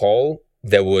my call.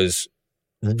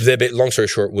 Long story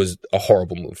short, was a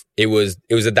horrible move. It was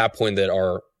at that point that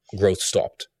our growth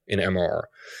stopped in MRR.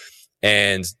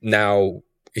 And now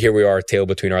here we are, tail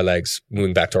between our legs,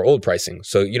 moving back to our old pricing.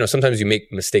 So, sometimes you make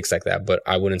mistakes like that, but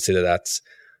I wouldn't say that that's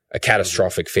a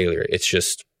catastrophic failure. It's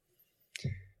just,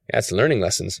 it's learning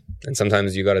lessons. And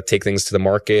sometimes you got to take things to the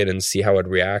market and see how it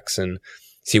reacts and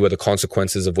see what the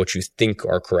consequences of what you think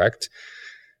are correct.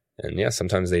 And yeah,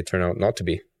 sometimes they turn out not to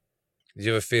be. Did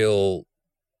you ever feel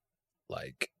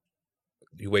like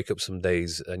you wake up some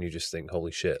days and you just think,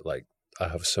 holy shit, like I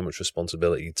have so much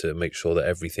responsibility to make sure that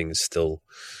everything is still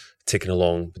ticking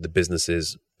along with the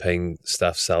businesses, paying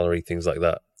staff salary, things like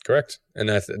that? Correct. And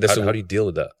how do you deal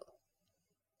with that?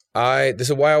 This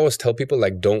is why I always tell people,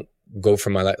 like, don't go for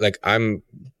my life. Like, I'm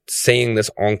saying this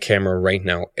on camera right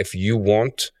now. If you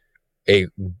want the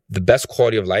best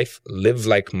quality of life, live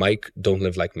like Mike, don't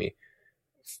live like me.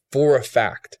 For a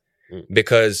fact.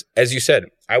 Because as you said,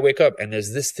 I wake up and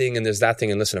there's this thing and there's that thing.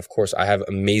 And listen, of course, I have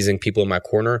amazing people in my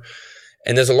corner.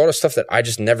 And there's a lot of stuff that I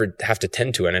just never have to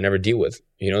tend to and I never deal with.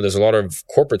 There's a lot of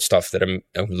corporate stuff that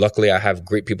luckily I have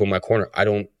great people in my corner. I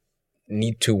don't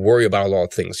need to worry about a lot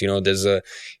of things. There's a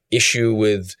issue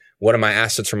with what are my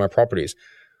assets for my properties.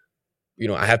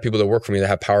 I have people that work for me that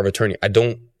have power of attorney. I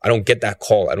don't get that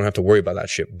call. I don't have to worry about that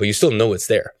shit, but you still know it's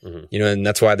there. Mm-hmm. And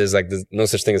that's why there's no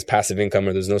such thing as passive income,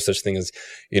 or there's no such thing as,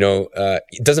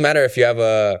 it doesn't matter if you have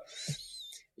a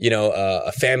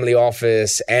family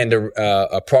office and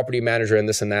a property manager and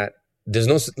this and that. There's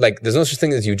no such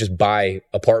thing as you just buy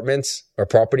apartments or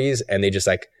properties and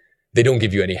they don't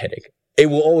give you any headache. It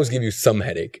will always give you some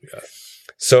headache. Yeah.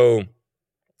 So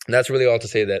that's really all to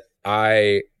say that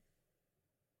I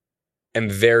am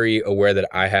very aware that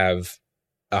I have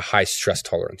a high stress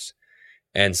tolerance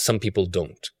and some people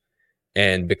don't.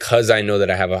 And because I know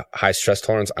that I have a high stress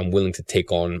tolerance, I'm willing to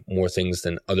take on more things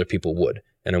than other people would.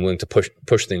 And I'm willing to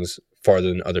push things farther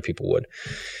than other people would.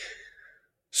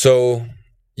 So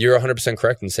you're 100%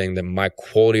 correct in saying that my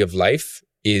quality of life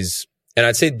is, and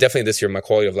I'd say definitely this year, my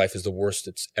quality of life is the worst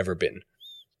it's ever been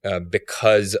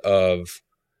because of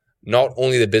not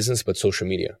only the business, but social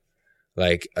media.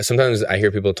 Like sometimes I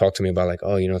hear people talk to me about like,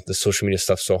 oh, the social media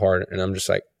stuff's so hard. And I'm just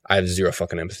like, I have zero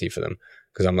fucking empathy for them.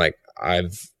 Cause I'm like,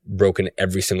 I've broken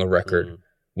every single record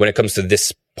when it comes to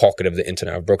this pocket of the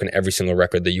internet. I've broken every single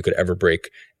record that you could ever break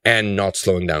and not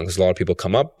slowing down. Cause a lot of people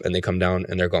come up and they come down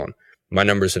and they're gone. My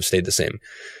numbers have stayed the same.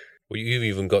 Well, you've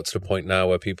even got to the point now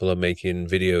where people are making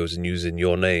videos and using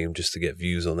your name just to get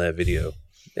views on their video.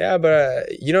 Yeah. But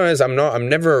I'm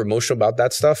never emotional about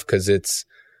that stuff. Cause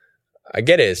I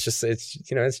get it.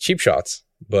 It's cheap shots,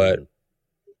 but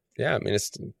yeah, I mean,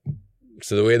 it's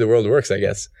the way the world works, I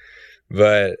guess.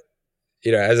 But,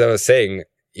 as I was saying,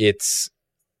 it's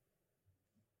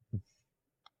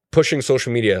pushing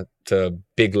social media to a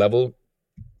big level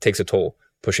takes a toll.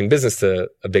 Pushing business to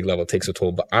a big level takes a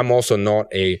toll. But I'm also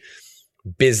not a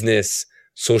business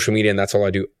social media and that's all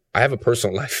I do. I have a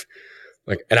personal life.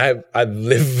 And I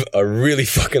live a really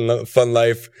fucking fun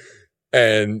life.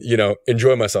 And,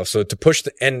 enjoy myself. So to push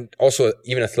and also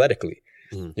even athletically,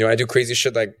 I do crazy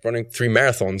shit like running 3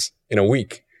 marathons in a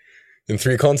week in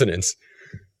 3 continents.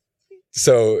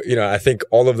 So, I think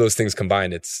all of those things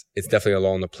combined, it's definitely a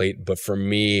lot on the plate. But for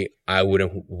me, I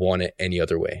wouldn't want it any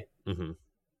other way. Mm-hmm.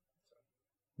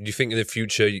 Do you think in the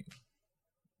future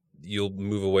you'll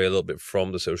move away a little bit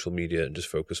from the social media and just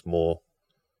focus more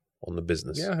on the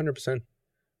business? Yeah, 100%.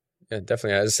 Yeah,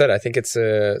 definitely. As I said, I think it's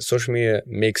social media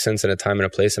makes sense in a time and a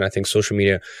place. And I think social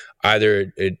media,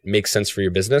 either it makes sense for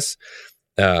your business,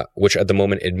 which at the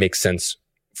moment it makes sense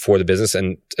for the business.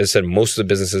 And as I said, most of the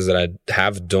businesses that I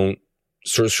have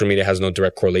social media has no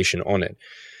direct correlation on it.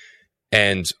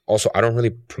 And also, I don't really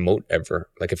promote ever.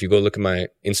 Like if you go look at my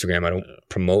Instagram, I don't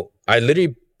promote. I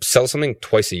literally sell something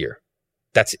twice a year.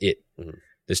 That's it. Mm-hmm.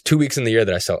 There's 2 weeks in the year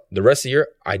that I sell. The rest of the year,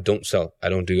 I don't sell. I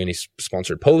don't do any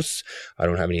sponsored posts. I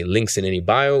don't have any links in any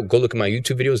bio. Go look at my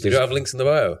YouTube videos. You don't have links in the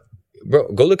bio? Bro,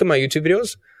 go look at my YouTube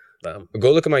videos. Damn.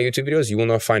 Go look at my YouTube videos. You will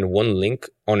not find one link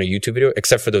on a YouTube video,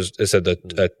 except for those. I said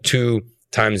the 2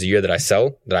 times a year that I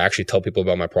sell, that I actually tell people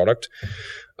about my product.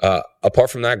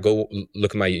 Apart from that, go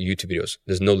look at my YouTube videos.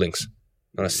 There's no links.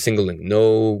 Not a single link.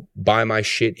 No buy my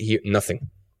shit here. Nothing.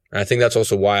 And I think that's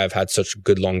also why I've had such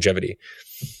good longevity.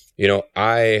 You know,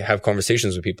 I have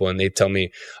conversations with people and they tell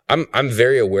me I'm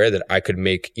very aware that I could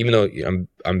make, even though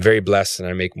I'm very blessed and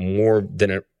I make more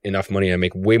than enough money, I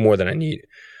make way more than I need.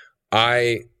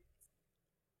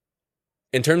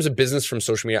 In terms of business from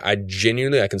social media, I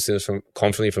consider this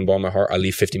confidently from the bottom of my heart, I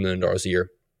leave $50 million a year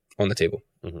on the table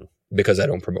because I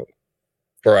don't promote,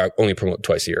 or I only promote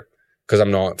twice a year because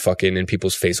I'm not fucking in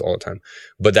people's face all the time.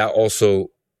 But that also,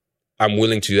 I'm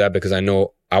willing to do that because I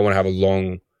know I want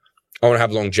to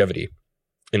have longevity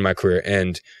in my career.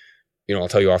 And, you know, I'll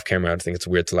tell you off camera, I think it's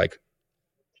weird to like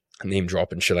name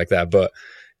drop and shit like that. But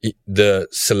the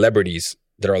celebrities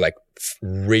that are like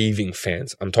raving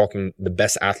fans, I'm talking the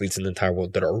best athletes in the entire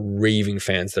world that are raving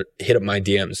fans that hit up my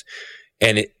DMs.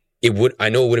 And I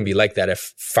know it wouldn't be like that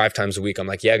if 5 times a week I'm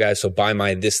like, yeah, guys, so buy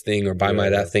my this thing or buy my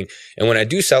that thing. And when I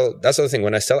do sell, that's the other thing.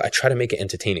 When I sell, I try to make it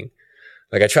entertaining.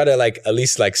 Like I try to like at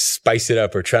least like spice it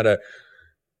up or try to,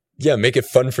 make it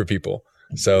fun for people.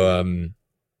 So,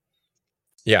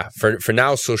 for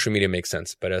now, social media makes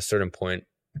sense. But at a certain point,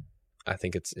 I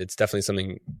think it's definitely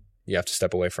something you have to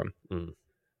step away from. Mm.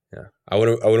 Yeah. I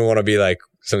wouldn't want to be like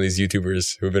some of these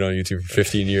YouTubers who've been on YouTube for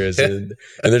 15 years and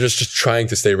they're just trying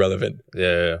to stay relevant.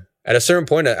 Yeah. At a certain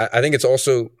point, I think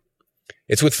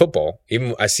it's with football.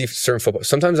 Even I see certain football.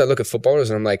 Sometimes I look at footballers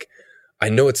and I'm like, I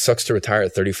know it sucks to retire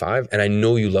at 35 and I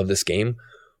know you love this game,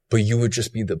 but you would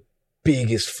just be the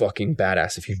biggest fucking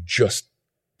badass if you just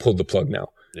pulled the plug now.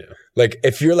 Yeah. Like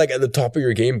if you're like at the top of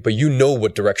your game, but you know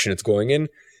what direction it's going in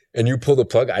and you pull the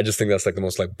plug, I just think that's like the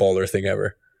most like baller thing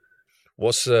ever.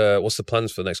 What's the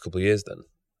plans for the next couple of years then?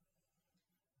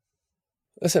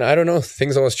 Listen, I don't know.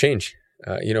 Things always change.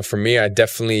 For me, I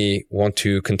definitely want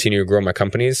to continue to grow my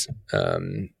companies.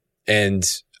 And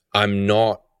I'm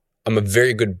a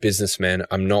very good businessman.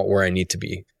 I'm not where I need to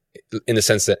be in the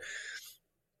sense that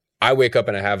I wake up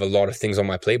and I have a lot of things on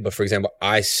my plate. But for example,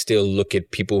 I still look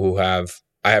at people I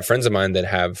have friends of mine that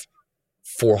have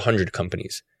 400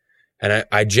 companies. And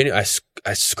I genuinely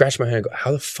scratch my head and go,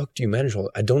 how the fuck do you manage all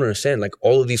that? I don't understand. Like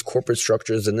all of these corporate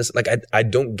structures and this, like I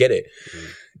don't get it. Mm.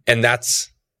 And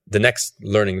that's the next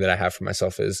learning that I have for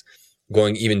myself is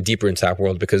going even deeper into that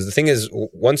world. Because the thing is,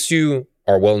 once you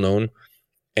are well known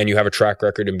and you have a track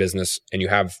record in business and you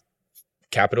have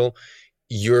capital,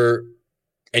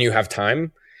 and you have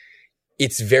time,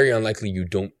 it's very unlikely you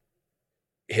don't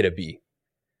hit a B.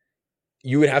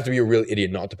 You would have to be a real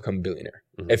idiot not to become a billionaire.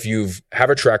 Mm-hmm. If you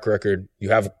have a track record, you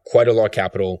have quite a lot of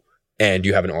capital, and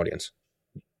you have an audience.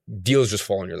 Deals just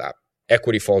fall in your lap.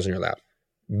 Equity falls in your lap.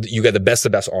 You get the best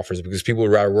of best offers because people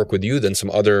would rather work with you than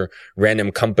some other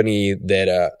random company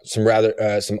that some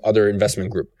other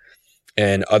investment group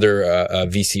and other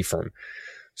VC firm.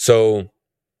 So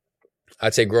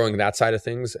I'd say growing that side of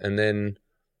things, and then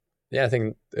I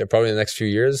think probably in the next few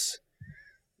years,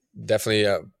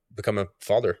 definitely become a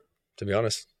father. To be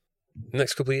honest,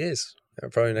 next couple of years,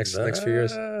 probably next few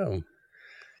years.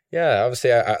 Yeah,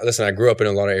 obviously, I grew up in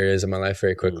a lot of areas of my life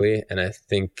very quickly, and I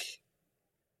think,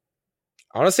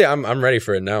 honestly, I'm ready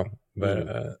for it now. But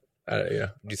do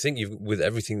you think with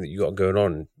everything that you got going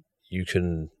on, you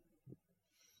can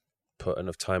put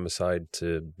enough time aside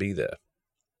to be there?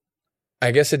 I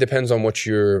guess it depends on what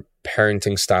your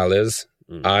parenting style is.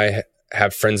 I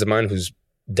have friends of mine whose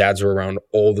dads were around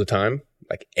all the time,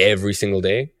 like every single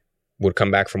day. Would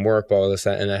come back from work, all this,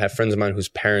 that. And I have friends of mine whose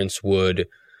parents would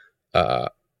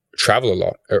travel a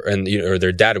lot, or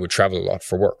their dad would travel a lot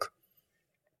for work.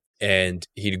 And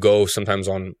he'd go sometimes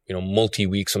on,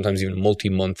 multi-week, sometimes even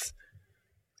multi-month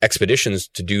expeditions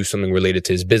to do something related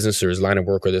to his business or his line of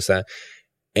work or this, that.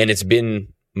 And it's been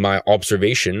my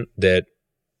observation that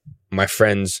my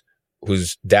friends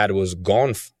whose dad was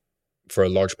gone for a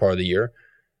large part of the year,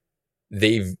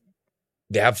 they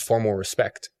have far more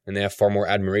respect and they have far more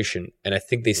admiration. And I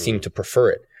think they seem to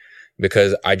prefer it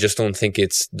because I just don't think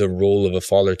it's the role of a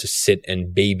father to sit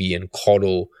and baby and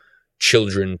coddle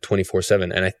children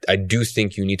 24/7. And I do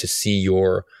think you need to see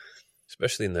your,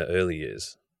 especially in the early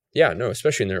years. Yeah, no,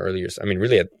 especially in their early years. I mean,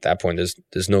 really at that point,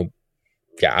 there's no,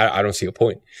 I don't see a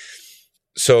point.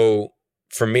 So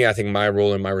for me, I think my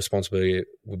role and my responsibility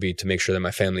would be to make sure that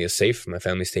my family is safe, my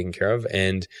family's taken care of,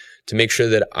 and to make sure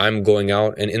that I'm going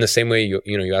out. And in the same way,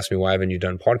 you asked me, why haven't you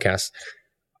done podcasts?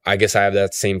 I guess I have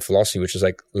that same philosophy, which is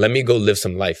like, let me go live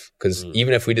some life. Because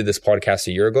even if we did this podcast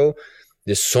a year ago,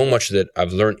 there's so much that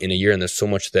I've learned in a year, and there's so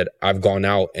much that I've gone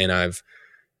out and I've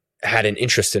had an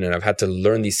interest in it. I've had to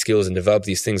learn these skills and develop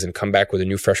these things and come back with a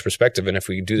new, fresh perspective. And if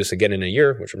we do this again in a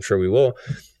year, which I'm sure we will,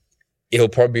 it'll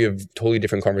probably be a totally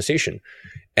different conversation.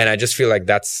 And I just feel like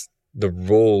that's the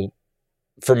role,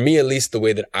 for me at least, the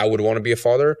way that I would want to be a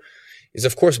father is,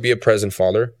 of course, be a present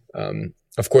father.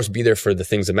 Of course, be there for the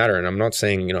things that matter. And I'm not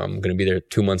saying, I'm going to be there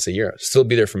 2 months a year. Still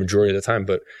be there for majority of the time,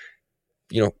 but,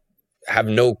 have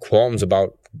no qualms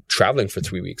about traveling for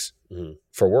 3 weeks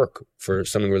for work, for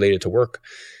something related to work.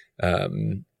 I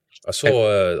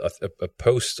saw a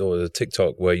post or a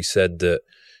TikTok where you said that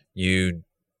you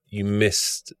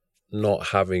missed not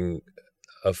having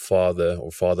a father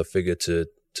or father figure to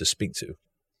speak to.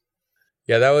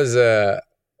 Yeah, that was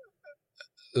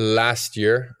last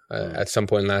year. At some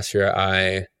point last year,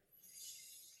 as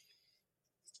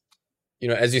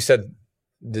you said,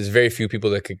 there's very few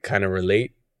people that could kind of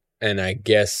relate. And I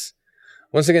guess,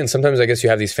 once again, sometimes I guess you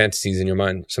have these fantasies in your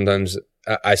mind. Sometimes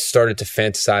I started to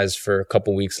fantasize for a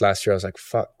couple weeks last year. I was like,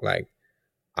 fuck, like,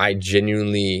 I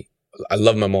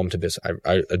love my mom to bits.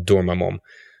 I adore my mom.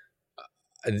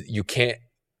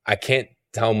 I can't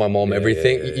tell my mom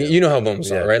everything. Yeah. You know how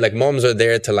moms are, right? Like, moms are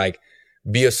there to like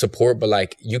be a support, but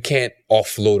like, you can't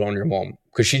offload on your mom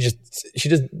because she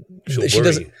doesn't,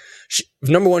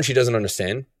 number one, she doesn't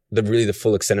understand the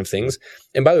full extent of things.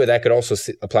 And by the way, that could also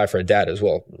apply for a dad as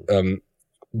well.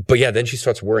 But yeah, then she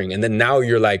starts worrying. And then now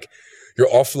you're like, your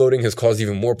offloading has caused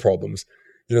even more problems.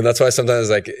 That's why sometimes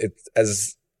like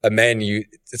as a man,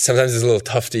 sometimes it's a little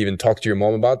tough to even talk to your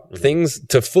mom about things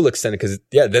to full extent, because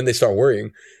then they start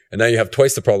worrying and now you have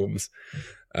twice the problems.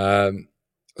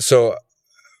 So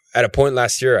at a point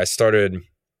last year, I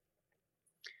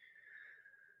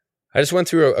just went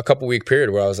through a couple week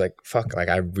period where I was like, fuck, like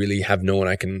I really have no one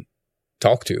I can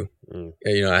talk to.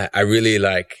 I really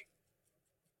like,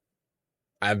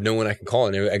 I have no one I can call.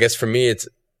 And I guess for me,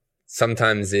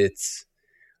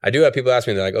 I do have people ask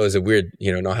me, they're like, oh, is it weird,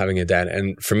 not having a dad?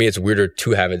 And for me, it's weirder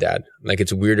to have a dad. Like,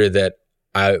 it's weirder that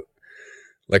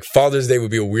like Father's Day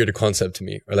would be a weird concept to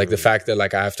me. Or like the fact that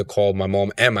like I have to call my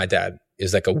mom and my dad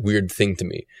is like a weird thing to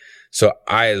me. So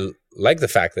I like the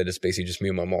fact that it's basically just me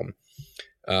and my mom.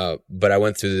 But I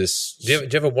went through this. Do you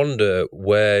ever wonder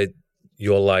where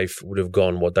your life would have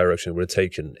gone, what direction it would have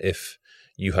taken if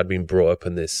you had been brought up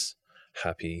in this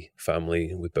happy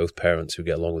family with both parents who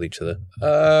get along with each other?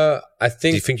 Do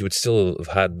you think you would still have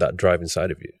had that drive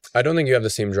inside of you? I don't think you have the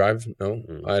same drive. No,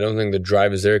 I don't think the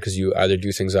drive is there, because you either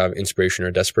do things out of inspiration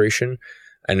or desperation.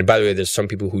 And by the way, there's some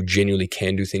people who genuinely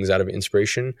can do things out of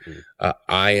inspiration.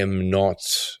 I am not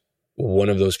one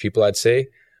of those people, I'd say.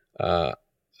 I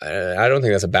don't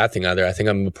think that's a bad thing either. I think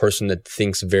I'm a person that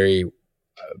thinks very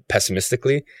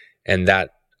pessimistically, and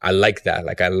that I like that.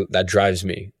 Like that drives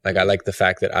me. Like I like the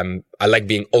fact that I like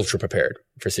being ultra prepared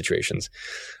for situations,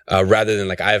 rather than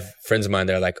like, I have friends of mine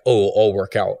that are like, oh, all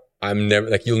work out. I'm never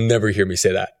like, you'll never hear me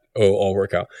say that. Oh, all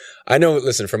work out. I know.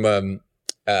 Listen, from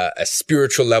a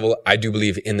spiritual level, I do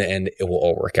believe in the end it will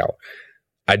all work out.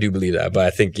 I do believe that, but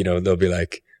I think they'll be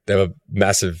like, they have a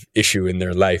massive issue in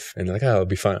their life and they're like, oh, it'll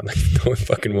be fine. I'm like, no, it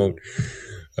fucking won't.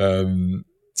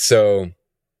 So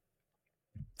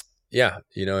yeah,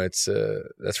 it's,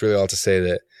 that's really all to say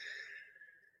that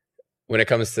when it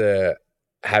comes to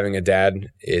having a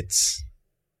dad, it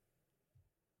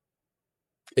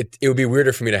would be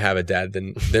weirder for me to have a dad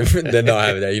than not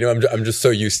have a dad. I'm just so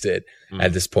used to it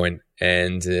at this point.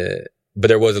 And, but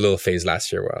there was a little phase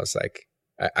last year where I was like,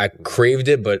 I craved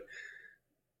it, but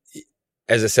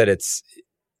as I said,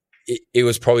 it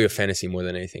was probably a fantasy more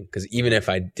than anything. Because even if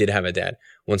I did have a dad,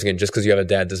 once again, just because you have a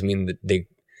dad doesn't mean that they're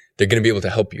going to be able to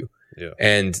help you. Yeah.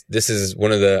 And this is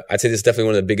I'd say this is definitely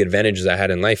one of the big advantages I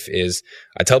had in life. Is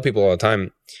I tell people all the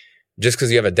time, just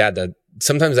because you have a dad, that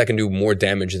sometimes that can do more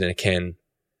damage than it can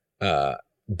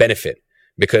benefit.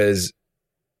 Because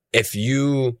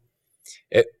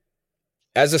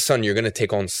as a son, you're going to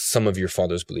take on some of your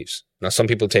father's beliefs. Now, some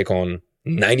people take on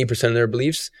 90% of their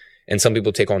beliefs, and some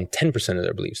people take on 10% of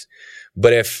their beliefs.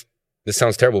 But if, this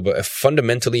sounds terrible, but if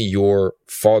fundamentally your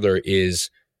father he's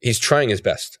trying his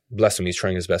best, bless him, he's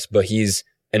trying his best, but he's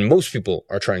and most people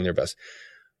are trying their best,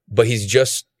 but he's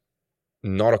just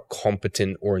not a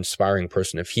competent or inspiring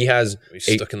person. If he has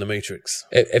He's stuck in the matrix.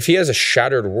 If he has a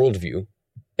shattered worldview,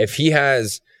 if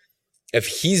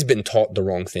he's been taught the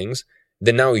wrong things,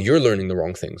 then now you're learning the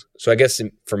wrong things. So I guess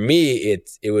for me,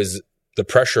 it was the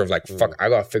pressure of like, fuck, I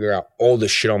got to figure out all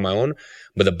this shit on my own.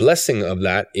 But the blessing of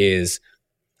that is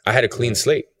I had a clean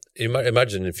slate.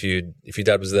 Imagine if your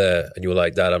dad was there and you were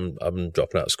like, Dad, I'm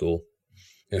dropping out of school.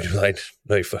 You'd be like,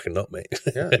 no, you're fucking not, mate.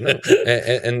 Yeah, no.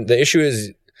 And the issue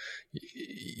is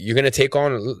you're going to take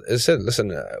on, as I said,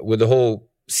 listen, with the whole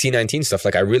C19 stuff,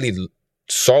 like I really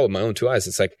saw with my own two eyes.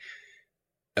 It's like,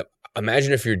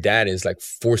 imagine if your dad is like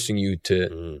forcing you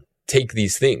to take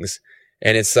these things.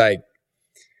 And it's like,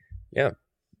 yeah,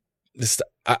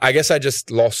 I guess I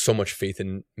just lost so much faith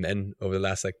in men over the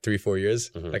last like 3-4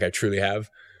 years. Like I truly have.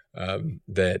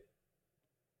 That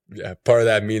part of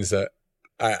that means that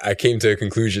I came to a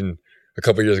conclusion a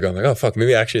couple of years ago. I'm like, oh fuck,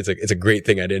 maybe actually it's a great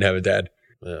thing I didn't have a dad.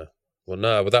 Yeah. Well,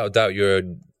 no, without a doubt,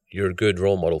 you're a good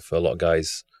role model for a lot of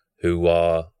guys who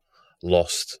are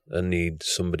lost and need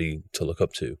somebody to look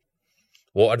up to.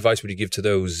 What advice would you give to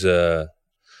those, I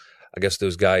guess,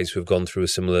 those guys who have gone through a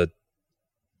similar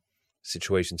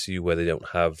situation to you where they don't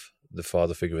have the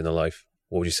father figure in their life?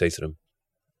 What would you say to them?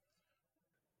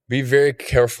 Be very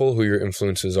careful who your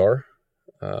influences are.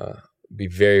 Be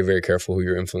very, very careful who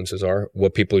your influences are,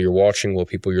 what people you're watching, what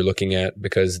people you're looking at,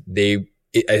 because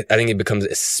I think it becomes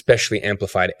especially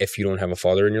amplified if you don't have a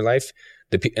father in your life.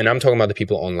 And I'm talking about the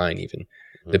people online even.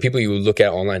 The people you look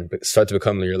at online start to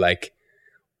become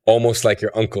almost like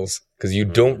your uncles, because you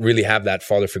don't really have that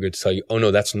father figure to tell you, oh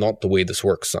no, that's not the way this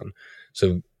works, son.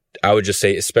 So I would just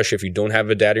say, especially if you don't have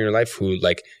a dad in your life who,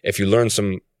 like, if you learn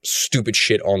some stupid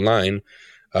shit online,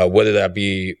 whether that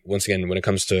be, once again, when it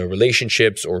comes to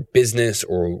relationships or business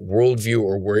or worldview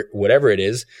or whatever it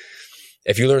is,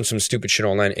 if you learn some stupid shit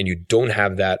online and you don't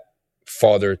have that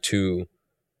father to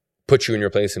put you in your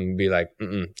place and be like,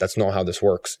 that's not how this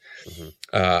works,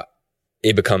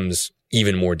 it becomes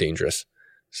even more dangerous.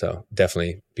 So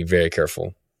definitely be very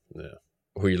careful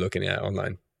who you're looking at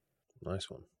online. Nice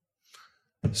one.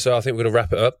 So I think we're going to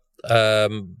wrap it up.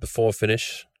 Before I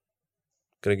finish,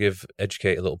 going to give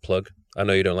Educate a little plug. I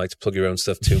know you don't like to plug your own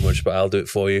stuff too much, but I'll do it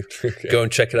for you. Okay. Go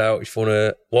and check it out if you want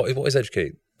to. What is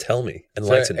Educate? Tell me.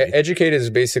 Enlighten me. Educate is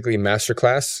basically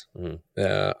masterclass.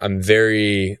 I'm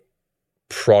very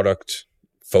product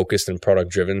focused and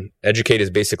product driven. Educate is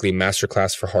basically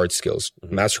masterclass for hard skills.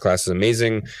 Masterclass is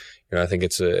amazing. I think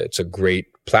it's a great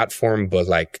platform, but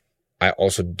like I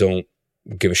also don't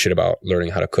give a shit about learning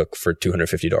how to cook for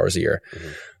 $250 a year.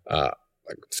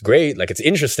 It's great, like it's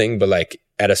interesting, but like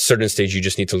at a certain stage, you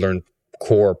just need to learn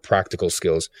core practical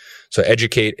skills. So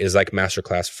Educate is like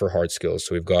masterclass for hard skills.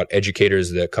 So we've got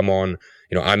educators that come on.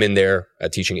 I'm in there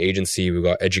at teaching agency. We've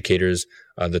got educators,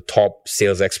 the top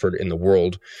sales expert in the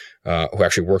world, who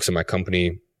actually works in my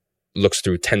company, looks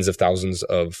through tens of thousands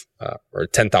of or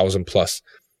 10,000 plus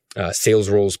sales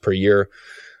roles per year.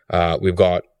 We've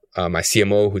got my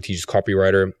CMO who teaches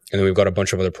copywriter, and then we've got a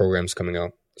bunch of other programs coming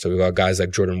out. So we've got guys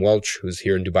like Jordan Welch, who's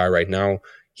here in Dubai right now.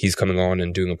 He's coming on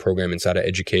and doing a program inside of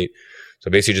Educate. So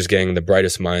basically just getting the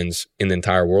brightest minds in the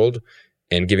entire world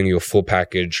and giving you a full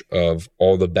package of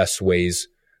all the best ways,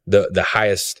 the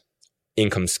highest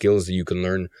income skills that you can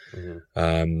learn.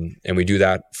 And we do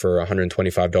that for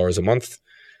 $125 a month.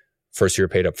 First year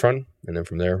paid up front. And then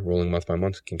from there, rolling month by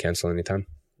month, can cancel anytime.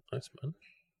 Nice, man.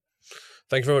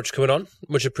 Thank you very much for coming on.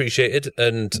 Much appreciated.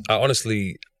 And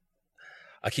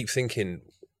I keep thinking,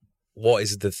 what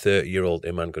is the 30-year-old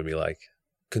Iman going to be like?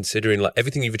 Considering like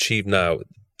everything you've achieved now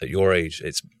at your age,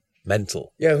 it's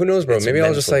mental. Yeah, who knows, bro? Maybe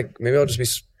I'll just be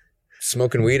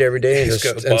smoking weed every day and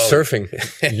surfing.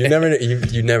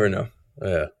 You never know.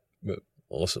 Yeah.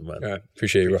 Awesome, man. All right.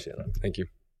 Appreciate you, bro. That. Thank you.